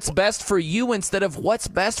what's best for you instead of what's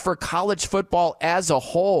best for college football as a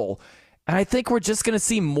whole. And I think we're just going to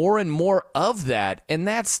see more and more of that. And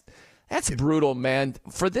that's brutal, man.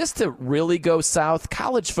 For this to really go south,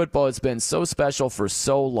 college football has been so special for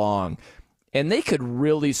so long. And they could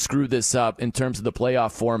really screw this up in terms of the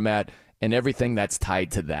playoff format and everything that's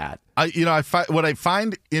tied to that. What I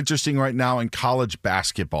find interesting right now in college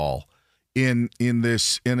basketball in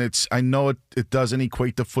this, and it's, I know it doesn't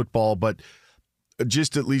equate to football, but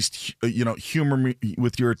just at least, humor me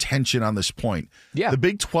with your attention on this point. Yeah. The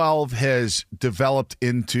Big 12 has developed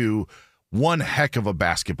into one heck of a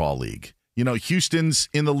basketball league. Houston's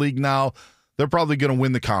in the league now. They're probably going to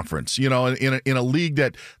win the conference, in a league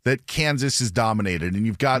that Kansas has dominated, and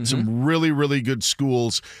you've got some really, really good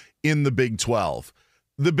schools in the Big 12.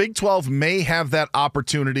 The Big 12 may have that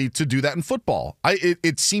opportunity to do that in football.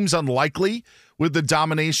 It seems unlikely with the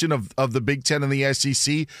domination of the Big 10 and the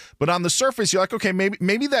SEC, but on the surface, you're like, okay,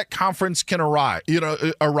 maybe that conference can arrive.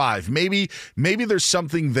 Maybe there's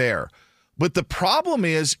something there. But the problem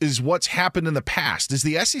is what's happened in the past is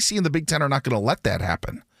the SEC and the Big 10 are not going to let that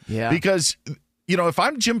happen. Yeah. Because, if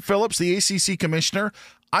I'm Jim Phillips, the ACC commissioner,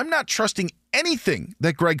 I'm not trusting anything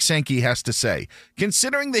that Greg Sankey has to say,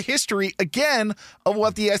 considering the history, again, of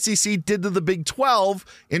what the SEC did to the Big 12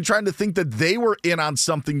 in trying to think that they were in on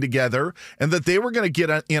something together and that they were going to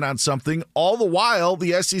get in on something. All the while,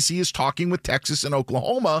 the SEC is talking with Texas and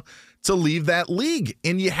Oklahoma to leave that league.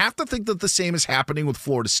 And you have to think that the same is happening with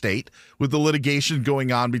Florida State, with the litigation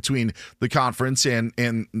going on between the conference and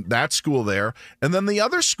that school there, and then the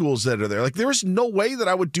other schools that are there. Like, there is no way that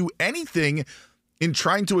I would do anything in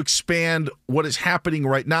trying to expand what is happening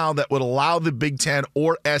right now that would allow the Big Ten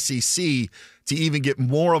or SEC to even get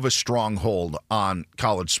more of a stronghold on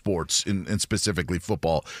college sports and specifically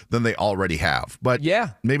football than they already have. But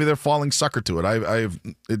yeah, maybe they're falling sucker to it.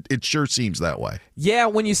 It sure seems that way. Yeah,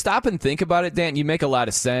 when you stop and think about it, Dan, you make a lot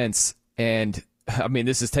of sense. And I mean,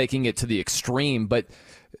 this is taking it to the extreme, but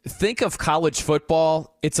think of college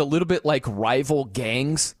football. It's a little bit like rival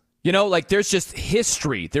gangs. You know, like there's just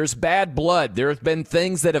history. There's bad blood. There have been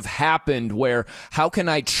things that have happened where how can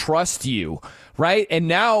I trust you, right? And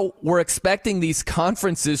now we're expecting these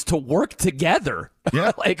conferences to work together,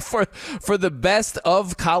 like for the best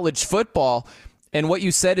of college football. And what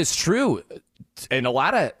you said is true. In a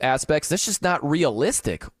lot of aspects, that's just not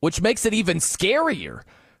realistic, which makes it even scarier,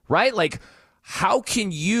 right? Like, how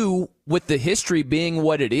can you, with the history being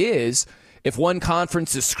what it is, if one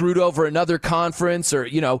conference is screwed over another conference or,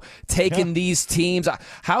 taking these teams,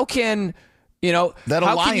 how can, that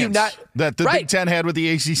how alliance can you not, that the Big Ten had with the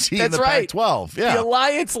ACC and the Pac-12. Yeah. The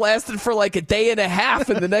alliance lasted for like a day and a half,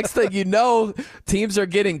 and the next thing you know, teams are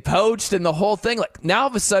getting poached and the whole thing. Like now, all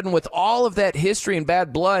of a sudden, with all of that history and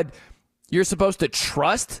bad blood, you're supposed to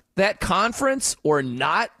trust that conference or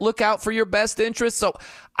not look out for your best interests. So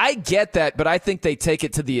I get that, but I think they take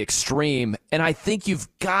it to the extreme. And I think you've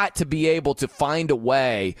got to be able to find a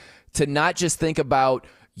way to not just think about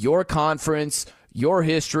your conference, your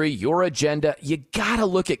history, your agenda. You got to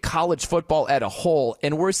look at college football as a whole.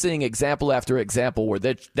 And we're seeing example after example where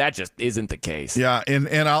that just isn't the case. Yeah, and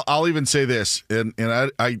I'll even say this, and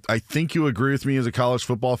I think you agree with me as a college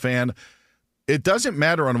football fan. It doesn't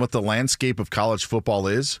matter on what the landscape of college football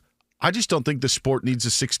is. I just don't think the sport needs a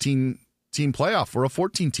 16-team playoff or a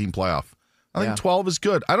 14-team playoff. I think 12 is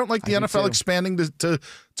good. I don't like the NFL expanding to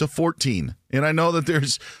 14. And I know that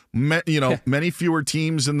there's many fewer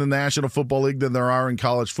teams in the National Football League than there are in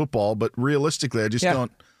college football, but realistically, I just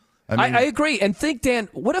don't. I agree. And think, Dan,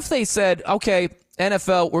 what if they said, okay,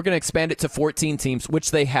 NFL, we're going to expand it to 14 teams,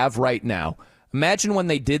 which they have right now. Imagine when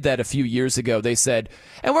they did that a few years ago. They said,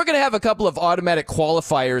 and we're going to have a couple of automatic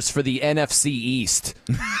qualifiers for the NFC East.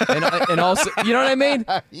 and also, you know what I mean?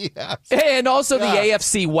 Yes. And also the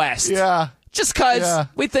AFC West. Yeah. Just because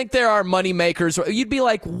we think there are money makers. You'd be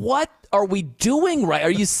like, what are we doing right? Are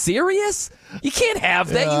you serious? You can't have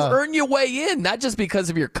that. You earn your way in, not just because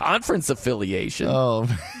of your conference affiliation. Oh,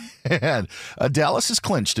 man. Dallas is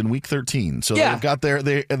clinched in Week 13, so they've got they're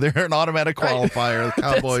an automatic qualifier. The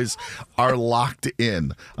Cowboys are locked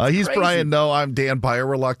in. He's crazy. Brian Noe. I'm Dan Beyer.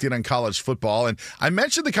 We're locked in on college football, and I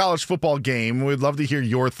mentioned the college football game. We'd love to hear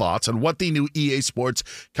your thoughts on what the new EA Sports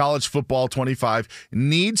College Football 25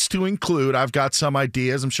 needs to include. I've got some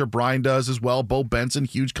ideas. I'm sure Brian does as well. Bo Benson,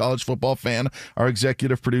 huge college football fan, our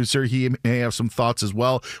executive producer. He may have some thoughts as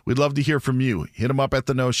well. We'd love to hear from you. Hit him up at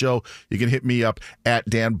the No Show. You can hit me up at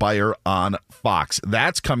Dan Beyer on Fox.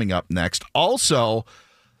 That's coming up next. Also,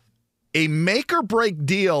 a make or break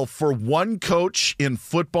deal for one coach in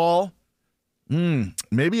football.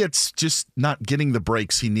 Maybe it's just not getting the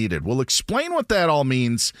breaks he needed. We'll explain what that all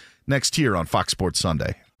means next here on Fox Sports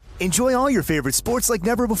Sunday. Enjoy all your favorite sports like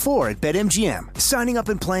never before at BetMGM. Signing up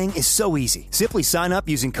and playing is so easy. Simply sign up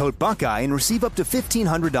using code Buckeye and receive up to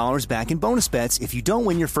 $1,500 back in bonus bets if you don't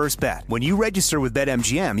win your first bet. When you register with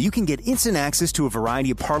BetMGM, you can get instant access to a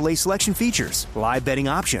variety of parlay selection features, live betting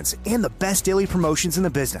options, and the best daily promotions in the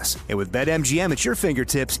business. And with BetMGM at your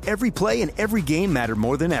fingertips, every play and every game matter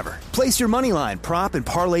more than ever. Place your moneyline, prop, and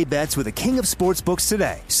parlay bets with the king of sportsbooks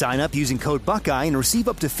today. Sign up using code Buckeye and receive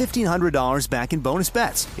up to $1,500 back in bonus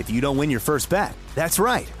bets if you don't win your first bet. That's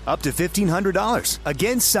right, up to $1,500.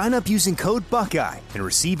 Again, sign up using code Buckeye and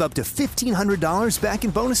receive up to $1,500 back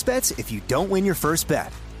in bonus bets if you don't win your first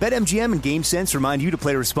bet. BetMGM and GameSense remind you to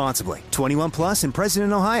play responsibly. 21 plus and present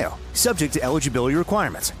in Ohio. Subject to eligibility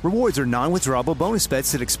requirements. Rewards are non-withdrawable bonus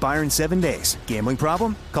bets that expire in 7 days. Gambling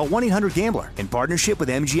problem? Call 1-800-GAMBLER in partnership with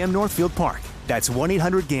MGM Northfield Park. That's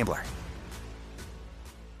 1-800-GAMBLER.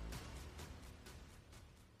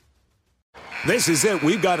 This is it.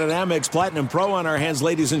 We've got an Amex Platinum Pro on our hands,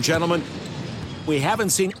 ladies and gentlemen. We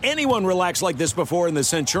haven't seen anyone relax like this before in the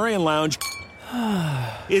Centurion Lounge.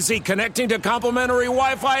 Is he connecting to complimentary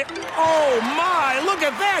Wi-Fi? Oh, my! Look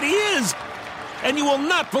at that! He is! And you will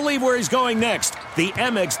not believe where he's going next. The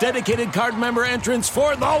Amex dedicated card member entrance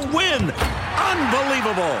for the win!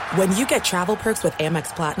 Unbelievable! When you get travel perks with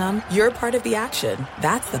Amex Platinum, you're part of the action.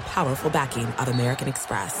 That's the powerful backing of American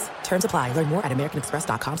Express. Terms apply. Learn more at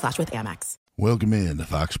americanexpress.com/withAmex. Welcome in to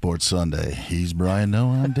Fox Sports Sunday. He's Brian Noe.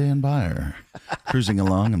 I'm Dan Beyer. Cruising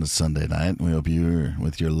along on a Sunday night. We hope you're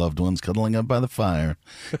with your loved ones cuddling up by the fire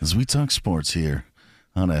as we talk sports here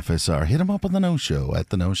on FSR. Hit him up on the No Show, at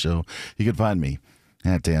the No Show. You can find me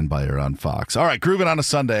at Dan Beyer on Fox. All right, grooving on a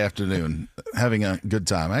Sunday afternoon, having a good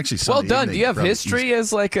time. Actually, Sunday well done. evening, Do you have history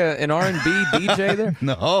as like an R&B DJ there?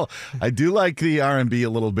 No, I do like the R&B a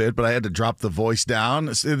little bit, but I had to drop the voice down.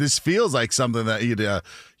 This feels like something that you'd,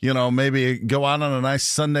 maybe go out on a nice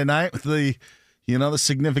Sunday night with the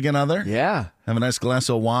significant other. Yeah. Have a nice glass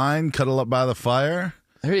of wine, cuddle up by the fire.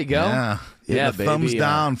 There you go. Yeah, yeah, the baby. thumbs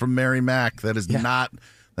down from Mary Mack. That is not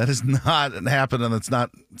That is not happening. It's not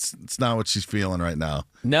what she's feeling right now.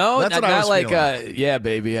 No, that's what I was like, feeling. Yeah,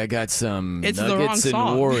 baby, I got some It's the wrong Nuggets and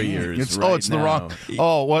song. Warriors. It's right the now. wrong.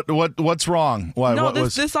 Oh, what's wrong? Why? No, what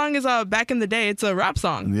this song is Back in the Day. It's a rap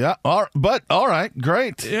song. Yeah, all right,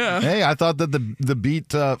 great. Yeah. Hey, I thought that the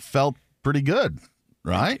beat felt pretty good,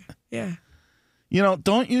 right? Yeah.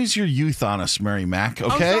 Don't use your youth on us, Mary Mac,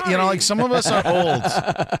 okay? sorry. Some of us are old.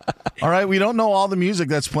 All right, we don't know all the music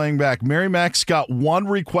that's playing back. Mary Mac's got one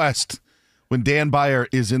request when Dan Beyer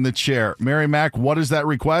is in the chair. Mary Mac, what is that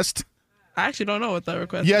request? I actually don't know what that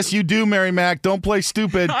request Yes, is. you do, Mary Mac. Don't play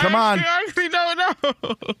stupid. Come on. I actually don't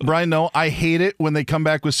know. Brian, no, I hate it when they come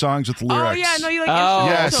back with songs with lyrics. Oh, yeah, no, you like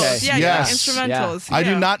instrumentals. Yes, Yeah, yes. you like instrumentals. I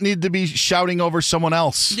do Yeah. not need to be shouting over someone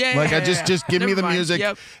else. Yeah, Just give me Never the mind. music,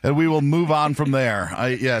 Yep. and we will move on from there.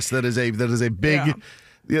 Yes, that is a big.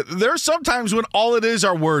 Yeah, there are some times when all it is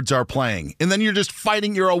are words are playing, and then you're just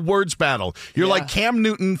fighting. You're a words battle. You're like Cam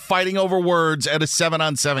Newton fighting over words at a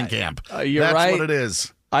 7-on-7 camp. You're That's right. what it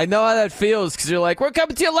is. I know how that feels because you're like, we're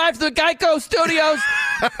coming to you live from the Geico Studios.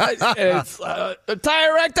 It's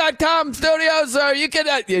TireRack.com Studios. You can,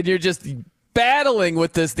 and you're just battling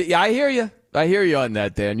with this. I hear you. I hear you on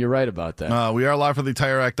that, Dan. You're right about that. We are live from the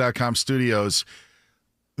TireRack.com studios.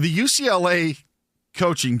 The UCLA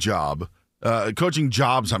coaching jobs,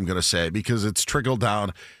 I'm going to say, because it's trickled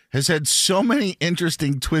down, has had so many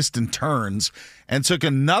interesting twists and turns, and took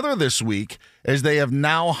another this week as they have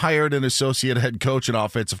now hired an associate head coach and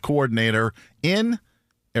offensive coordinator in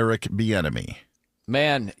Eric Bieniemy.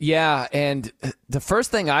 Man, yeah, and the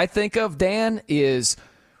first thing I think of, Dan, is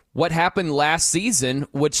what happened last season,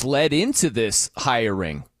 which led into this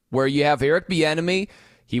hiring, where you have Eric Bieniemy.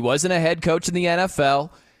 He wasn't a head coach in the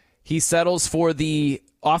NFL. He settles for the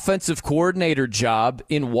offensive coordinator job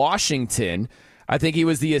in Washington. I think he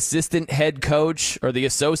was the assistant head coach or the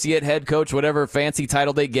associate head coach, whatever fancy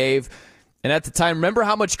title they gave. And at the time, remember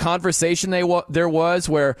how much conversation there was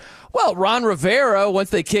where, well, Ron Rivera, once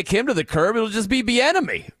they kick him to the curb, it'll just be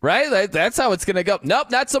Bieniemy, right? That's how it's going to go.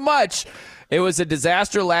 Nope, not so much. It was a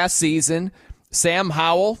disaster last season. Sam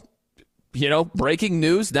Howell, breaking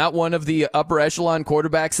news, not one of the upper echelon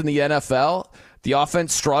quarterbacks in the NFL. The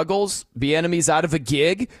offense struggles. Bieniemy's out of a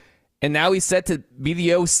gig. And now he's set to be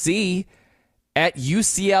the OC at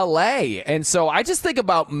UCLA. And so I just think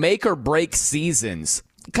about make or break seasons,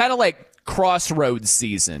 kind of like crossroads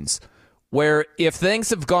seasons, where if things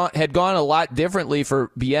had gone a lot differently for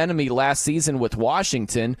Bieniemy last season with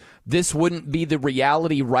Washington, this wouldn't be the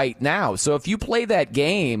reality right now. So if you play that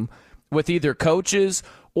game with either coaches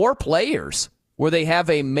or players where they have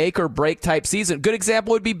a make or break type season, good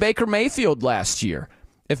example would be Baker Mayfield last year.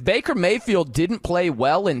 If Baker Mayfield didn't play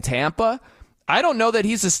well in Tampa, I don't know that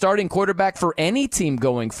he's a starting quarterback for any team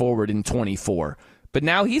going forward in 24. But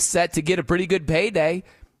now he's set to get a pretty good payday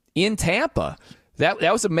in Tampa. That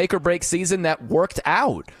was a make-or-break season that worked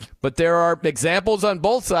out. But there are examples on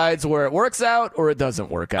both sides where it works out or it doesn't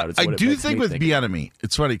work out. I do think with Bieniemy,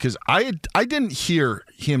 it's funny because I didn't hear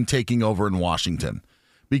him taking over in Washington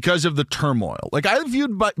because of the turmoil. Like, I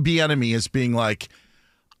viewed Bieniemy as being like,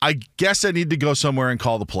 I guess I need to go somewhere and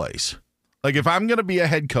call the plays. Like, if I'm going to be a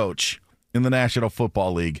head coach in the National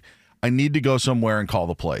Football League, I need to go somewhere and call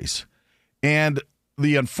the plays. And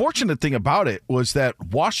the unfortunate thing about it was that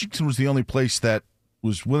Washington was the only place that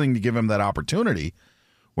was willing to give him that opportunity,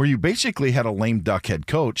 where you basically had a lame duck head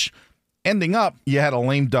coach. Ending up, you had a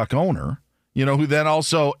lame duck owner, who then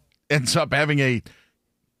also ends up having a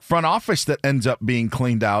front office that ends up being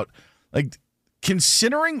cleaned out. Like,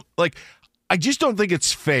 considering, I just don't think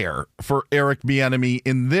it's fair for Eric Bieniemy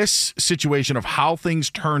in this situation of how things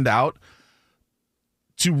turned out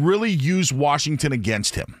to really use Washington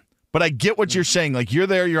against him. But I get what you're saying. Like, you're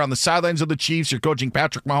there, you're on the sidelines of the Chiefs, you're coaching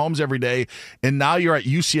Patrick Mahomes every day, and now you're at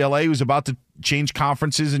UCLA, who's about to change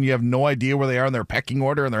conferences, and you have no idea where they are in their pecking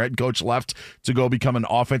order, and their head coach left to go become an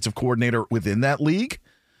offensive coordinator within that league.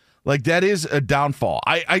 Like, that is a downfall.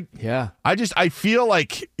 I feel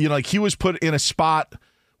like, like he was put in a spot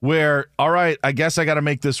where, all right, I guess I got to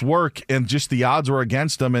make this work, and just the odds were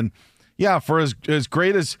against him. And yeah, for as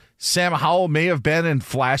great as Sam Howell may have been in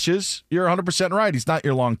flashes, you're 100% right. He's not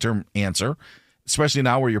your long-term answer, especially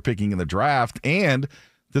now where you're picking in the draft. And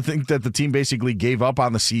to think that the team basically gave up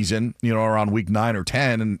on the season, around week 9 or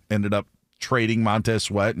 10 and ended up trading Montez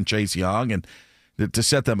Sweat and Chase Young and to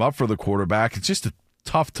set them up for the quarterback. It's just a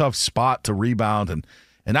tough spot to rebound. And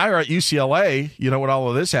now you're at UCLA, when all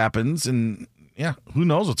of this happens. And, yeah, who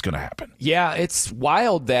knows what's going to happen. Yeah, it's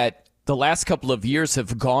wild that the last couple of years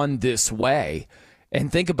have gone this way.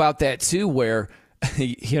 And think about that, too, where,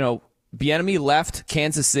 Bieniemy left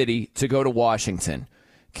Kansas City to go to Washington.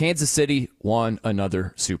 Kansas City won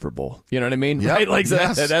another Super Bowl. You know what I mean? Yep. Right? Like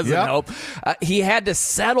Yes. that doesn't Yep. help. He had to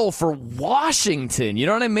settle for Washington. You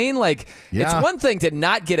know what I mean? Like, it's one thing to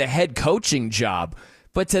not get a head coaching job,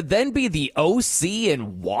 but to then be the OC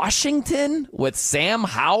in Washington with Sam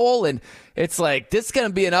Howell, and it's like, this is going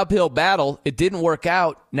to be an uphill battle. It didn't work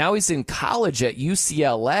out. Now he's in college at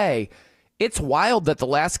UCLA. It's wild that the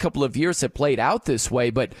last couple of years have played out this way,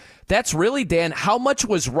 but that's really, Dan, how much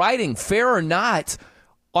was riding, fair or not,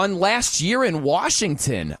 on last year in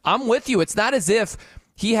Washington? I'm with you. It's not as if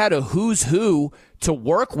he had a who's who to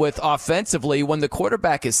work with offensively when the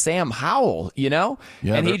quarterback is Sam Howell, you know?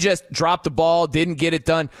 Yeah, and he just dropped the ball, didn't get it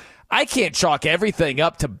done. I can't chalk everything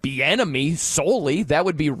up to Bieniemy solely. That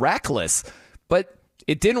would be reckless. But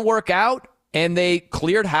it didn't work out, and they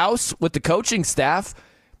cleared house with the coaching staff,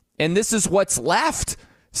 and this is what's left.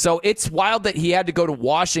 So it's wild that he had to go to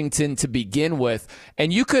Washington to begin with.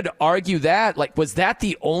 And you could argue that, like, was that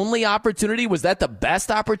the only opportunity? Was that the best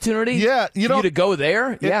opportunity? Yeah, for you to go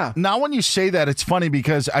there? Yeah. Now, when you say that, it's funny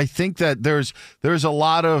because I think that there's a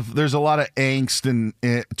lot of angst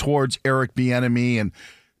towards Eric Bieniemy and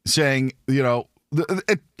saying, you know,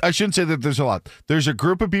 I shouldn't say that there's a lot. There's a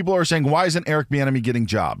group of people who are saying, why isn't Eric Bieniemy getting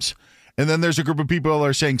jobs? And then there's a group of people who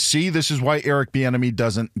are saying, see, this is why Eric Bieniemy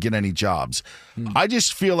doesn't get any jobs. I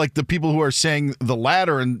just feel like the people who are saying the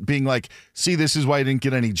latter and being like, see, this is why he didn't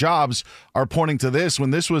get any jobs, are pointing to this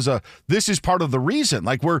when this is part of the reason.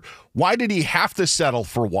 Like, why did he have to settle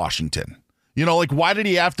for Washington? You know, like, why did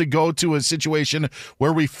he have to go to a situation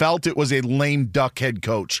where we felt it was a lame duck head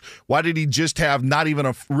coach? Why did he just have not even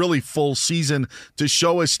a really full season to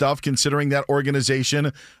show his stuff, considering that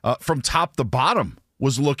organization from top to bottom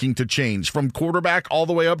was looking to change, from quarterback all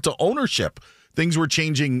the way up to ownership? Things were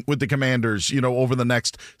changing with the Commanders, you know, over the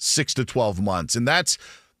next 6 to 12 months. And I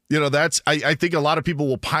think a lot of people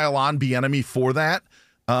will pile on Bieniemy for that.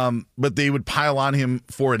 But they would pile on him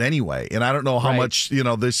for it anyway. And I don't know how much, you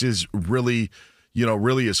know, this is really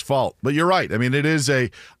his fault. But you're right. I mean, it is I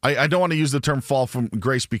don't want to use the term fall from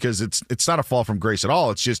grace because it's not a fall from grace at all.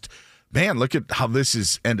 It's just, man, look at how this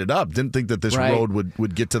has ended up. Didn't think that this road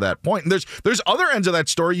would get to that point. And there's other ends of that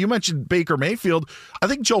story. You mentioned Baker Mayfield. I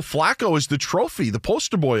think Joe Flacco is the trophy, the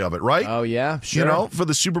poster boy of it, right? Oh, yeah, sure. You know, for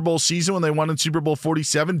the Super Bowl season when they won in Super Bowl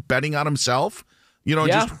 47, betting on himself. You know,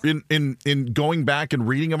 just in going back and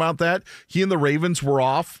reading about that, he and the Ravens were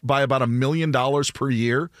off by about $1 million per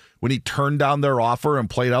year when he turned down their offer and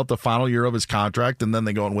played out the final year of his contract, and then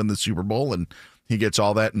they go and win the Super Bowl, and he gets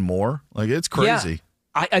all that and more. Like, it's crazy.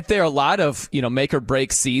 Yeah. There are a lot of, you know, make or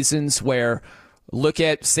break seasons where, look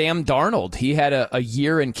at Sam Darnold. He had a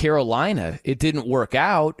year in Carolina. It didn't work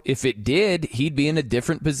out. If it did, he'd be in a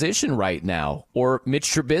different position right now. Or Mitch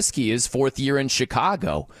Trubisky, his 4th year in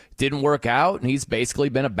Chicago. Didn't work out, and he's basically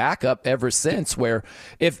been a backup ever since, where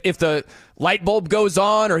if the light bulb goes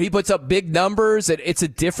on or he puts up big numbers, it's a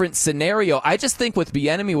different scenario. I just think with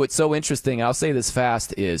Bieniemy, what's so interesting, I'll say this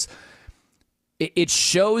fast, is it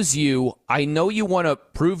shows you, I know you want to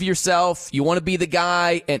prove yourself, you want to be the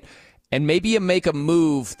guy, and maybe you make a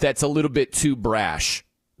move that's a little bit too brash,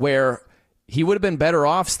 where he would have been better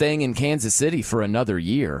off staying in Kansas City for another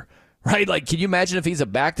year, right? Like, can you imagine if he's a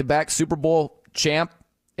back-to-back Super Bowl champ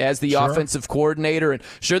as the offensive coordinator? And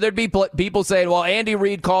sure, there'd be people saying, well, Andy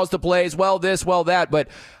Reid calls the plays, well this, well that, but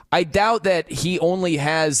I doubt that he only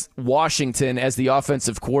has Washington as the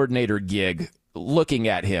offensive coordinator gig looking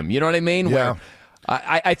at him. You know what I mean? Yeah. Where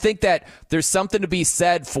I think that there's something to be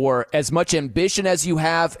said for as much ambition as you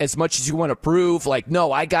have, as much as you want to prove, like,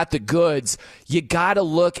 no, I got the goods. You got to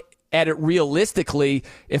look at it realistically.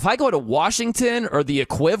 If I go to Washington or the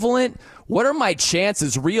equivalent, what are my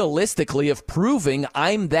chances realistically of proving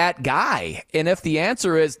I'm that guy? And if the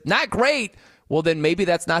answer is not great, well, then maybe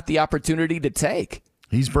that's not the opportunity to take.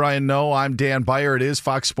 He's Brian Noe. I'm Dan Beyer. It is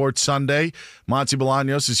Fox Sports Sunday. Monty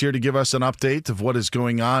Bolaños is here to give us an update of what is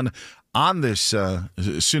going on this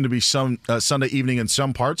soon-to-be Sunday evening in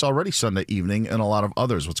some parts, already Sunday evening in a lot of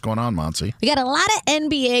others. What's going on, Monty? We got a lot of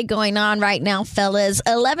NBA going on right now, fellas.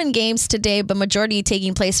 11 games today, but majority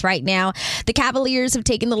taking place right now. The Cavaliers have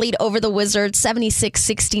taken the lead over the Wizards,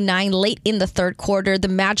 76-69 late in the third quarter. The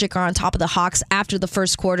Magic are on top of the Hawks after the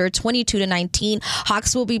first quarter, 22-19.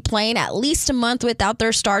 Hawks will be playing at least a month without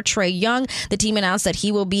their star Trae Young. The team announced that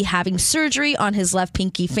he will be having surgery on his left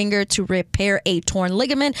pinky finger to repair a torn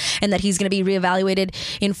ligament, and that that he's going to be reevaluated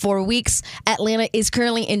in 4 weeks. Atlanta is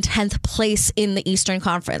currently in 10th place in the Eastern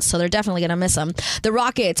Conference, so they're definitely going to miss him. The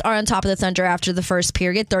Rockets are on top of the Thunder after the first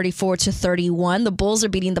period, 34-31. The Bulls are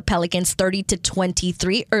beating the Pelicans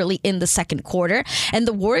 30-23 early in the second quarter, and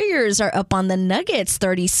the Warriors are up on the Nuggets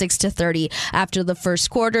 36-30 after the first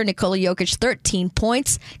quarter. Nikola Jokic 13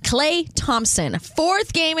 points. Klay Thompson,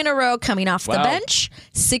 4th game in a row coming off the bench,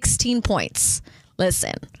 16 points.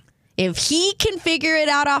 Listen, if he can figure it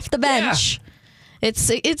out off the bench, it's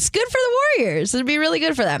good for the Warriors. It'd be really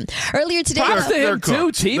good for them. Earlier today, props to him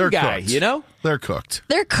too, team guy. Cooked. You know, they're cooked.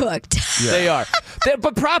 They're cooked. Yeah. They are.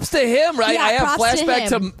 But props to him, right? Yeah, I have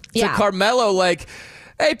flashback to Carmelo, like,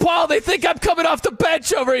 hey, Paul, they think I'm coming off the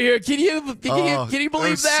bench over here. Can you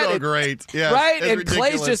believe that? So great. Yeah. Right? And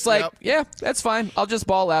ridiculous. Clay's just like, yeah, that's fine. I'll just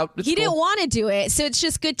ball out. It's he cool. didn't want to do it, so it's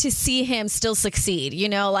just good to see him still succeed,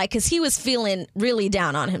 because he was feeling really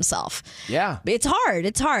down on himself. Yeah. It's hard.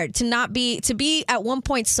 It's hard to be at one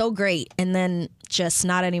point so great and then just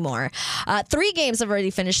not anymore. 3 games have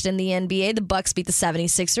already finished in the NBA. The Bucks beat the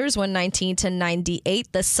 76ers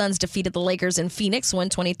 119-98. The Suns defeated the Lakers in Phoenix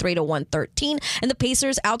 123-113. And the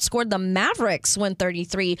Pacers outscored the Mavericks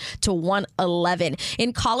 133-111.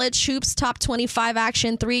 In college hoops, top 25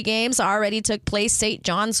 action, 3 games already took place. St.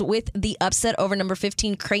 John's with the upset over number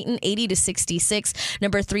 15 Creighton 80-66.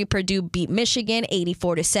 Number 3 Purdue beat Michigan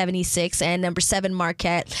 84-76. And number 7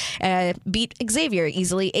 Marquette beat Xavier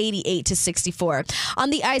easily 88-64. On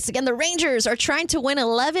the ice, again, the Rangers are trying to win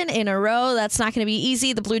 11 in a row. That's not going to be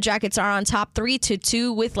easy. The Blue Jackets are on top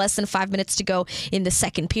 3-2 with less than 5 minutes to go in the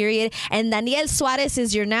second period. And Daniel Suarez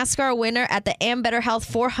is your NASCAR winner at the Am Better Health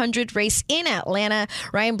 400 race in Atlanta.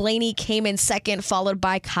 Ryan Blaney came in second, followed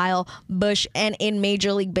by Kyle Busch. And in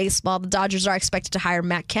Major League Baseball, the Dodgers are expected to hire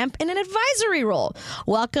Matt Kemp in an advisory role.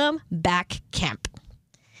 Welcome back, Kemp.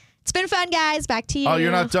 It's been fun, guys. Back to you. Oh,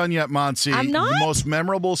 you're not done yet, Monty. I'm not? The most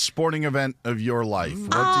memorable sporting event of your life.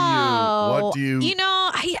 What do you?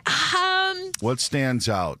 What stands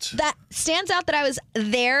out? That stands out that I was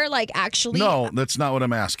there, actually. No, that's not what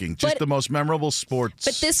I'm asking. Just the most memorable sports.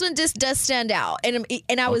 But this one just does stand out, and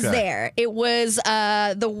I was there. It was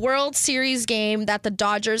the World Series game that the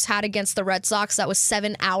Dodgers had against the Red Sox. That was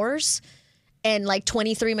 7 hours and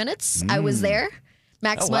 23 minutes. I was there.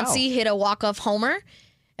 Max Muncy hit a walk-off homer.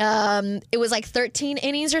 It was 13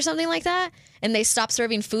 innings or something like that, and they stopped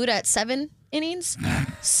serving food at 7 innings.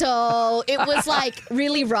 So it was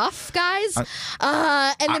really rough, guys.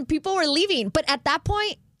 And then people were leaving. But at that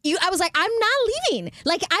point, I was like, I'm not leaving.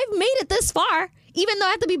 I've made it this far, even though I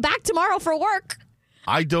have to be back tomorrow for work.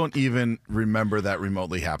 I don't even remember that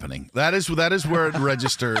remotely happening. That is where it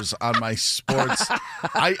registers on my sports.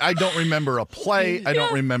 I don't remember a play. I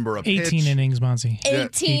don't remember a pitch. 18 innings, Monty.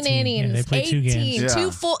 18 innings. Yeah, they played 2 games. Yeah. 2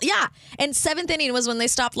 full. Yeah. And 7th inning was when they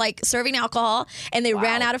stopped serving alcohol and they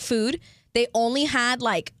ran out of food. They only had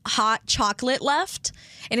hot chocolate left,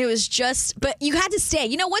 and it was but you had to stay.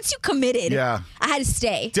 Once you committed, I had to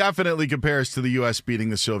stay. Definitely compares to the U.S. beating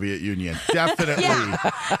the Soviet Union. Definitely.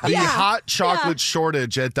 The hot chocolate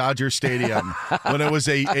shortage at Dodger Stadium when it was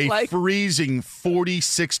a freezing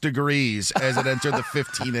 46 degrees as it entered the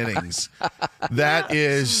 15 innings. That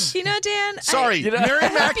is... Dan... Sorry, Mary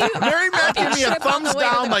Mac gave me a thumbs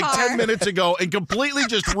down 10 minutes ago and completely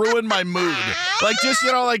just ruined my mood.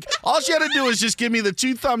 All she had to do is just give me the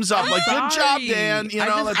 2 thumbs up. Good job, Dan.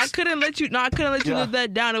 I couldn't let you live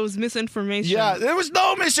that down. It was misinformation. Yeah, there was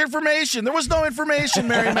no misinformation. There was no information,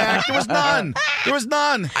 Mary Mac. There was none.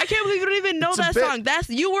 I can't believe you don't even know that song.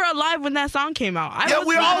 You were alive when that song came out.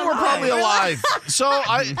 We all were probably alive. So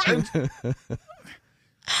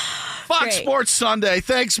Fox Sports Sunday.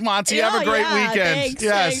 Thanks, Monty. Have a great weekend.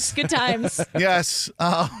 Thanks. Good times. Yes.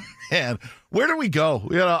 Oh, man. Where do we go?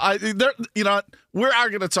 We are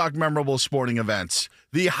going to talk memorable sporting events.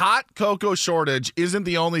 The hot cocoa shortage isn't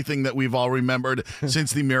the only thing that we've all remembered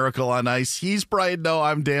since the Miracle on Ice. He's Brian Noe.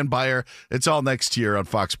 I'm Dan Beyer. It's all next year on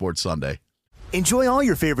Fox Sports Sunday. Enjoy all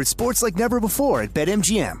your favorite sports like never before at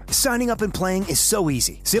BetMGM. Signing up and playing is so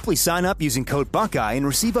easy. Simply sign up using code Buckeye and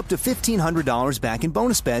receive up to $1,500 back in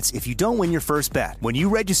bonus bets if you don't win your first bet. When you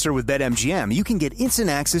register with BetMGM, you can get instant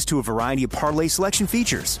access to a variety of parlay selection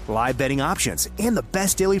features, live betting options, and the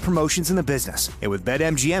best daily promotions in the business. And with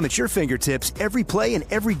BetMGM at your fingertips, every play and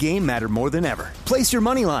every game matter more than ever. Place your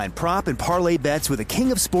moneyline, prop, and parlay bets with the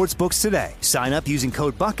king of sportsbooks today. Sign up using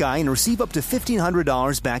code Buckeye and receive up to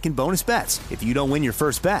 $1,500 back in bonus bets if you don't win your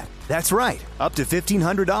first bet. That's right, up to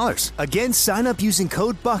 $1,500. Again, sign up using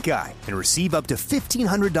code Buckeye and receive up to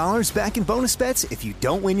 $1,500 back in bonus bets if you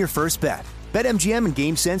don't win your first bet. BetMGM and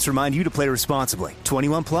GameSense remind you to play responsibly.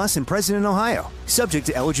 21 plus and present in Ohio. Subject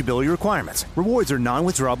to eligibility requirements. Rewards are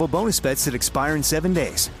non-withdrawable bonus bets that expire in 7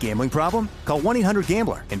 days. Gambling problem? Call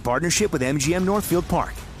 1-800-GAMBLER in partnership with MGM Northfield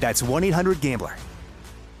Park. That's 1-800-GAMBLER.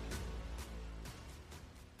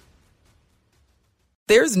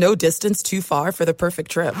 There's no distance too far for the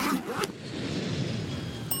perfect trip.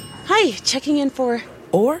 Hi, checking in for...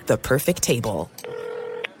 Or the perfect table.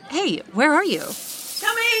 Hey, where are you?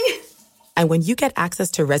 Coming! And when you get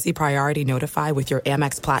access to Resi Priority Notify with your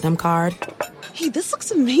Amex Platinum card... Hey, this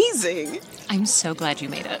looks amazing! I'm so glad you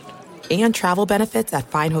made it. And travel benefits at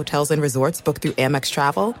fine hotels and resorts booked through Amex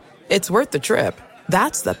Travel, it's worth the trip.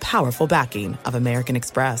 That's the powerful backing of American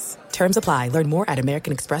Express. Terms apply. Learn more at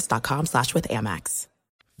americanexpress.com/withAmex.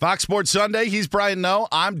 Fox Sports Sunday. He's Brian Noe.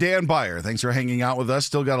 I'm Dan Beyer. Thanks for hanging out with us.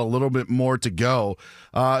 Still got a little bit more to go.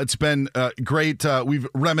 It's been great. We've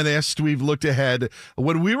reminisced. We've looked ahead.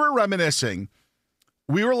 When we were reminiscing,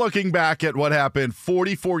 we were looking back at what happened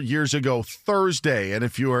 44 years ago Thursday. And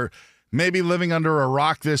if you were maybe living under a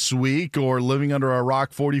rock this week or living under a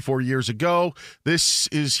rock 44 years ago, this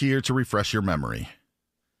is here to refresh your memory.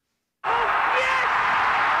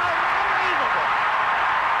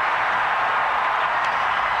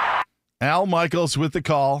 Al Michaels with the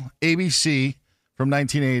call, ABC from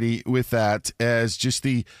 1980 with that as just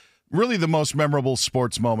really the most memorable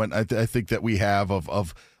sports moment I think that we have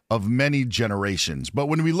of many generations. But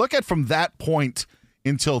when we look at from that point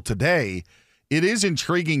until today, it is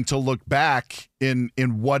intriguing to look back in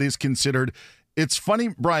what is considered. It's funny,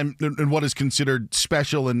 Brian, in what is considered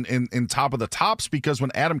special and top of the tops, because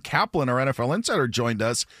when Adam Kaplan, our NFL insider, joined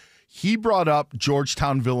us, he brought up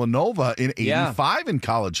Georgetown Villanova in '85 in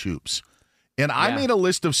college hoops. And I made a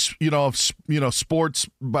list of sports,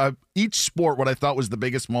 each sport, what I thought was the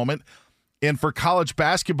biggest moment. And for college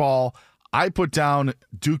basketball, I put down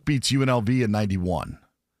Duke beats UNLV in '91.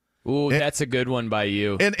 Ooh, that's a good one by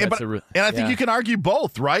you. And I think you can argue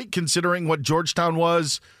both, right? Considering what Georgetown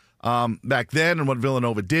was back then and what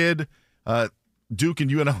Villanova did, Duke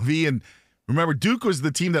and UNLV. And remember, Duke was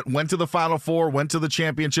the team that went to the Final Four, went to the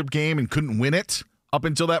championship game, and couldn't win it up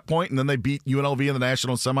until that point, and then they beat UNLV in the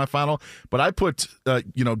national semifinal. But I put, Duke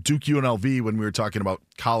UNLV when we were talking about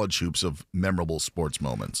college hoops of memorable sports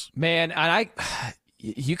moments. Man, and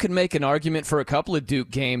you can make an argument for a couple of Duke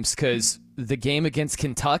games because the game against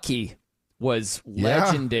Kentucky was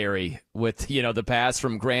legendary with, the pass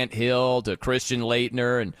from Grant Hill to Christian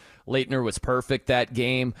Laettner, and Laettner was perfect that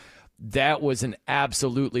game. That was an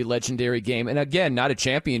absolutely legendary game. And again, not a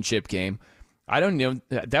championship game. I don't know.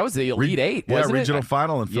 That was the Elite Eight, wasn't it? Regional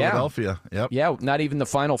final in Philadelphia. Yep. Yeah, not even the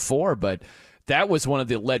Final Four, but that was one of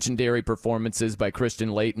the legendary performances by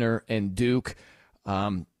Christian Laettner and Duke.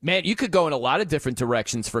 Man, you could go in a lot of different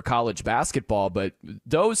directions for college basketball, but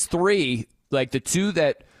those three, like the two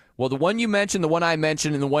that, well, the one you mentioned, the one I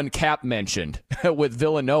mentioned, and the one Cap mentioned with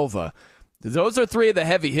Villanova, those are three of the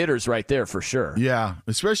heavy hitters right there for sure. Yeah,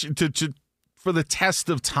 especially for the test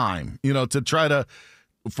of time, to try to,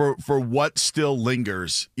 for what still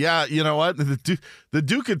lingers. Yeah, you know what? The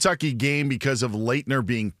Duke Kentucky game, because of Laettner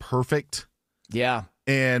being perfect. Yeah.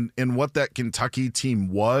 And what that Kentucky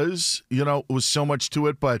team was, was so much to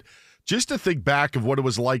it. But just to think back of what it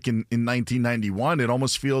was like in 1991, it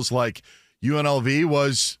almost feels like UNLV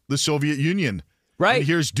was the Soviet Union. Right. And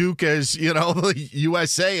here's Duke as, the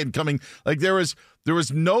USA and coming. Like there was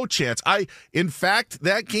no chance. In fact,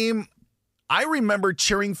 that game, I remember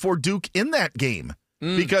cheering for Duke in that game.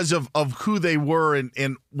 Because of who they were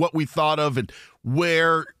and what we thought of and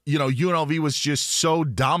where, UNLV was just so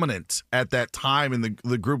dominant at that time and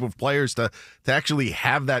the group of players to actually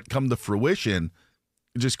have that come to fruition,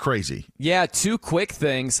 just crazy. Yeah, two quick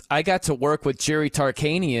things. I got to work with Jerry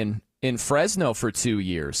Tarkanian in Fresno for 2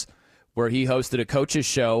 years, where he hosted a coach's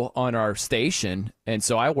show on our station. And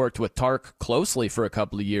so I worked with Tark closely for a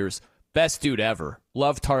couple of years. Best dude ever.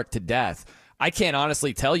 Love Tark to death. I can't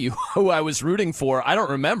honestly tell you who I was rooting for. I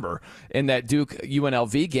don't remember in that Duke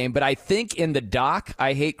UNLV game, but I think in the doc,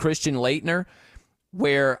 I Hate Christian Laettner,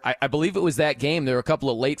 where I believe it was that game. There were a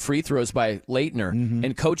couple of late free throws by Laettner,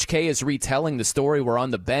 and Coach K is retelling the story. We're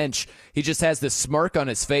on the bench. He just has this smirk on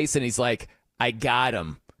his face, and he's like, I got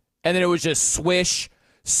him. And then it was just swish,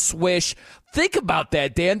 swish. Think about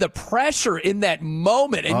that, Dan, the pressure in that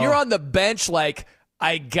moment, and you're on the bench like,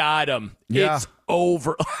 I got him. Yeah. It's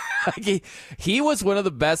over. He was one of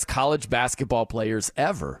the best college basketball players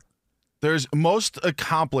ever. There's most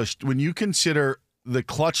accomplished when you consider the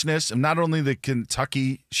clutchness of not only the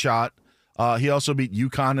Kentucky shot, he also beat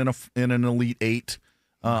UConn in an Elite Eight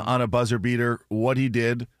on a buzzer beater. What he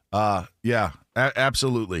did,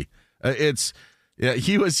 absolutely. It's Yeah,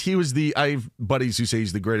 he was I have buddies who say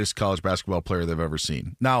he's the greatest college basketball player they've ever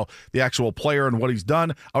seen. Now, the actual player and what he's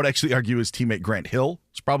done, I would actually argue his teammate Grant Hill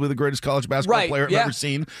is probably the greatest college basketball player I've ever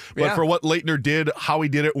seen. But for what Leitner did, how he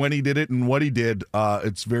did it, when he did it, and what he did,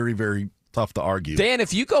 it's very, very tough to argue. Dan,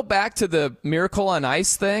 if you go back to the Miracle on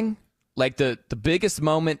Ice thing, like the biggest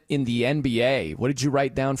moment in the NBA, what did you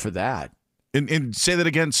write down for that? And say that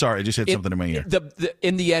again. Sorry, I just had something in my ear.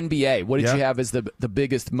 In the NBA, what did you have as the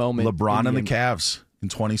biggest moment? LeBron and the Cavs in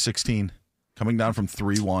 2016, coming down from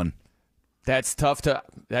 3-1. That's tough to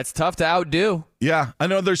outdo. Yeah, I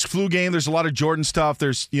know there's flu game. There's a lot of Jordan stuff.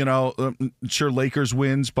 There's sure Lakers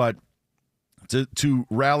wins, but to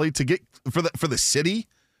rally to get for the city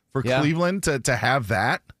for Cleveland to have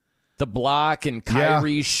that. The block and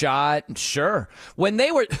Kyrie's shot, sure. When they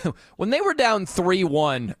were down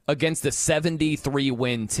 3-1 against a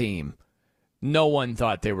 73-win team, no one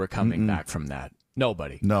thought they were coming back from that.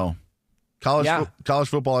 Nobody. No. College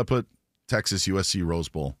football, I put Texas USC Rose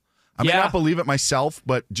Bowl. I may not believe it myself,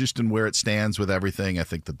 but just in where it stands with everything, I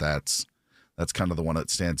think that's kind of the one that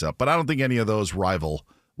stands up. But I don't think any of those rival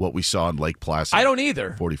what we saw in Lake Placid. I don't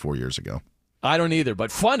either. 44 years ago. I don't either,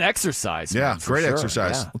 but fun exercise. Yeah, man, great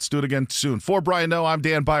exercise. Yeah. Let's do it again soon. For Brian Noe, I'm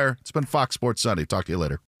Dan Beyer. It's been Fox Sports Sunday. Talk to you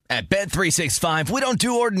later. At Bet365, we don't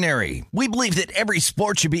do ordinary. We believe that every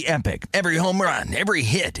sport should be epic. Every home run, every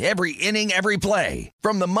hit, every inning, every play.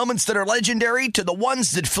 From the moments that are legendary to the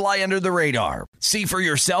ones that fly under the radar. See for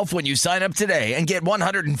yourself when you sign up today and get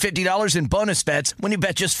 $150 in bonus bets when you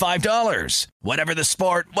bet just $5. Whatever the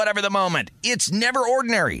sport, whatever the moment, it's never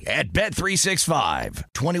ordinary at Bet365.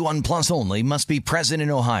 21 plus only. Must be present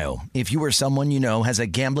in Ohio. If you or someone you know has a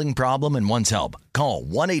gambling problem and wants help, call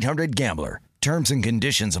 1-800-GAMBLER. Terms and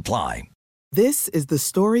conditions apply. This is the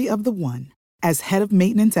story of the one. As head of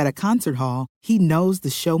maintenance at a concert hall, he knows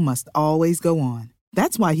the show must always go on.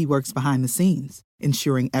 That's why he works behind the scenes,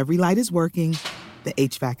 ensuring every light is working, the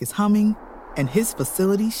HVAC is humming, and his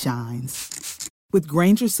facility shines. With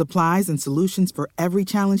Grainger's supplies and solutions for every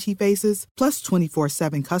challenge he faces, plus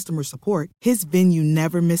 24/7 customer support, his venue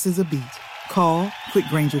never misses a beat. Call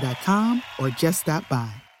quickgrainger.com or just stop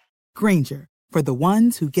by. Grainger, for the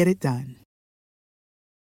ones who get it done.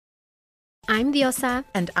 I'm Diosa.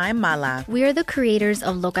 And I'm Mala. We are the creators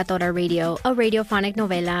of Locatora Radio, a radiophonic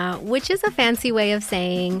novela, which is a fancy way of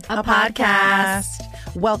saying a podcast.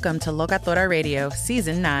 Welcome to Locatora Radio,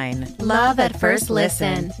 Season 9. Love at first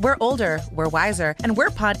listen. We're older, we're wiser, and we're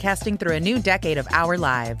podcasting through a new decade of our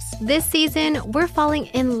lives. This season, we're falling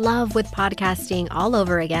in love with podcasting all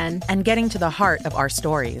over again. And getting to the heart of our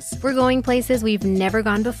stories. We're going places we've never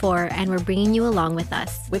gone before, and we're bringing you along with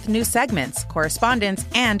us. With new segments, correspondence,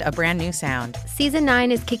 and a brand new sound. Season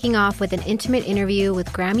 9 is kicking off with an intimate interview with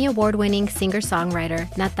Grammy Award-winning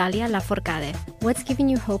singer-songwriter Natalia Lafourcade. What's giving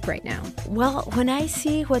you hope right now? Well, when I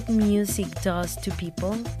see what music does to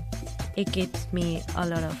people, it gives me a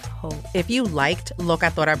lot of hope. If you liked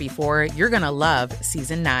Locatora before, you're going to love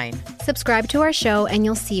Season 9. Subscribe to our show and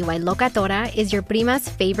you'll see why Locatora is your prima's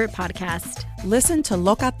favorite podcast. Listen to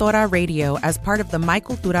Locatora Radio as part of the My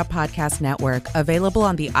Cultura Podcast Network, available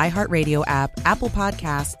on the iHeartRadio app, Apple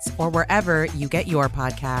Podcasts, or wherever you get your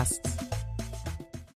podcasts.